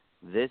what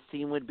this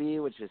team would be,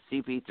 which is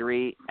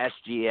CP3,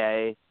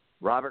 SGA,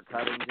 Robert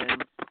Covington,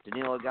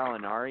 Danilo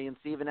Gallinari, and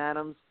Steven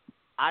Adams,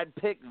 I'd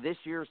pick this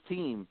year's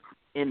team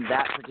in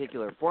that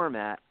particular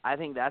format. I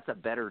think that's a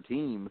better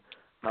team.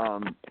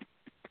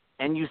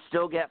 And you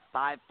still get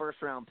 5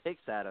 first-round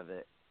picks out of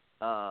it.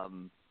 I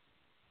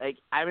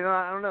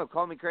don't know.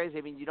 Call me crazy.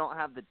 I mean, you don't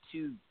have the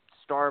 2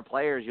 star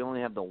players. You only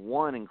have the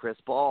 1 in Chris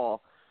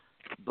Paul.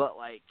 But,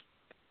 like,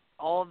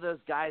 all of those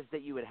guys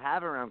that you would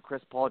have around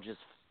Chris Paul just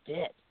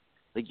fit.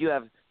 Like, you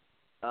have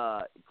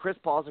Chris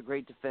Paul's a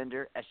great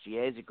defender.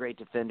 SGA is a great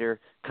defender.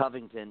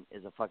 Covington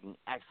is a fucking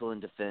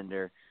excellent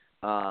defender.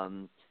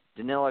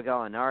 Danilo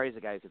Gallinari is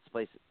a guy who could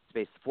space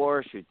the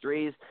floor, shoot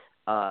threes.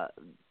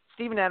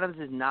 Steven Adams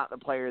is not the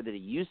player that he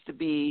used to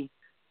be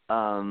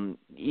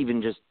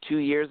even just 2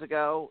 years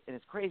ago. And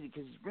it's crazy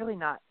because he's really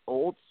not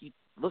old. You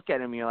look at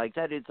him and you're like,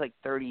 that dude's like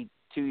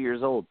 32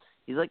 years old.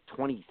 He's like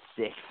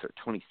 26 or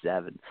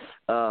 27.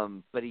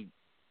 But he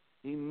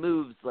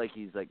moves like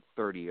he's like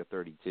 30 or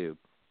 32.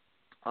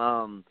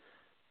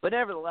 But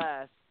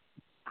nevertheless,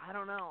 I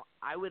don't know.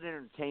 I would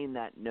entertain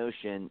that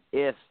notion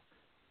if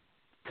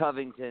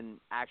Covington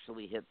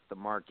actually hits the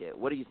market.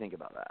 What do you think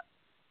about that?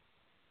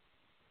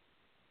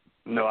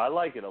 No, I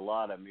like it a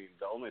lot. I mean,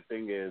 the only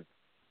thing is,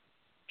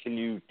 can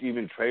you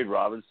even trade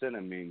Robinson? I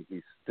mean,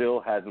 he still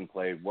hasn't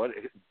played.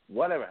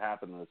 Whatever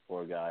happened to this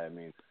poor guy? I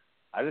mean,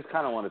 I just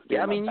kind of want to see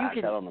him back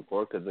out on the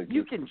court because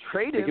you can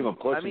trade him. Keep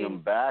pushing him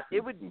back.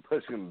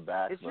 Pushing him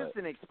back. It's just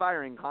an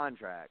expiring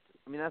contract.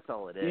 I mean, that's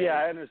all it is. Yeah,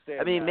 I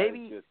understand. I mean,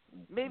 that.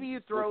 maybe you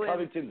throw in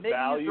Covington's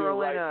value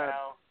right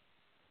now.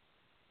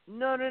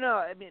 No.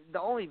 I mean,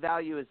 the only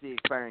value is the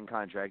expiring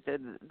contract.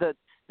 The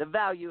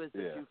value is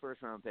the 2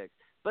 first-round picks.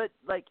 But,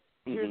 like,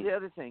 here's the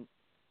other thing.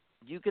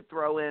 You could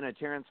throw in a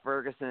Terrence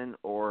Ferguson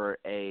or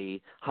a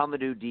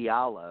Hamidou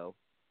Diallo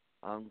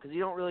because you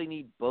don't really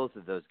need both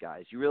of those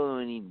guys. You really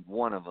only need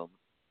one of them.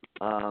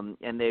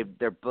 And they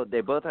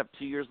both have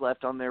 2 years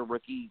left on their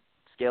rookie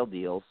scale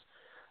deals.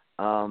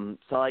 So,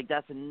 like,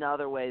 that's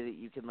another way that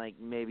you can, like,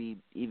 maybe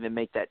even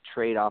make that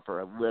trade offer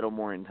a little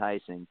more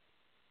enticing.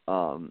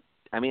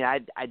 I mean, I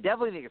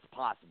definitely think it's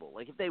possible.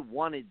 Like, if they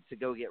wanted to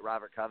go get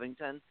Robert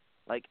Covington,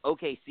 like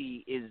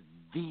OKC is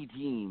the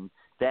team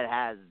that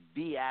has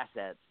the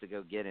assets to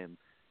go get him.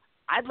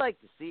 I'd like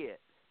to see it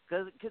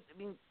because I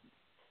mean,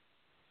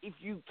 if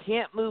you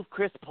can't move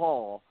Chris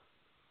Paul,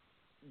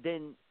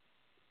 then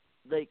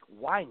like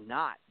why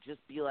not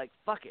just be like,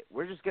 fuck it,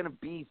 we're just gonna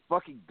be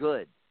fucking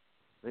good.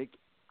 Like,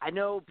 I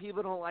know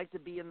people don't like to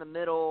be in the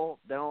middle.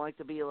 They don't like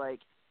to be like,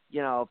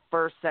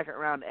 first, second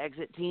round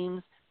exit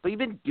teams. But you've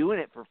been doing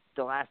it for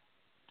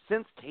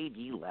since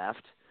KD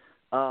left.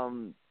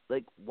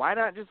 Like, why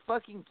not just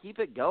fucking keep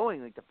it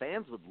going? Like, the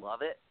fans would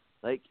love it.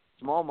 Like,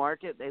 small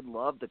market, they'd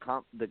love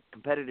the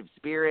competitive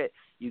spirit.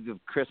 You give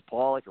Chris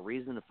Paul like a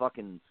reason to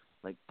fucking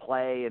like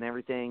play and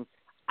everything.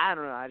 I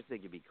don't know. I just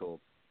think it'd be cool.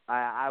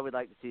 I would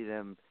like to see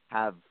them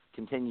have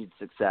continued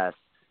success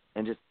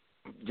and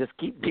just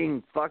keep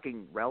being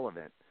fucking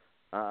relevant.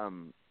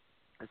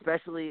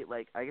 Especially,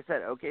 like I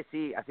said,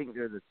 OKC, I think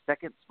they're the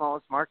second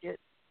smallest market,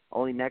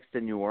 only next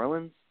to New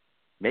Orleans,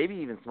 maybe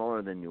even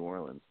smaller than New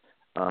Orleans,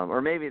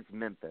 or maybe it's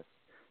Memphis.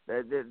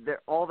 They're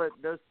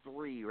those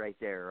three right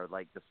there are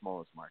like the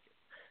smallest market.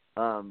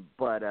 I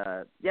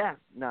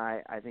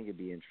think it'd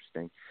be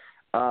interesting.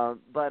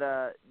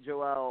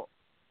 Joel,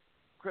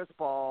 Chris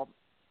Paul,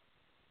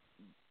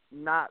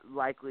 not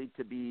likely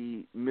to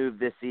be moved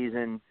this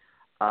season.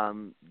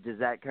 Does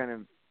that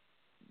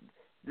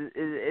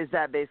is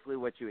that basically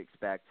what you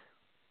expect?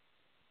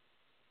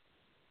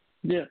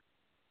 Yeah.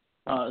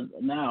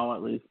 Now,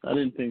 at least. I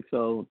didn't think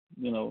so,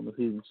 when the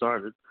season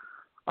started.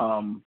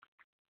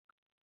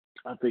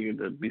 I figured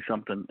there'd be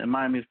something. And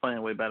Miami's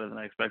playing way better than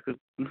I expected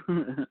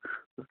to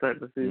start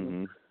the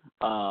season.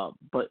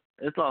 Mm-hmm. But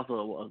it's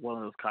also one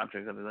of those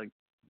contracts that, like,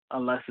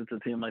 unless it's a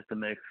team like the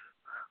Knicks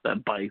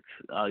that bites,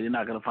 you're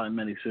not going to find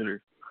many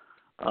suitors.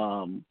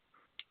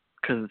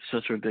 Because it's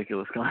such a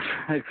ridiculous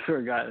contract for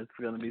a guy that's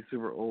going to be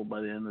super old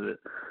by the end of it.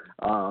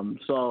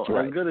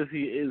 Right. As good as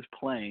he is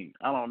playing,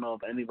 I don't know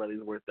if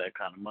anybody's worth that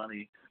kind of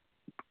money,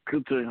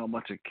 considering how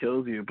much it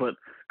kills you. But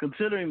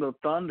considering the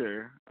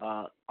Thunder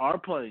are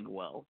playing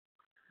well,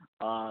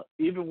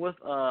 even with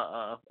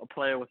a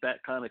player with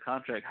that kind of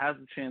contract has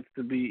a chance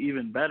to be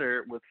even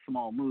better with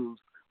small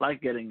moves,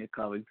 like getting a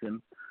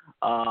Covington.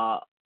 The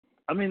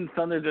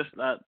Thunder just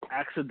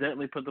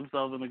accidentally put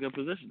themselves in a good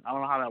position. I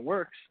don't know how that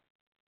works,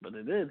 but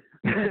they did.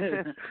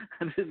 I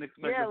didn't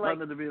expect the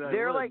Thunder to be that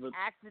they're good. They're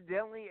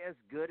accidentally as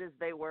good as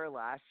they were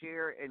last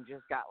year and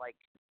just got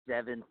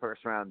 7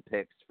 first-round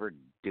picks for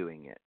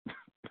doing it.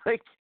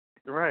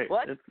 Right.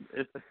 What?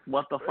 It's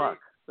what the fuck?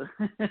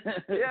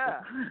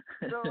 Yeah.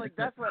 So,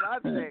 that's what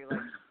I'm saying.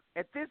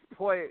 At this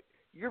point,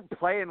 you're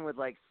playing with,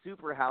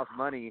 super house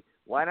money.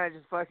 Why not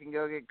just fucking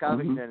go get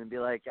Covington and be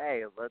like,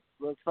 hey, let's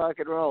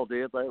fucking roll,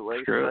 dude.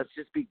 Let's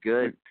just be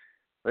good.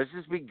 Let's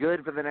just be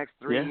good for the next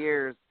 3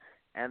 years.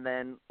 And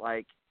then,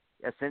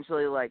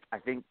 essentially, I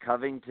think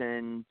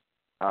Covington,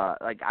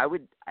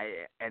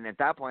 and at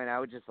that point, I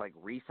would just,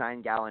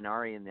 re-sign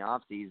Gallinari in the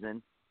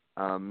offseason.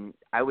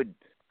 I would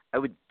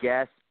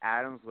guess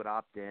Adams would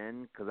opt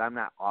in because I'm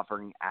not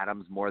offering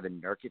Adams more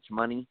than Nurkic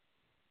money.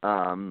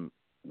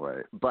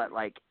 Right. But,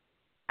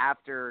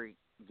 after,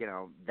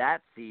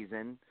 that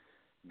season,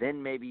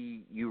 then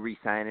maybe you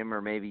re-sign him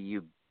or maybe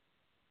you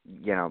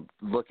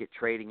look at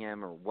trading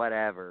him or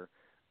whatever.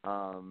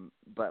 I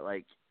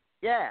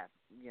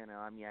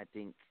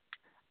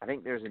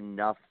think there's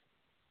enough.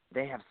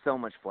 They have so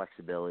much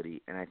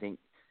flexibility, and I think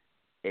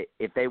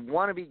if they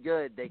want to be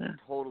good, they can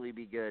totally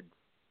be good.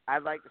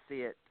 I'd like to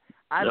see it.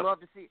 I'd love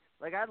to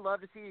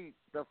see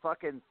the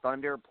fucking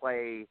Thunder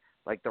play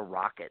the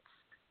Rockets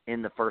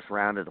in the first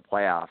round of the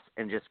playoffs,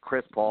 and just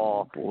Chris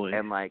Paul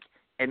and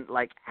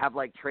have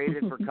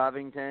traded for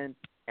Covington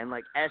and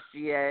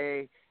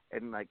SGA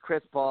and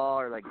Chris Paul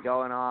are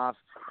going off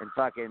and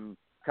fucking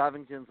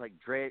Covington's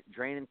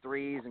draining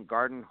threes and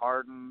guarding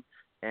Harden,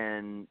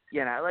 and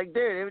dude,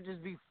 it would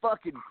just be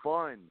fucking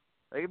fun.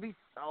 It'd be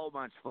so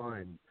much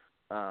fun.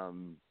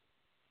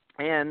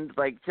 And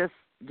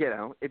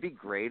it'd be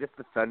great if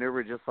the Thunder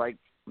were just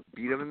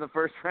beat them in the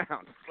first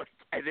round.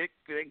 I think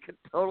it could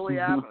totally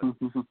happen.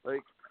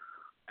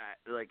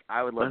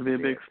 I would love. That'd be a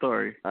big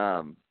story.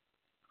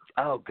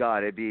 Oh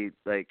God, it'd be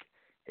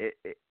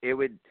it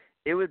would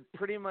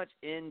pretty much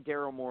end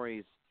Daryl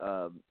Morey's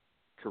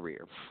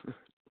career.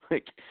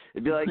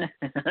 It'd be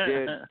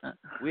dude,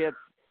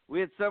 we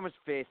had so much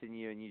faith in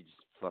you, and you just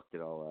fucked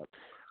it all up.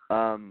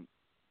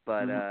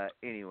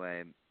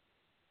 Anyway.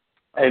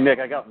 Hey, Nick,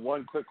 I got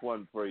one quick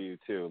one for you,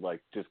 too,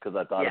 just because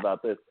I thought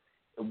about this.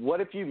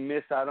 What if you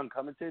miss out on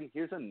Covington?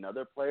 Here's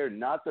another player,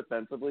 not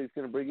defensively, he's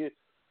going to bring you,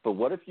 but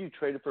what if you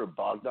traded for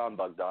Bogdan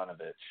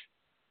Bogdanović?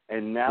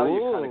 And now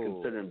you're kind of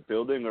considering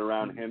building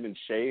around him and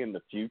Shea in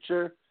the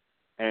future?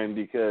 And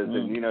because,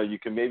 you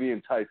can maybe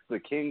entice the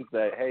Kings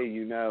that, hey,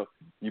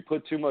 you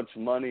put too much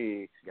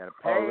money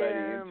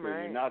already into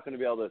it. You're not going to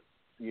be able to,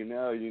 you're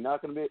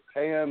not going to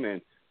pay him,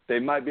 and they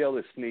might be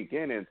able to sneak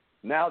in. And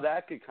now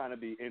that could kind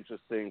of be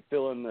interesting,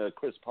 fill in the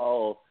Chris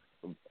Paul,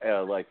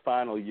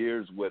 final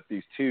years with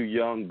these 2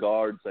 young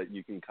guards that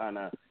you can kind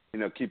of,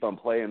 keep on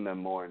playing them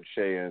more, and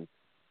Shea and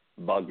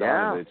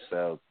Bogdanović.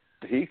 So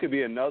he could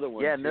be another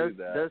one yeah, too.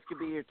 those could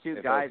be your two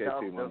if guys OKC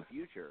out in the won.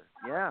 future.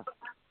 Yeah.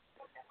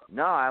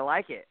 No, I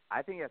like it.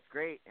 I think that's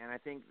great, and I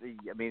think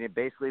it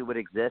basically would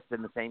exist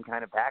in the same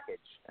kind of package.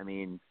 I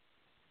mean,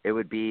 it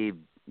would be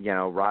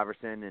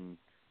Robertson and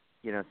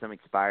some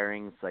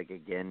expirings. Like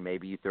again,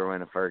 maybe you throw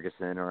in a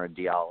Ferguson or a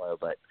Diallo,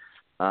 but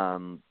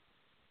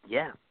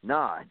yeah,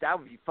 no, that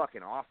would be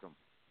fucking awesome.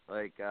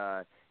 Like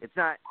it's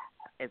not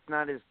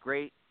as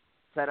great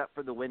set up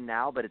for the win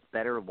now, but it's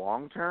better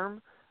long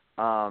term.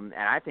 And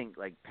I think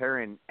like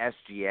pairing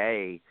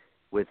SGA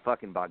with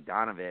fucking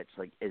Bogdanovich,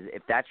 like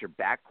if that's your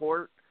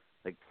backcourt,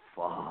 like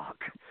fuck,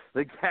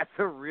 like that's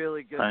a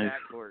really good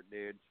backcourt,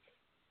 dude.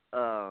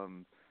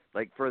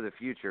 Like for the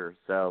future.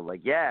 So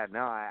like yeah, no,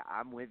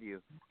 I'm with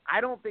you.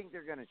 I don't think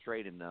they're gonna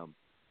trade him though.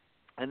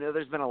 I know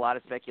there's been a lot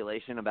of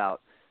speculation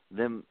about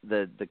them,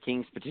 the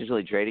Kings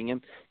potentially trading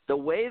him. The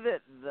way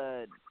that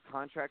the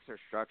contracts are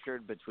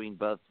structured between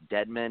both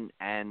Dedmon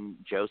and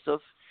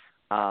Joseph,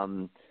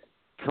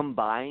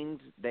 combined,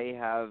 they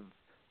have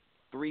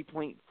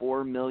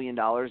 $3.4 million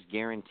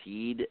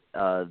guaranteed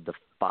the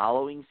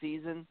following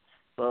season.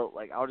 So,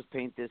 like, I'll just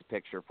paint this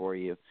picture for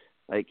you.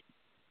 Like,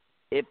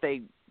 if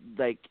they,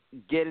 like,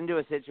 get into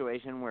a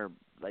situation where,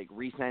 like,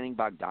 re-signing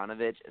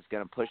Bogdanovich is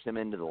going to push them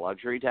into the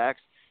luxury tax,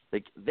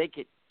 like, they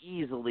could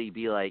easily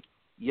be like,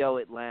 yo,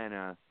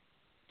 Atlanta,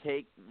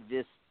 take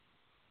this,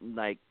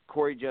 like,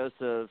 Corey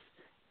Joseph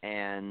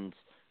and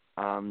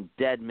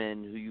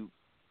Dedmon, who you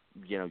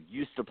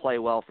used to play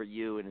well for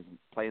you and is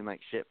playing like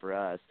shit for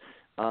us.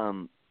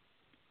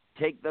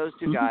 Take those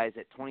two guys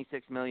at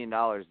 $26 million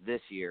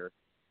this year,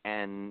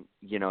 and,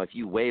 if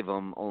you waive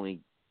them, only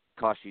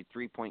cost you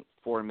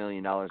 $3.4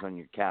 million on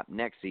your cap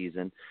next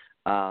season,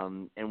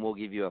 and we'll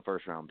give you a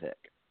first-round pick.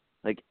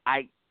 Like,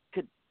 I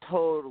could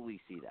totally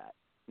see that.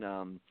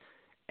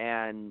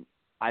 And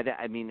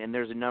I mean, and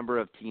there's a number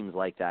of teams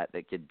like that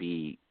could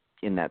be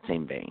in that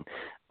same vein.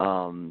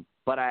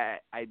 But I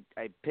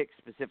picked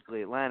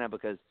specifically Atlanta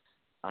because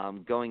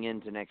going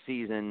into next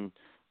season,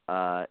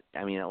 I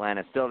mean,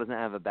 Atlanta still doesn't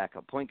have a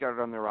backup point guard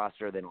on their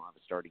roster. They don't have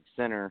a starting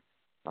center.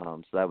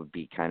 So that would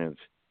be kind of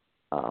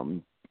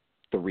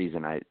the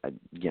reason I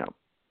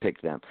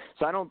picked them.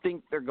 So I don't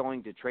think they're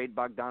going to trade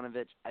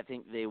Bogdanovich. I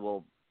think they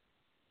will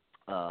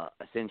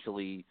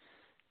essentially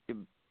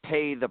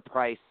pay the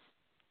price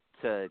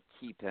to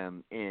keep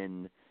him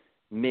in,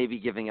 maybe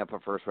giving up a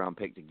first-round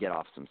pick to get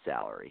off some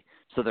salary.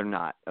 So they're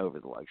not over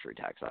the luxury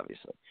tax,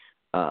 obviously.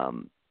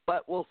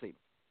 But we'll see.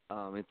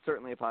 It's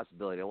certainly a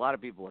possibility. A lot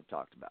of people have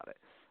talked about it.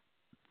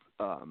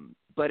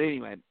 But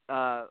anyway,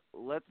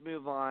 let's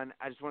move on.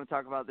 I just want to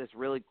talk about this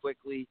really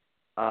quickly.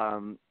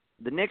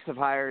 The Knicks have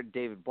hired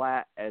David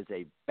Blatt as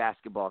a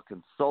basketball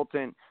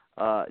consultant.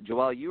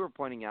 Joel, you were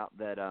pointing out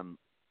that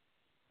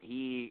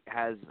he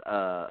has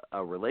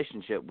a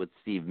relationship with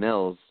Steve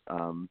Mills.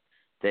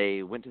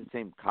 They went to the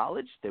same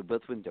college. They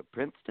both went to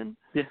Princeton.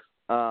 Yeah.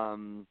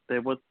 They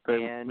went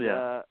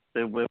to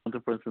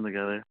Princeton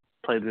together.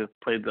 Played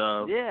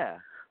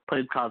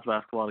college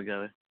basketball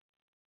together.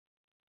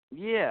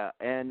 Yeah,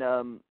 and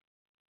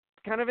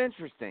kind of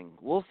interesting.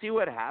 We'll see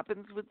what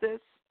happens with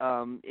this.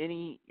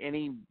 Any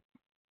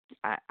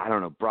I don't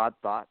know, broad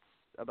thoughts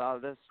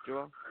about this,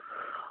 Joel?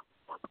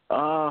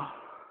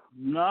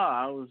 No,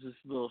 I was just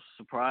a little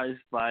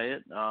surprised by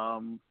it.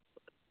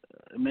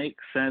 It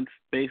makes sense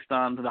based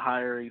on the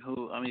hiring,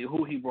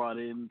 who he brought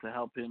in to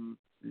help him,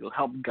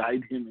 help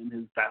guide him in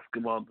his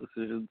basketball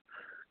decisions.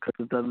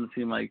 Because it doesn't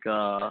seem like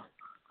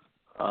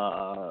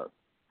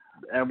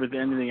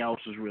anything else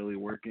is really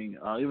working.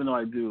 Even though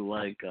I do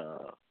like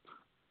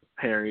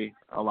Perry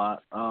a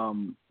lot,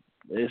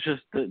 it's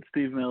just that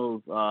Steve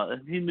Mills,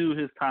 he knew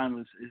his time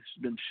has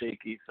been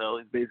shaky, so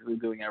he's basically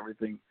doing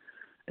everything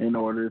in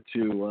order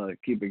to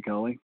keep it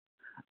going.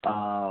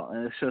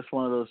 And it's just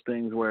one of those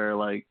things where,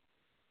 like,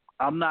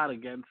 I'm not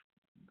against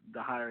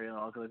the hiring at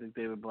all because I think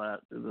David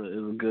Blatt is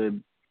a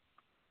good,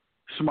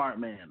 smart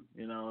man,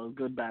 a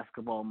good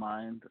basketball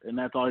mind. And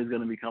that's all he's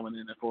going to be coming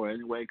in for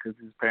anyway because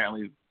he's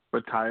apparently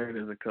retired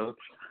as a coach.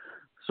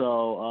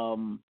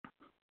 So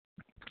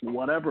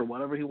whatever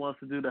he wants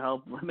to do to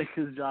help make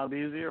his job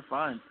easier,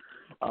 fine.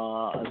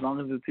 As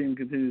long as the team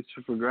continues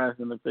to progress.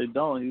 And if they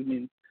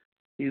don't,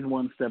 he's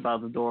one step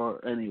out the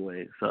door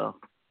anyway. So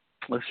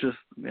let's just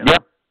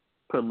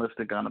put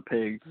lipstick on a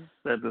pig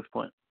at this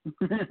point.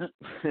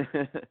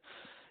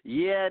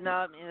 Yeah,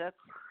 no,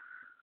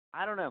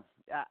 I don't know.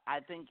 I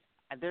think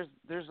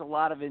there's a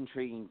lot of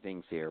intriguing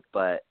things here,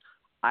 but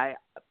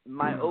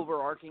my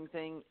overarching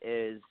thing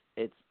is,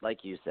 it's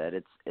like you said,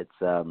 it's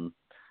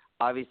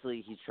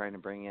obviously he's trying to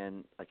bring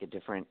in like a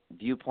different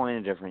viewpoint,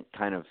 a different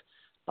kind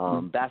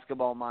of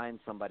basketball mind,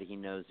 somebody he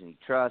knows and he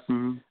trusts.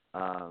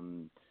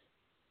 Mm-hmm.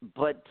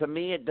 But to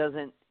me, it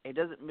doesn't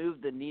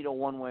move the needle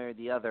one way or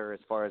the other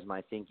as far as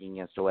my thinking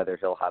as to whether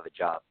he'll have a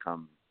job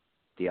come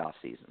the off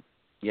season.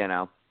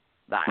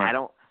 I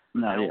don't.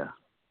 No, yeah.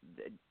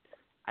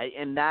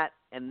 And that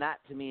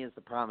to me is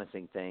the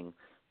promising thing.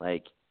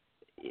 Like,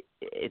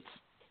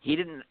 he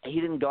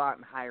didn't go out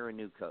and hire a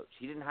new coach.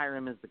 He didn't hire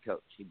him as the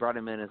coach. He brought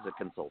him in as a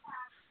consultant.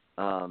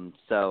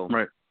 So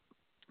right.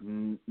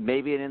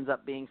 Maybe it ends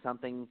up being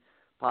something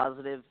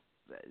positive.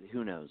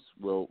 Who knows?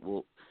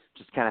 We'll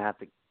just kind of have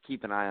to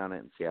keep an eye on it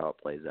and see how it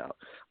plays out.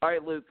 All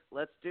right, Luke,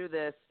 let's do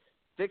this.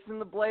 Fixing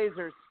the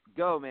Blazers.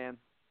 Go, man.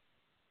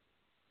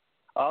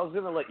 I was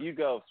going to let you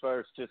go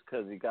first just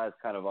because you guys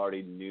kind of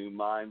already knew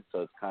mine,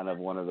 so it's kind of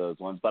one of those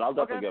ones. But I'll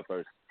definitely go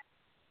first.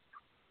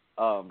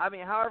 I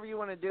mean, however you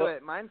want to do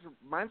it. Mine's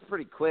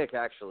pretty quick,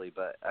 actually.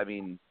 But I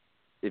mean,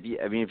 if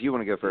you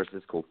want to go first,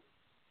 it's cool.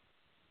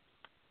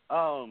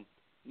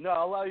 No,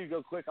 I'll allow you to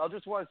go quick. I'll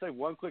just want to say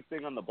one quick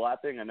thing on the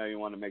Blatt thing. I know you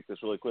want to make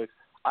this really quick.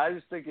 I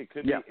just think it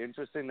could be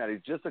interesting that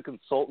he's just a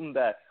consultant,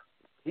 that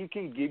he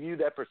can give you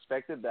that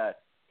perspective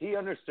that he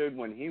understood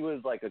when he was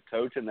like a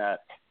coach, and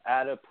that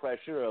added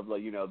pressure of,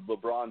 like, you know,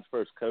 LeBron's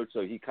first coach.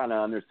 So he kind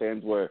of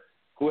understands where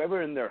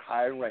whoever in there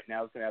hiring right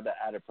now is going to have that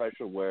added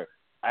pressure where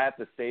I have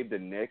to save the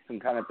Knicks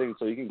and kind of thing.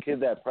 So he can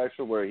give that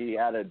pressure where he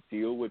had to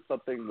deal with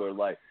something where,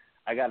 like,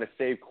 I got to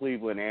save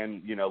Cleveland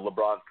and, you know,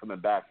 LeBron's coming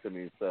back to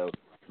me. So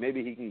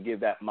maybe he can give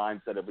that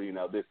mindset of, you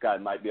know, this guy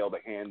might be able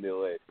to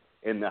handle it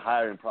in the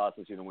hiring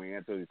process. You know, when he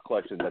answers these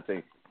questions, I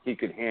think he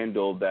could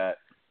handle that,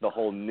 the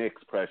whole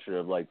Knicks pressure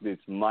of, like, this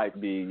might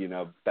be, you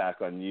know,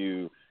 back on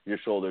your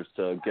shoulders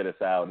to get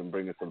us out and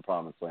bring us to the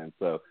promised land.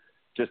 So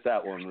just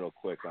that one real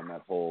quick on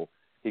that whole,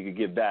 he could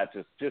give that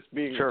just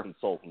being a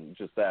consultant,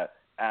 just that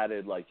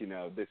added, like, you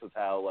know, this is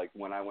how, like,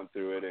 when I went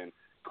through it and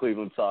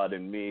Cleveland saw it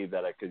in me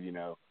that I could, you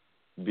know,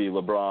 be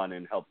LeBron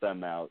and help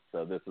them out.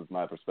 So this is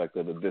my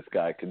perspective that this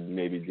guy could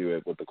maybe do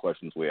it with the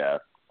questions we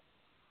ask.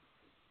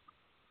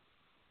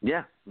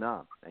 Yeah,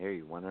 no, I hear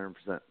you 100%.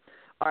 All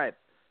right,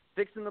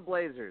 fixing the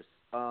Blazers.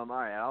 All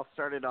right, I'll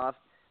start it off.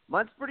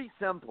 Mine's pretty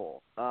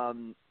simple.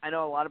 I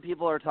know a lot of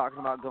people are talking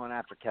about going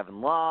after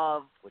Kevin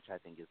Love, which I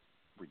think is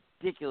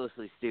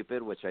ridiculously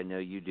stupid, which I know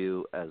you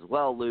do as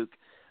well, Luke.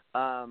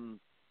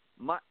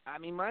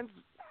 Mine's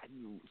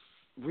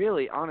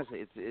really,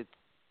 honestly,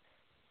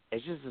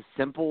 it's just a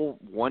simple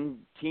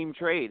one-team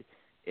trade.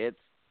 It's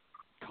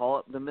call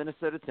up the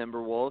Minnesota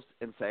Timberwolves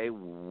and say,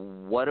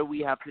 what do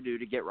we have to do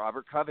to get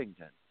Robert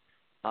Covington?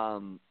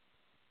 I'm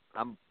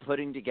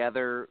putting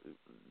together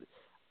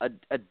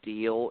a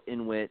deal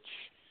in which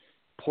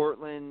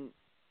Portland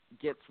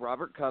gets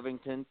Robert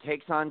Covington,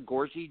 takes on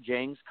Gorgui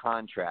Dieng's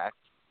contract.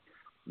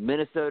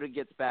 Minnesota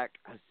gets back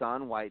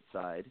Hassan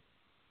Whiteside,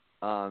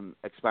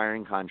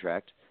 expiring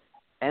contract.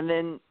 And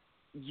then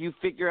you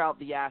figure out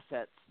the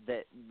assets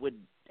that would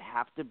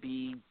have to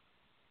be,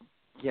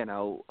 you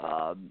know,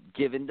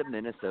 given to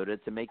Minnesota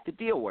to make the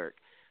deal work.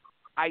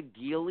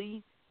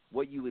 Ideally,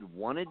 what you would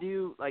want to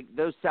do, like,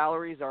 those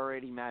salaries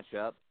already match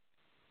up.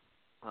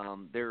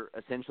 They're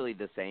essentially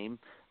the same.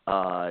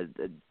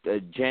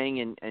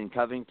 Dieng and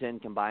Covington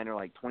combined are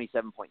like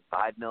 $27.5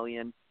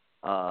 million.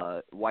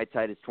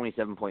 Whiteside is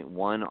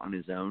 $27.1 on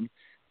his own.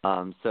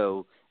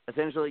 So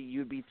essentially,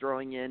 you'd be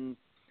throwing in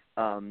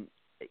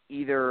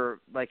either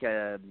like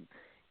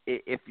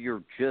if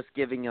you're just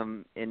giving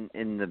them in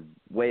the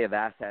way of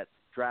assets,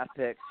 draft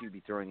picks, you'd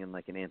be throwing in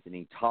like an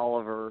Anthony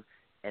Tolliver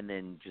and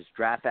then just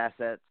draft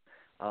assets.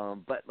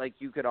 But, like,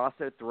 you could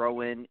also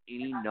throw in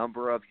any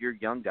number of your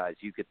young guys.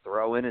 You could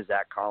throw in a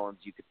Zach Collins.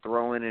 You could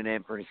throw in an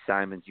Anthony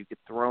Simons. You could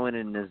throw in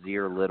a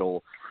Nazir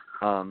Little.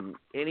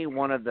 Any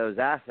one of those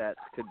assets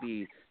could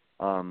be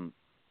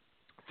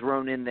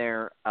thrown in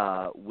there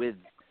with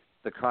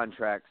the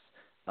contracts,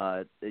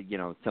 you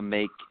know, to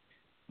make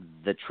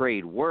the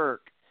trade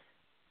work.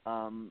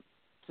 So,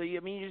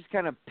 you just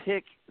kind of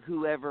pick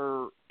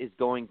whoever is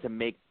going to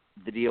make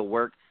the deal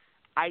work.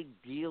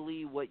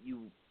 Ideally, what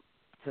you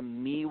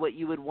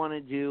would want to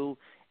do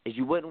is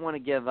you wouldn't want to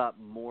give up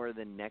more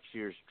than next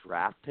year's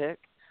draft pick,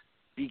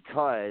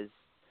 because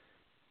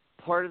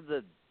part of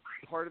the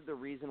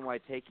reason why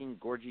taking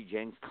Gorgui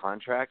Dieng's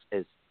contract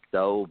is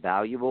so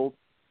valuable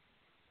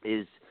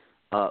is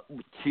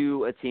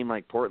to a team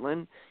like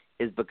Portland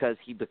is because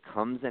he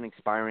becomes an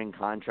expiring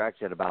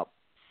contract at about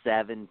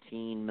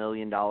 $17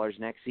 million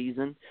next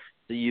season.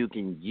 So you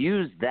can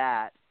use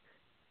that,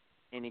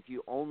 and if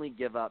you only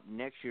give up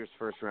next year's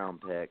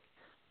first-round pick,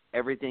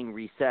 everything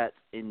resets,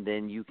 and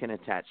then you can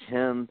attach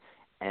him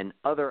and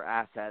other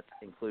assets,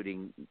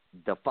 including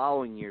the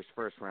following year's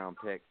first-round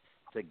pick,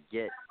 to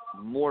get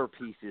more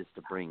pieces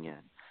to bring in.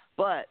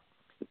 But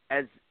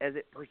as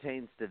it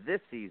pertains to this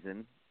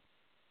season,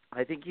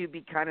 I think you'd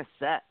be kind of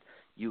set.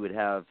 You would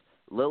have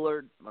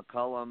Lillard,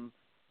 McCollum,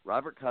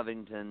 Robert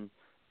Covington,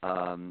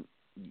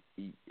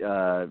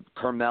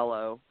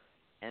 Carmelo,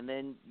 and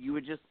then you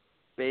would just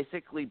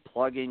basically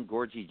plug in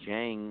Gorgui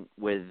Dieng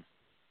with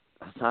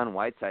Hassan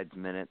Whiteside's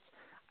minutes.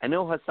 I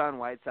know Hassan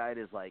Whiteside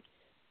is, like,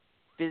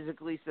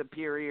 physically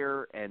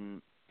superior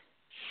and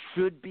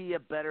should be a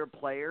better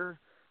player,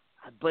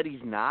 but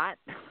he's not.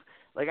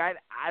 Like, I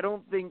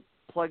don't think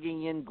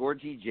plugging in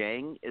Gorgui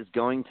Dieng is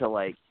going to,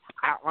 like,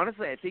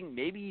 honestly, I think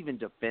maybe even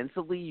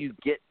defensively you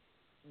get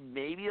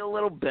maybe a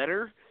little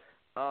better.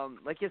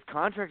 Like, his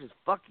contract is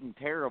fucking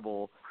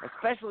terrible,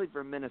 especially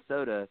for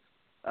Minnesota,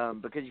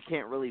 because you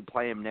can't really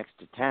play him next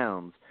to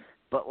Towns.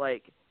 But,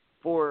 like,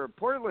 for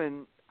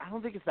Portland, I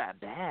don't think it's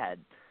that bad.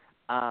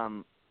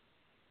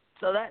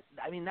 So that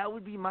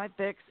would be my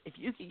fix. If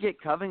you could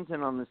get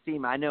Covington on this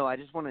team, I know. I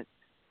just want to.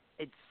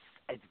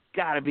 It's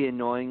got to be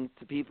annoying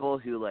to people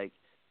who like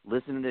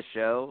listen to the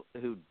show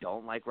who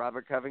don't like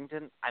Robert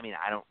Covington. I mean,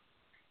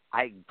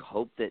 I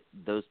hope that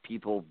those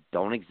people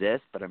don't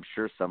exist, but I'm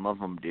sure some of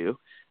them do.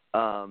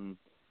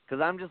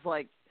 Because I'm just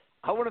like,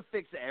 I want to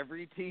fix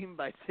every team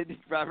by sending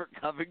Robert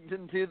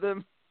Covington to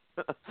them.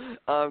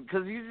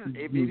 Because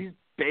he's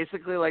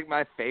basically like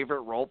my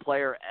favorite role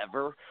player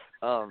ever.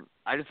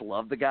 I just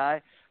love the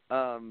guy.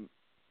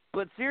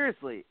 But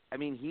seriously, I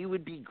mean, he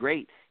would be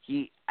great.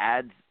 He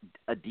adds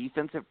a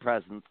defensive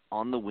presence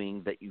on the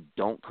wing that you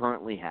don't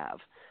currently have.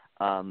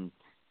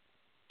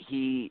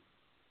 He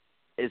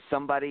is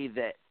somebody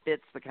that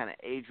fits the kind of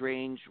age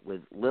range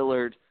with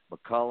Lillard,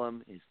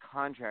 McCollum. His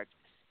contract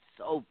is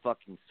so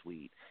fucking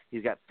sweet.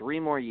 He's got 3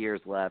 more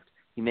years left.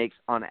 He makes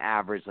on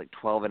average like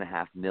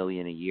 $12.5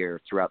 million a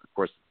year throughout the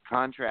course of the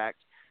contract.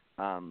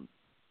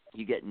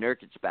 You get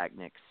Nurkic back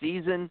next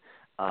season.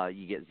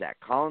 You get Zach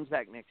Collins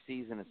back next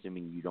season,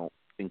 assuming you don't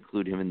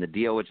include him in the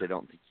deal, which I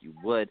don't think you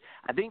would.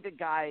 I think the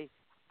guy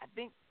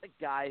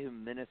who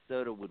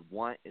Minnesota would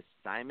want is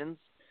Simons,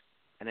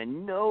 and I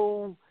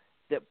know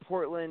that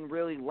Portland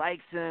really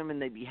likes him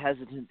and they'd be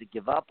hesitant to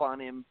give up on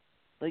him.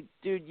 Like,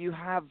 dude, you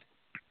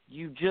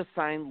just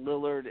signed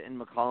Lillard and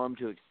McCollum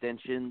to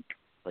extensions,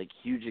 like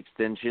huge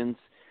extensions.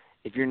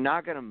 If you're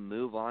not going to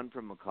move on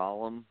from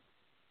McCollum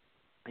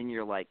and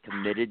you're like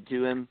committed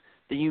to him,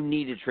 then you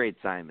need to trade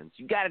Simons.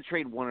 You got to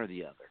trade one or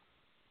the other.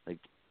 Like,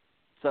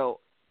 so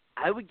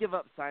I would give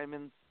up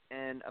Simons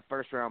and a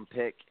first-round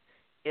pick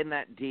in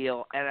that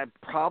deal, and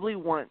I'd probably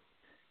want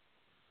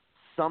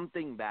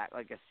something back,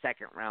 like a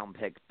second-round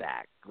pick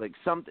back, like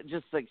something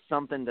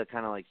to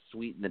kind of like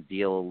sweeten the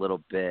deal a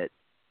little bit,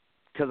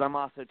 because I'm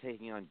also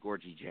taking on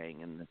Gorgie Jang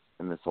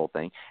in this whole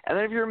thing. And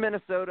then if you're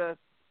Minnesota,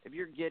 if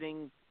you're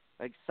getting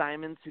like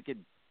Simons, who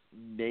could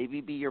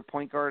maybe be your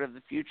point guard of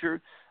the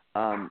future,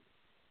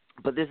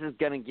 but this is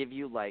going to give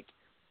you like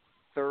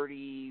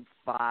 $30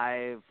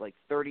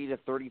 to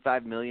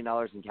 $35 million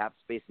in cap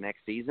space next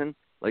season.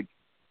 Like,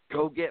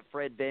 go get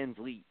Fred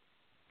VanVleet.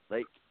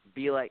 Like,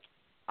 be like,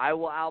 I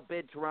will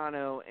outbid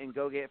Toronto and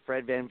go get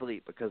Fred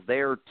VanVleet because they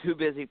are too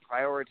busy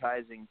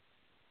prioritizing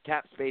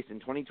cap space in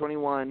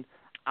 2021.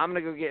 I'm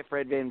going to go get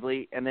Fred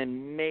VanVleet, and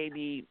then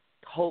maybe,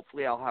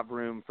 hopefully, I'll have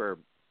room for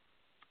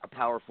a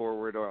power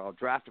forward, or I'll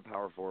draft a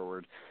power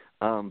forward.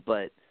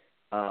 But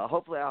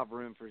hopefully I'll have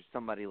room for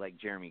somebody like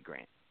Jeremy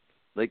Grant.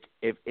 Like,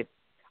 if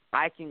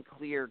I can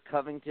clear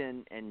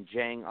Covington and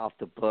Jang off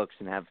the books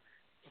and have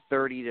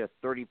 $30 to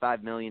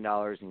 $35 million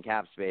in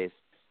cap space,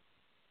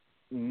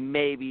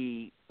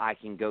 maybe I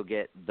can go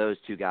get those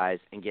two guys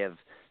and give,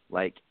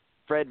 like,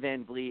 Fred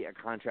VanVleet a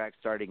contract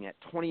starting at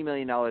 $20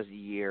 million a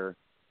year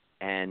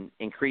and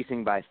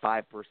increasing by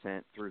 5%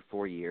 through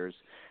 4 years.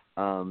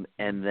 And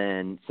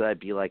then, so that'd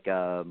be like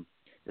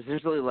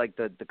essentially like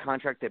the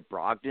contract that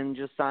Brogdon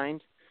just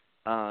signed.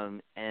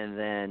 And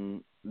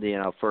then, you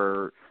know,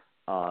 for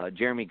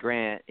Jeremy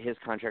Grant, his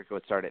contract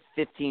would start at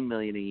 $15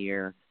 million a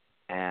year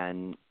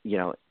and, you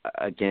know,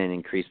 again,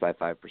 increase by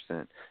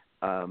 5%.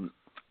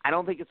 I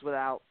don't think it's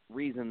without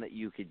reason that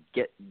you could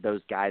get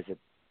those guys at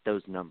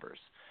those numbers.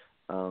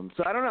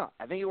 So I don't know.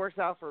 I think it works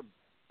out for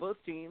both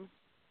teams.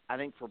 I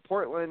think for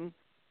Portland,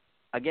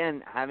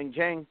 again, having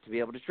Jang to be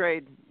able to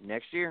trade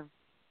next year,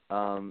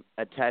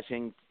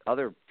 attaching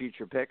other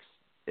future picks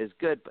is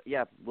good. But,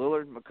 yeah,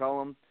 Lillard,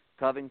 McCollum,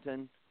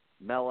 Covington,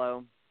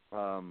 Melo,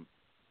 you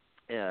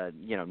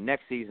know,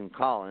 next season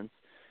Collins,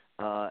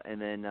 and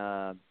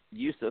then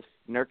Yusuf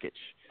Nurkic,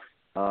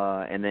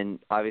 and then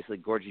obviously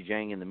Gorgie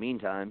Jang in the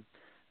meantime.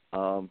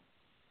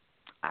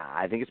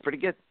 I think it's pretty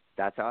good.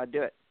 That's how I'd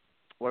do it.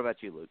 What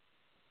about you, Luke?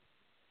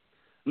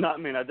 No, I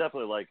mean, I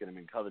definitely like it. I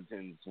mean,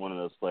 Covington's one of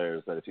those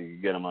players that if you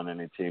can get him on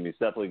any team, he's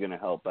definitely going to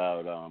help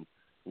out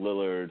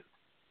Lillard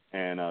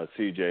and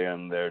CJ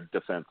and their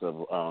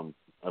defensive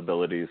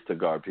abilities to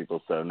guard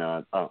people. So,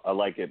 no, I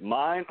like it.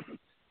 Mine's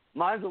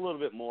a little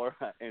bit more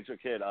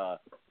intricate.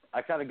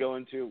 I kind of go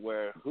into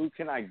where who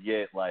can I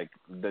get, like,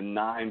 the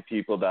 9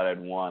 people that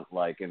I'd want,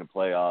 like, in the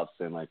playoffs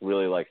and, like,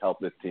 really, like, help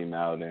this team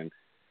out. And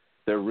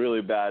they're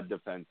really bad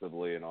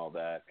defensively and all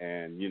that.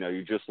 And, you know,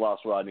 you just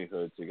lost Rodney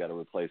Hood, so you got to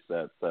replace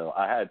that. So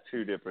I had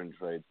 2 different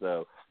trades.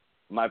 So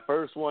my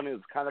first one is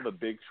kind of a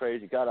big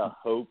trade. You got to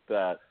hope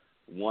that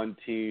one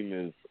team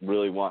is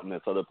really wanting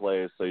this other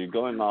player. So you're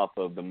going off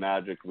of the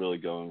Magic really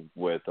going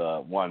with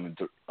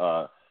DeRozan.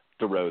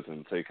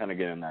 So you kind of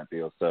get in that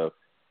deal. So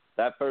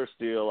that first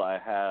deal, I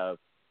have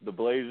the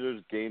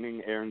Blazers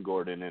gaining Aaron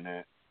Gordon in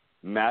it.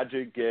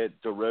 Magic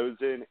get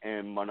DeRozan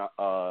and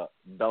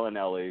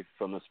Bellinelli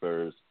from the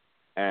Spurs.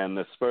 And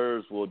the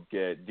Spurs will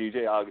get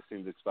DJ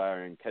Augustine's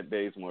expiring, Kent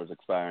Bazemore's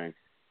expiring,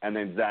 and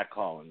then Zach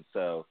Collins.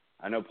 So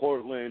I know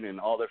Portland and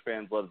all their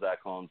fans love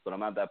Zach Collins, but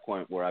I'm at that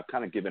point where I've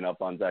kind of given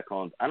up on Zach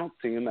Collins. I don't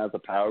see him as a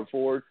power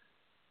forward,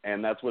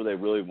 and that's where they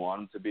really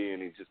want him to be,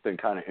 and he's just been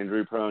kind of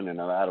injury prone.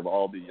 And out of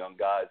all the young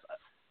guys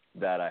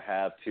that I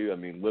have, too, I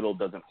mean, Little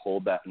doesn't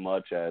hold that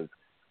much as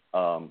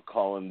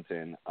Collins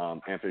and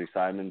Anthony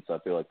Simons. So I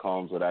feel like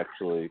Collins would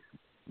actually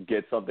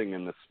get something,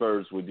 and the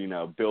Spurs would,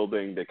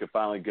 building. They could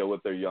finally go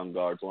with their young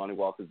guards. Lonnie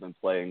Walker's been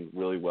playing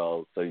really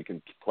well, so you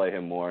can play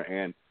him more.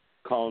 And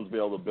Collins be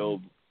able to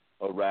build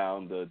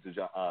around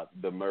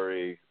the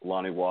Murray,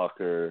 Lonnie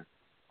Walker,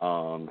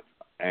 and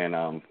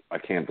I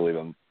can't believe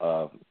I'm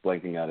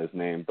blanking out his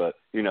name, but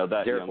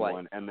that Derek young White.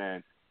 one, and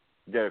then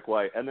Derek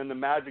White, and then the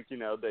Magic,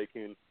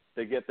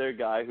 they get their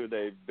guy who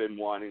they've been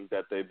wanting,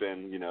 that they've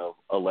been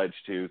alleged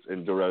to,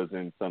 in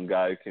DeRozan, some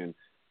guy who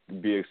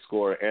can be a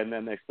scorer, and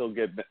then they still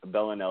get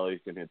Bellinelli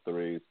who can hit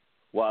threes.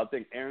 While I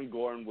think Aaron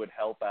Gordon would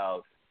help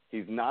out.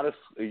 He's not a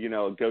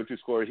go-to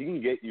scorer. He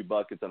can get you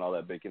buckets and all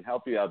that, but he can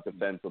help you out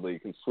defensively. He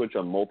can switch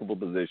on multiple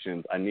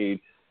positions. In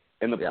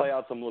the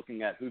playoffs, I'm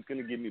looking at who's going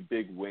to give me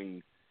big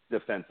wing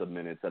defensive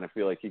minutes, and I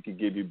feel like he could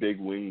give you big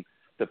wing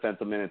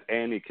defensive minutes,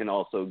 and he can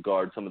also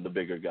guard some of the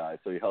bigger guys,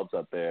 so he helps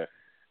out there.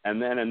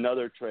 And then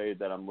another trade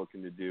that I'm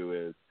looking to do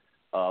is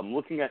I'm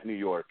looking at New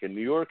York, and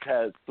New York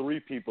has 3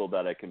 people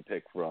that I can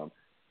pick from.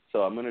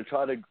 So I'm going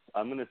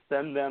to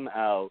send them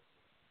out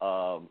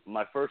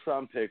my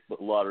first-round pick,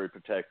 but lottery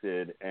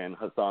protected, and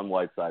Hassan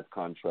Whiteside's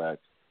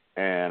contract.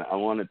 And I'm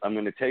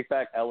going to take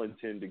back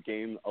Ellington to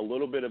gain a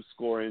little bit of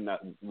scoring that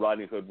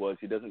Rodney Hood was.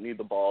 He doesn't need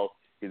the ball.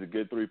 He's a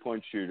good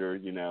three-point shooter.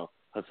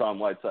 Hassan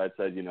Whiteside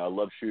said, I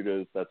love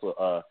shooters. That's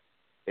what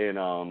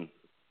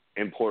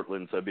in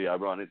Portland, so it'd be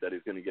ironic that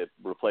he's going to get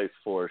replaced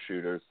for a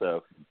shooter.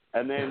 So,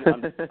 and then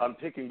I'm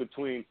picking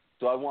between,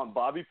 do I want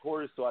Bobby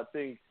Portis? Do I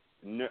think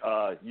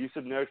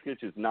Yusuf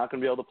Nurkic is not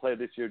going to be able to play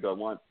this year? Do I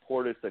want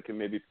Portis that can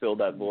maybe fill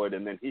that void,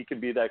 and then he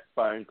could be that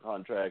expiring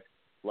contract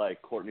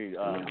like Courtney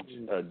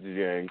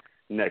Dieng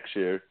next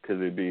year because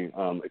it'd be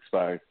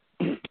expiring?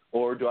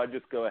 Or do I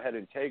just go ahead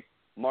and take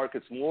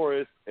Marcus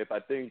Morris? If I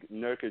think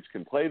Nurkic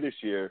can play this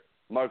year,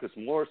 Marcus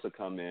Morris will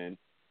come in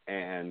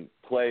and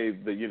play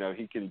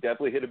he can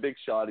definitely hit a big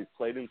shot. He's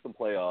played in some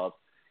playoffs.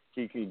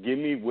 He can give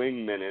me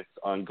wing minutes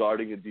on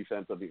guarding a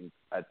defensive,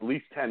 at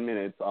least 10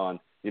 minutes on,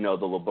 the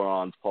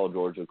LeBrons, Paul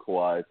George, and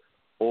Kawhi.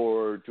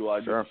 Or do I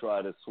just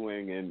try to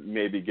swing and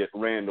maybe get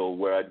Randall,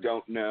 where I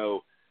don't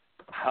know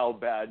how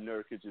bad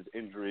Nurkic's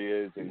injury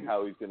is and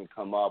how he's going to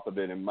come off of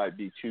it. It might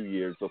be 2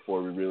 years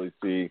before we really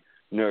see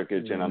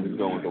Nurkic, and I'm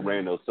going to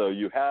Randall. So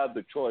you have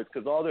the choice,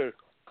 because all their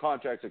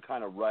contracts are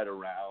kind of right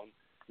around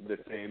the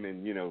same,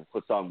 and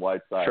Hassan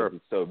Whiteside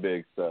is so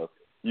big, so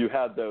you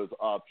have those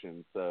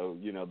options. So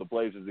the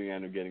Blazers in the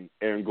end are getting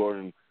Aaron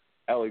Gordon,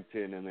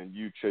 Ellington, and then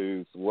you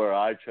choose where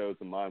I chose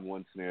in my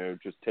one scenario,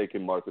 just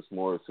taking Marcus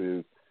Morris,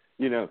 who's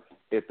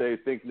if they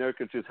think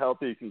Nurkic is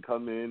healthy, he can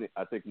come in.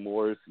 I think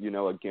Morris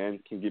again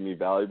can give me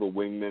valuable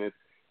wing minutes,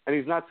 and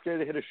he's not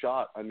scared to hit a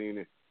shot. I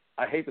mean,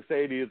 I hate to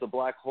say it, he is a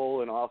black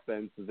hole in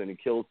offenses and he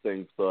kills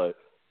things, but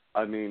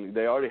I mean,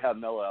 they already have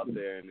Melo out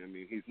there, and I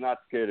mean, he's not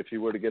scared. If he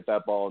were to get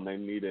that ball and they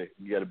need to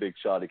get a big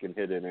shot, he can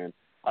hit it. And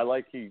I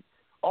like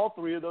all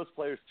 3 of those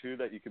players too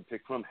that you can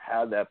pick from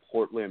have that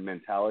Portland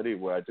mentality,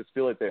 where I just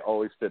feel like they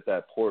always fit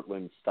that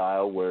Portland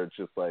style, where it's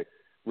just like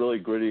really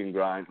gritty and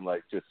grind,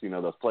 like just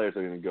those players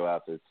are going to go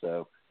after it.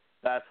 So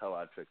that's how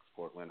I pick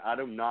Portland. I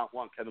do not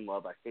want Kevin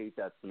Love. I hate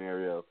that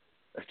scenario.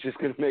 It's just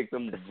going to make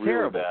them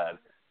really bad.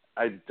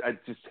 I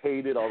just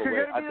hate it all the way.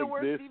 They're going to be the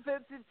worst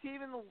defensive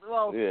team in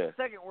the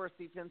second worst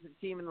defensive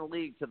team in the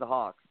league to the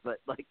Hawks. But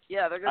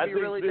they're going to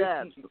be really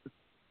bad.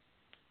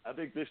 I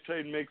think this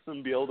trade makes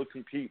them be able to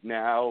compete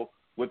now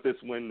with this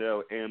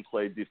window and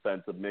play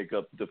defensive, make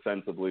up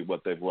defensively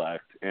what they've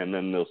lacked, and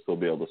then they'll still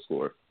be able to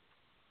score.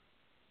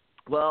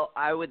 Well,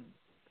 I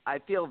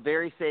feel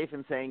very safe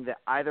in saying that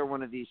either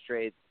one of these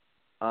trades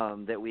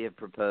that we have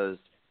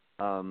proposed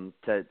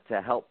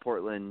to help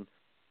Portland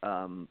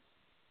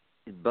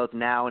both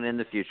now and in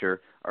the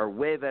future are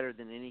way better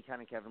than any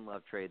kind of Kevin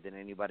Love trade that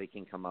anybody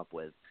can come up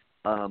with.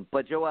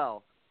 But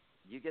Joel,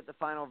 you get the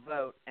final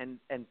vote, and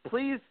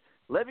please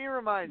let me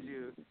remind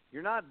you,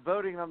 you're not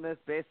voting on this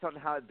based on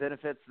how it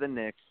benefits the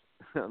Knicks.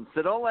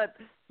 So don't let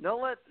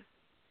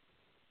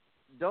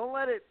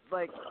it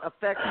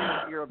affect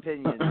your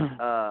opinion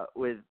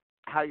with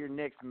how your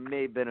Knicks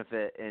may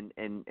benefit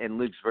in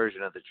Luke's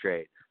version of the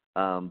trade.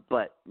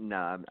 But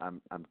no,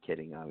 I'm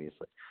kidding,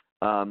 obviously.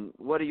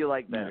 What do you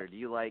like better? Do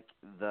you like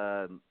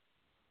the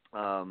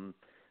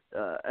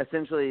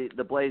essentially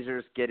the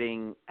Blazers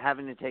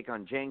having to take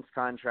on Jank's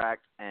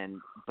contract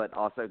but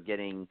also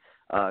getting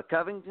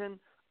Covington,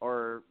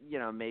 or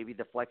maybe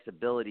the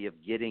flexibility of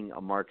getting a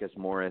Marcus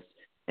Morris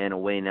and a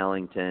Wayne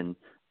Ellington?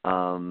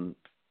 There's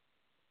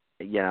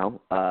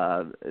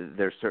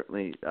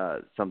certainly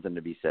something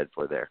to be said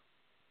for there.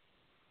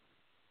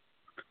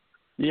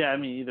 Yeah, I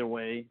mean, either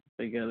way,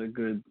 they get a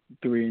good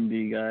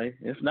 3-and-D guy.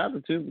 If not,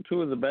 the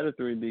two of the better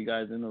 3-and-D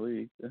guys in the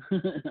league.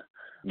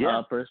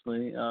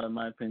 Personally, in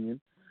my opinion.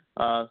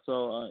 I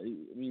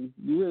mean,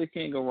 you really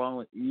can't go wrong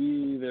with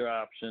either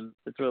option.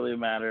 It's really a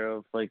matter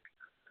of the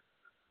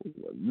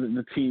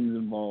teams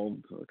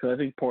involved. Because I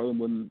think Portland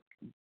wouldn't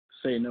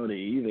say no to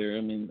either.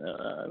 I mean,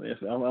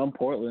 if I'm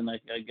Portland,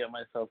 I get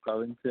myself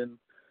Covington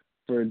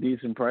for a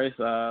decent price.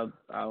 I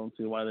don't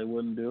see why they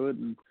wouldn't do it.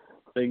 And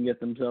they can get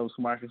themselves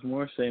Marcus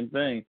Morris, same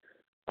thing.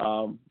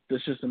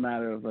 It's just a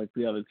matter of like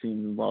the other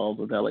teams involved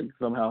with that. Like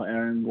somehow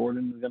Aaron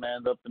Gordon is gonna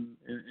end up in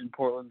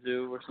Portland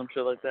too, or some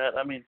shit like that.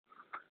 I mean,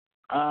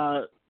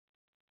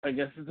 I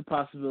guess it's a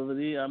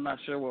possibility. I'm not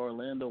sure what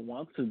Orlando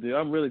wants to do.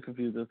 I'm really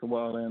confused as to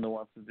what Orlando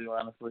wants to do,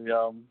 honestly.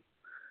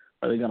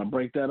 Are they going to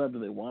break that up? Do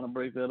they want to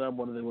break that up?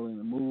 What are they willing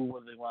to move?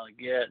 What do they want to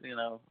get? You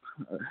know?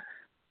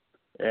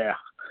 Yeah.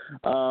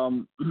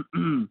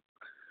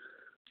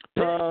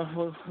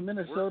 Well,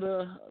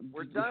 Minnesota.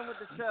 We're done with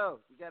the show.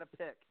 You got to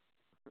pick.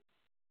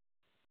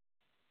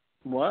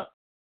 What?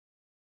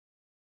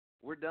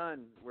 We're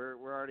done. We're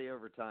already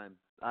over time.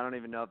 I don't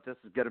even know if this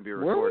is going to be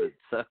recorded.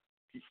 So.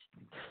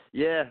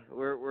 Yeah,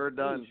 we're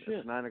done.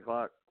 It's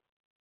 9:00.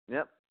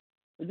 Yep.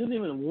 It didn't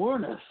even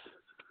warn us.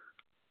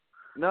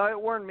 No, it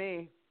warned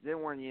me. It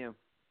didn't warn you.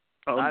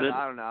 Oh, I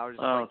don't know. I was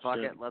just fuck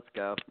shit. it, let's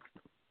go.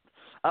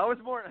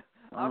 I'm more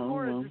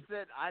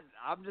interested.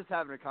 I'm just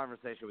having a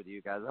conversation with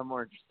you guys. I'm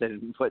more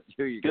interested in what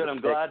you're good.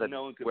 I'm glad than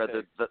no one could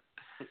whether the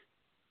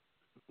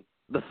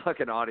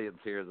fucking audience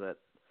hears it.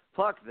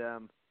 Fuck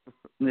them.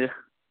 Yeah.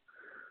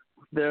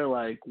 They're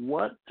like,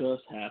 what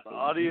just happened? The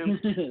audience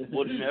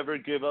would never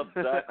give up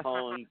Zach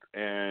Collins,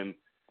 and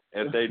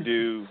if they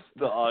do,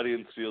 the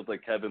audience feels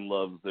like Kevin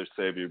Love's their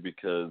savior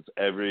because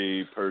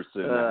every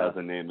person that has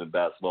a name in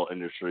basketball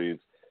industries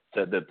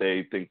said that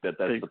they think that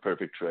that's the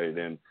perfect trade.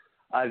 And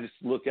I just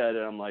look at it,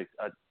 I'm like,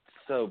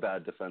 so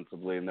bad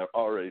defensively, and they're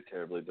already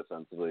terribly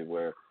defensively,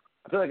 where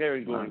I feel like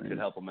Aaron Gordon could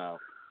help them out.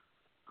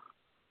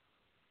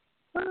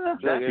 Aaron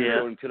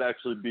Gordon could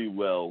actually be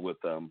well with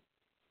them.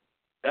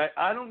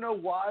 I don't know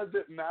why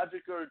the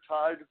Magic are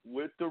tied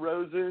with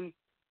DeRozan,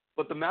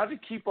 but the Magic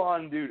keep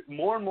on, dude.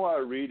 More and more I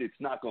read, it's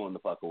not going the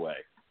fuck away.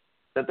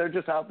 That they're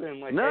just out there and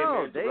like,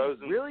 no, hey, man, DeRozan,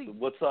 they really,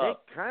 what's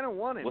up? They kind of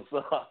want him. What's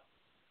up?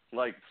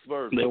 Like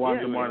Spurs. They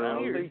want him. DeMar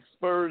I don't think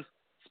Spurs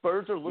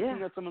are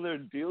looking at some of their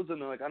deals and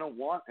they're like, I don't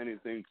want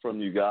anything from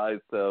you guys.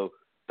 So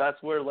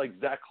that's where like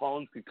Zach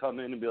Collins could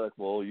come in and be like,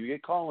 well, you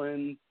get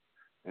Collins,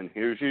 and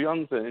here's your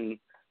young thing.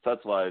 So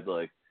that's why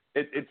like.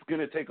 It's going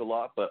to take a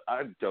lot, but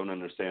I don't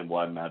understand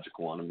why Magic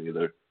want him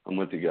either. I'm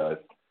with you guys.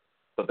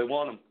 But they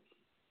want him.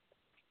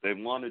 They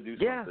want to do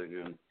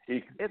something. And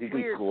he can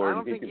weird. score. I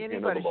don't think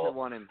anybody should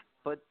want him.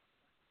 But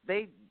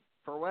they,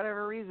 for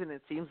whatever reason,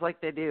 it seems like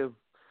they do.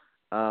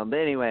 But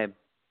anyway,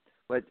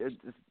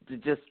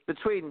 just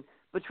between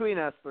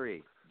us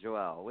three,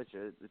 Joel,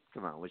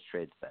 come on, which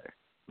trade's better?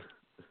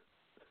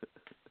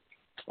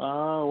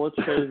 Which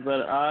trade's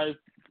better?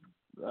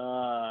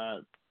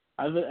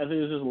 I think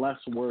it's just less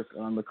work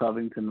on the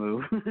Covington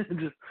move.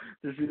 just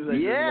seems like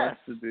there's less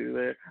to do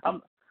there.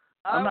 I'm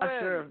not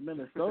sure if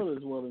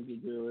Minnesota's willing to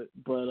do it,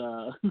 but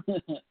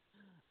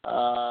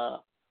I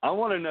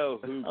want to know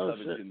who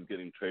Covington's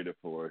getting traded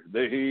for.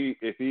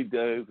 If he's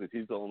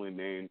the only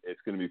name,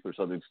 it's going to be for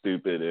something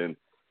stupid, and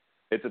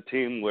it's a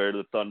team where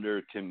the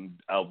Thunder can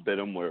outbid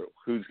them. Where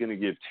who's going to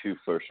give 2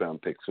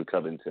 first-round picks for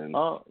Covington?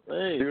 Oh,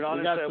 hey, dude,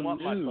 honestly, I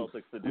want my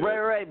Celtics to do it.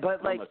 Right,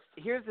 but like,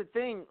 here's the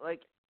thing,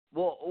 like.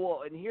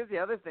 Well, and here's the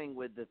other thing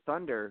with the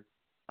Thunder,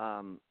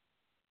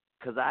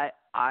 because I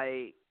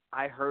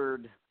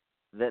heard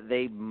that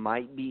they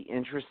might be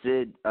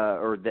interested,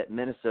 or that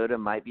Minnesota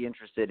might be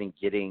interested in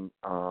getting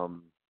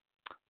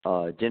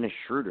Dennis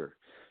Schroeder.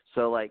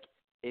 So like,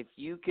 if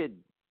you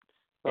could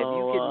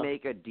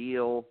make a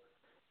deal,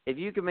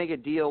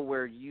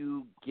 where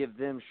you give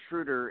them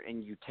Schroeder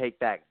and you take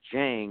back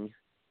Jang,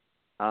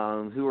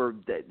 who are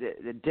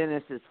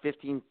Dennis is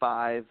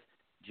 15.5,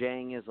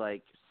 Jang is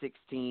like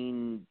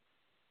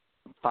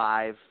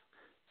 16.5,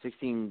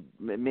 16,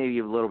 maybe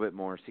a little bit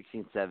more,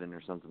 16.7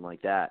 or something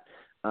like that.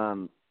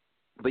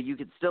 But you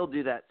could still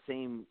do that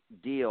same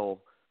deal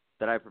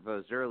that I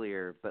proposed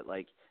earlier, but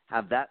like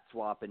have that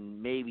swap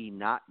and maybe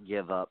not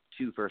give up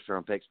 2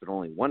 first-round picks, but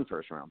only 1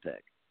 first-round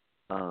pick.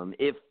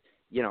 If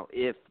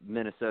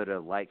Minnesota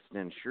likes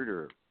Dennis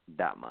Schroeder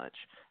that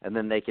much, and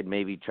then they could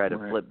maybe try to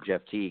flip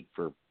Jeff Teague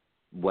for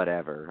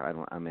whatever. I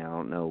don't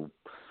know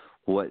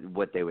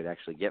what they would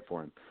actually get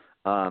for him.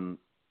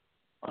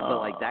 But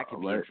like that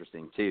could be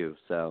interesting too.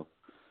 So,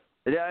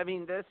 I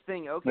mean, this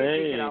thing,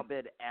 OKC can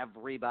outbid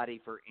everybody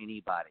for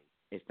anybody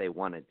if they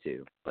wanted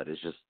to, but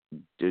it's just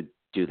do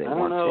they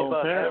want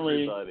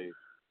to?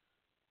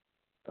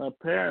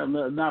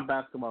 Apparently, not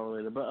basketball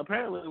related, but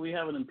apparently we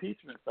have an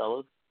impeachment,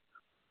 fellas.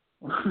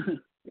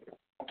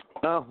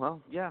 Oh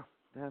well, yeah.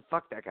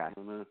 Fuck that guy. I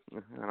don't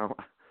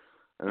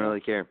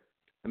really care.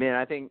 I mean,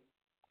 I think,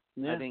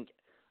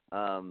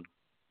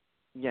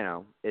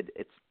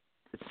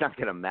 it's not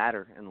going to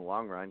matter in the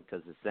long run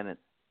because the Senate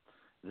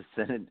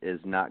is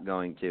not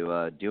going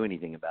to do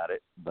anything about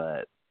it.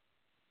 But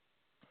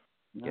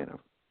it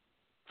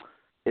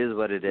is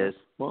what it is.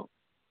 Well,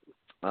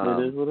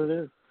 it is what it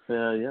is.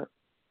 Yeah.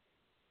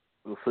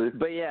 We'll see.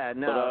 But yeah,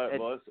 no.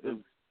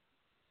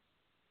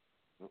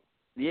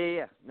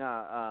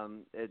 No.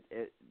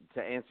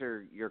 To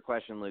answer your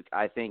question, Luke,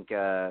 I think.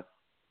 I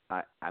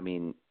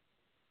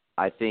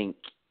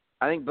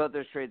think both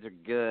those trades are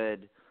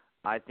good.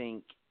 I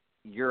think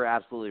you're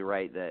absolutely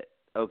right that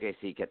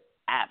OKC could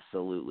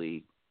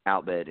absolutely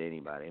outbid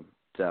anybody.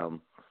 So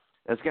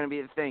that's going to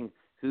be the thing.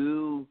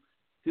 Who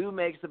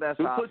makes the best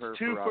offer? Who puts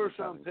 2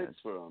 first-round picks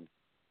for him?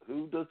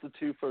 Who does the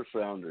 2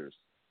 first-rounders?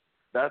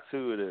 That's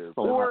who it is.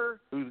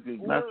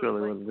 That's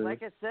really what it is.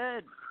 Like I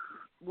said,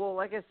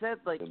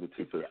 like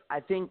I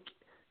think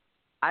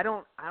I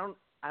don't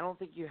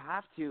think you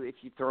have to if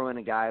you throw in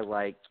a guy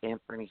like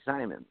Anthony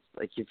Simons.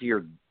 Like if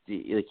you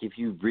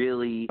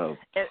really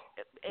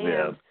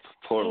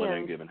Portland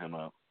ain't giving him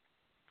up.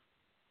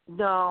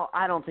 No,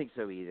 I don't think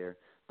so either.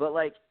 But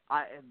like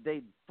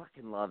they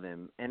fucking love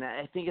him, and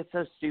I think it's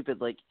so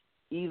stupid. Like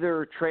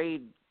either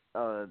trade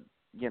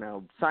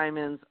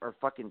Simons or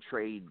fucking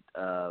trade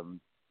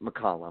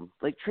McCollum.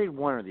 Like trade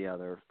one or the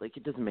other. Like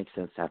it doesn't make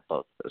sense to have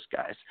both those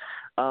guys.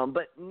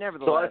 But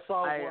nevertheless,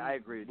 I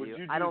agree with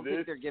you. I don't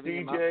think they're giving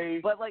him up.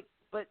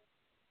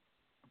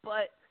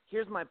 But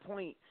here's my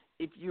point.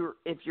 If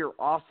you're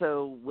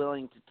also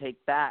willing to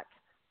take back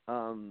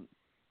Jang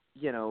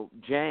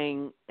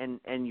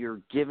and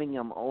you're giving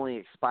them only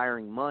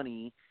expiring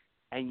money,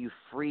 and you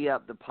free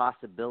up the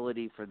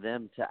possibility for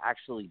them to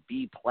actually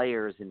be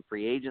players in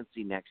free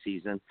agency next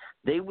season,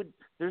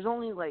 there's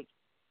only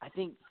I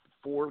think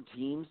 4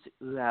 teams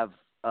who have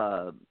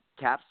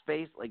cap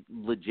space, like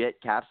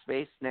legit cap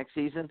space next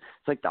season.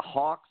 It's like the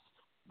Hawks,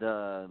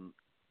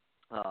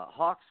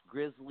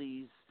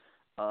 Grizzlies,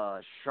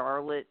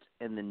 Charlotte,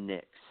 and the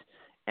Knicks.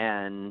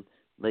 And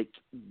like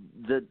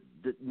the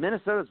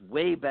Minnesota's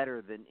way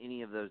better than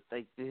any of those.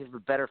 They have a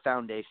better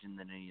foundation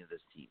than any of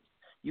those teams.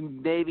 You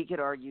maybe could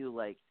argue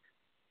like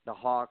the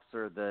Hawks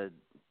or the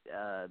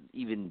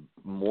even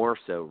more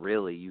so,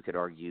 really, you could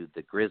argue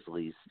the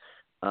Grizzlies.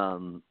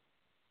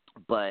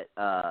 But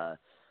I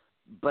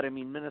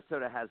mean,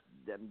 Minnesota has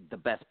the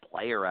best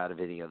player out of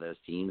any of those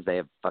teams. They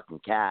have fucking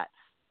Cat.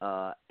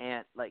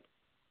 And like,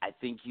 I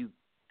think you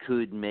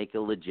could make a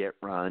legit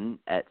run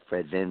at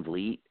Fred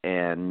VanVleet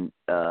and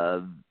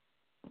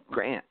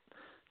Grant.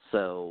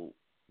 So,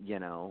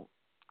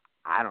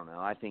 I don't know.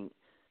 I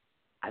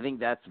think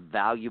that's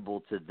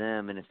valuable to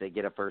them, and if they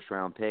get a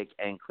first-round pick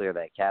and clear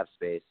that cap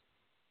space,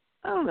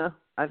 I don't know.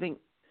 I think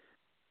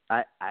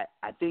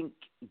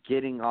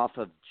getting off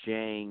of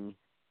Jang,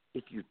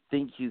 if you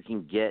think you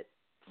can get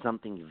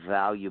something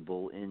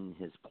valuable in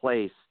his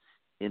place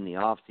in the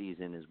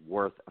offseason, is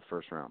worth a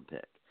first-round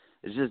pick.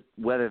 It's just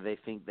whether they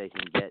think they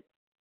can get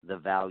the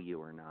value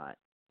or not,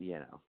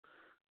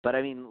 But,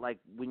 I mean, like,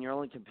 when you're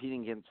only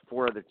competing against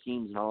 4 other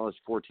teams and all those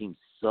 4 teams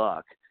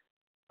suck,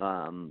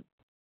 I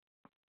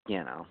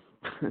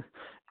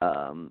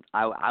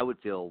would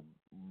feel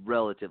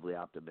relatively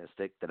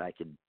optimistic that I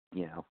could,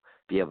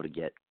 be able to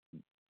get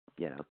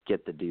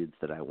the dudes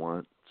that I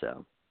want.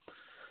 So,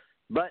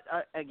 but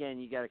again,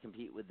 you got to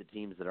compete with the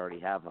teams that already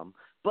have them.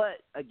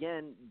 But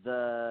again,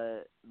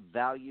 the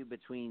value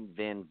between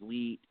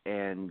VanVleet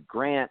and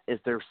Grant is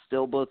they're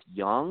still both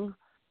young,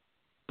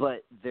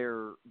 but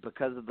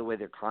because of the way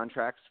their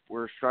contracts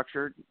were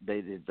structured,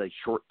 they did like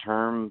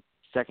short-term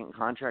second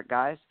contract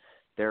guys.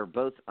 They're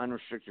both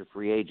unrestricted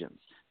free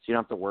agents. So you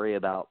don't have to worry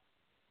about,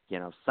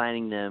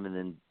 signing them and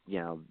then,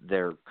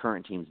 their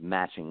current teams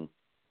matching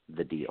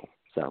the deal.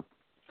 So,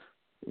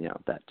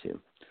 that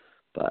too.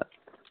 But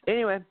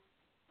anyway,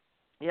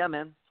 yeah,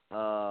 man.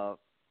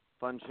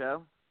 Fun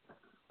show.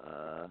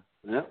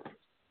 Yep.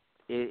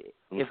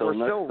 If we're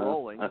still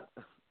rolling.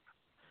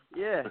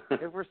 Yeah,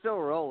 if we're still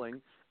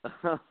rolling,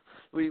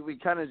 we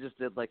kind of just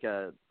did like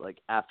a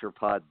after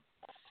pod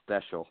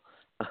special.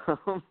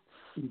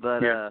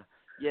 But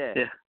yeah.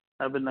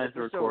 That'd been nice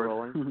to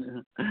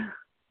record.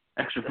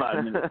 Extra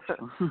 5 minutes.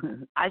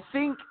 I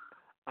think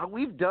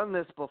we've done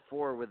this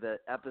before with an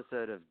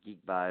episode of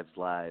Geek Vibes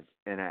Live,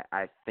 and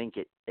I think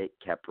it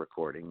kept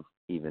recording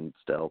even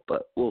still,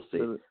 but we'll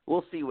see.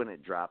 We'll see when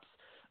it drops.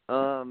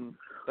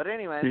 But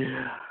anyway,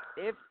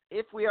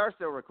 if we are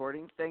still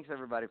recording, thanks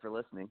everybody for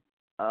listening.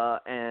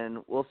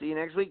 And we'll see you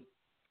next week.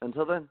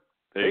 Until then,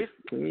 peace.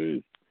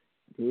 Peace.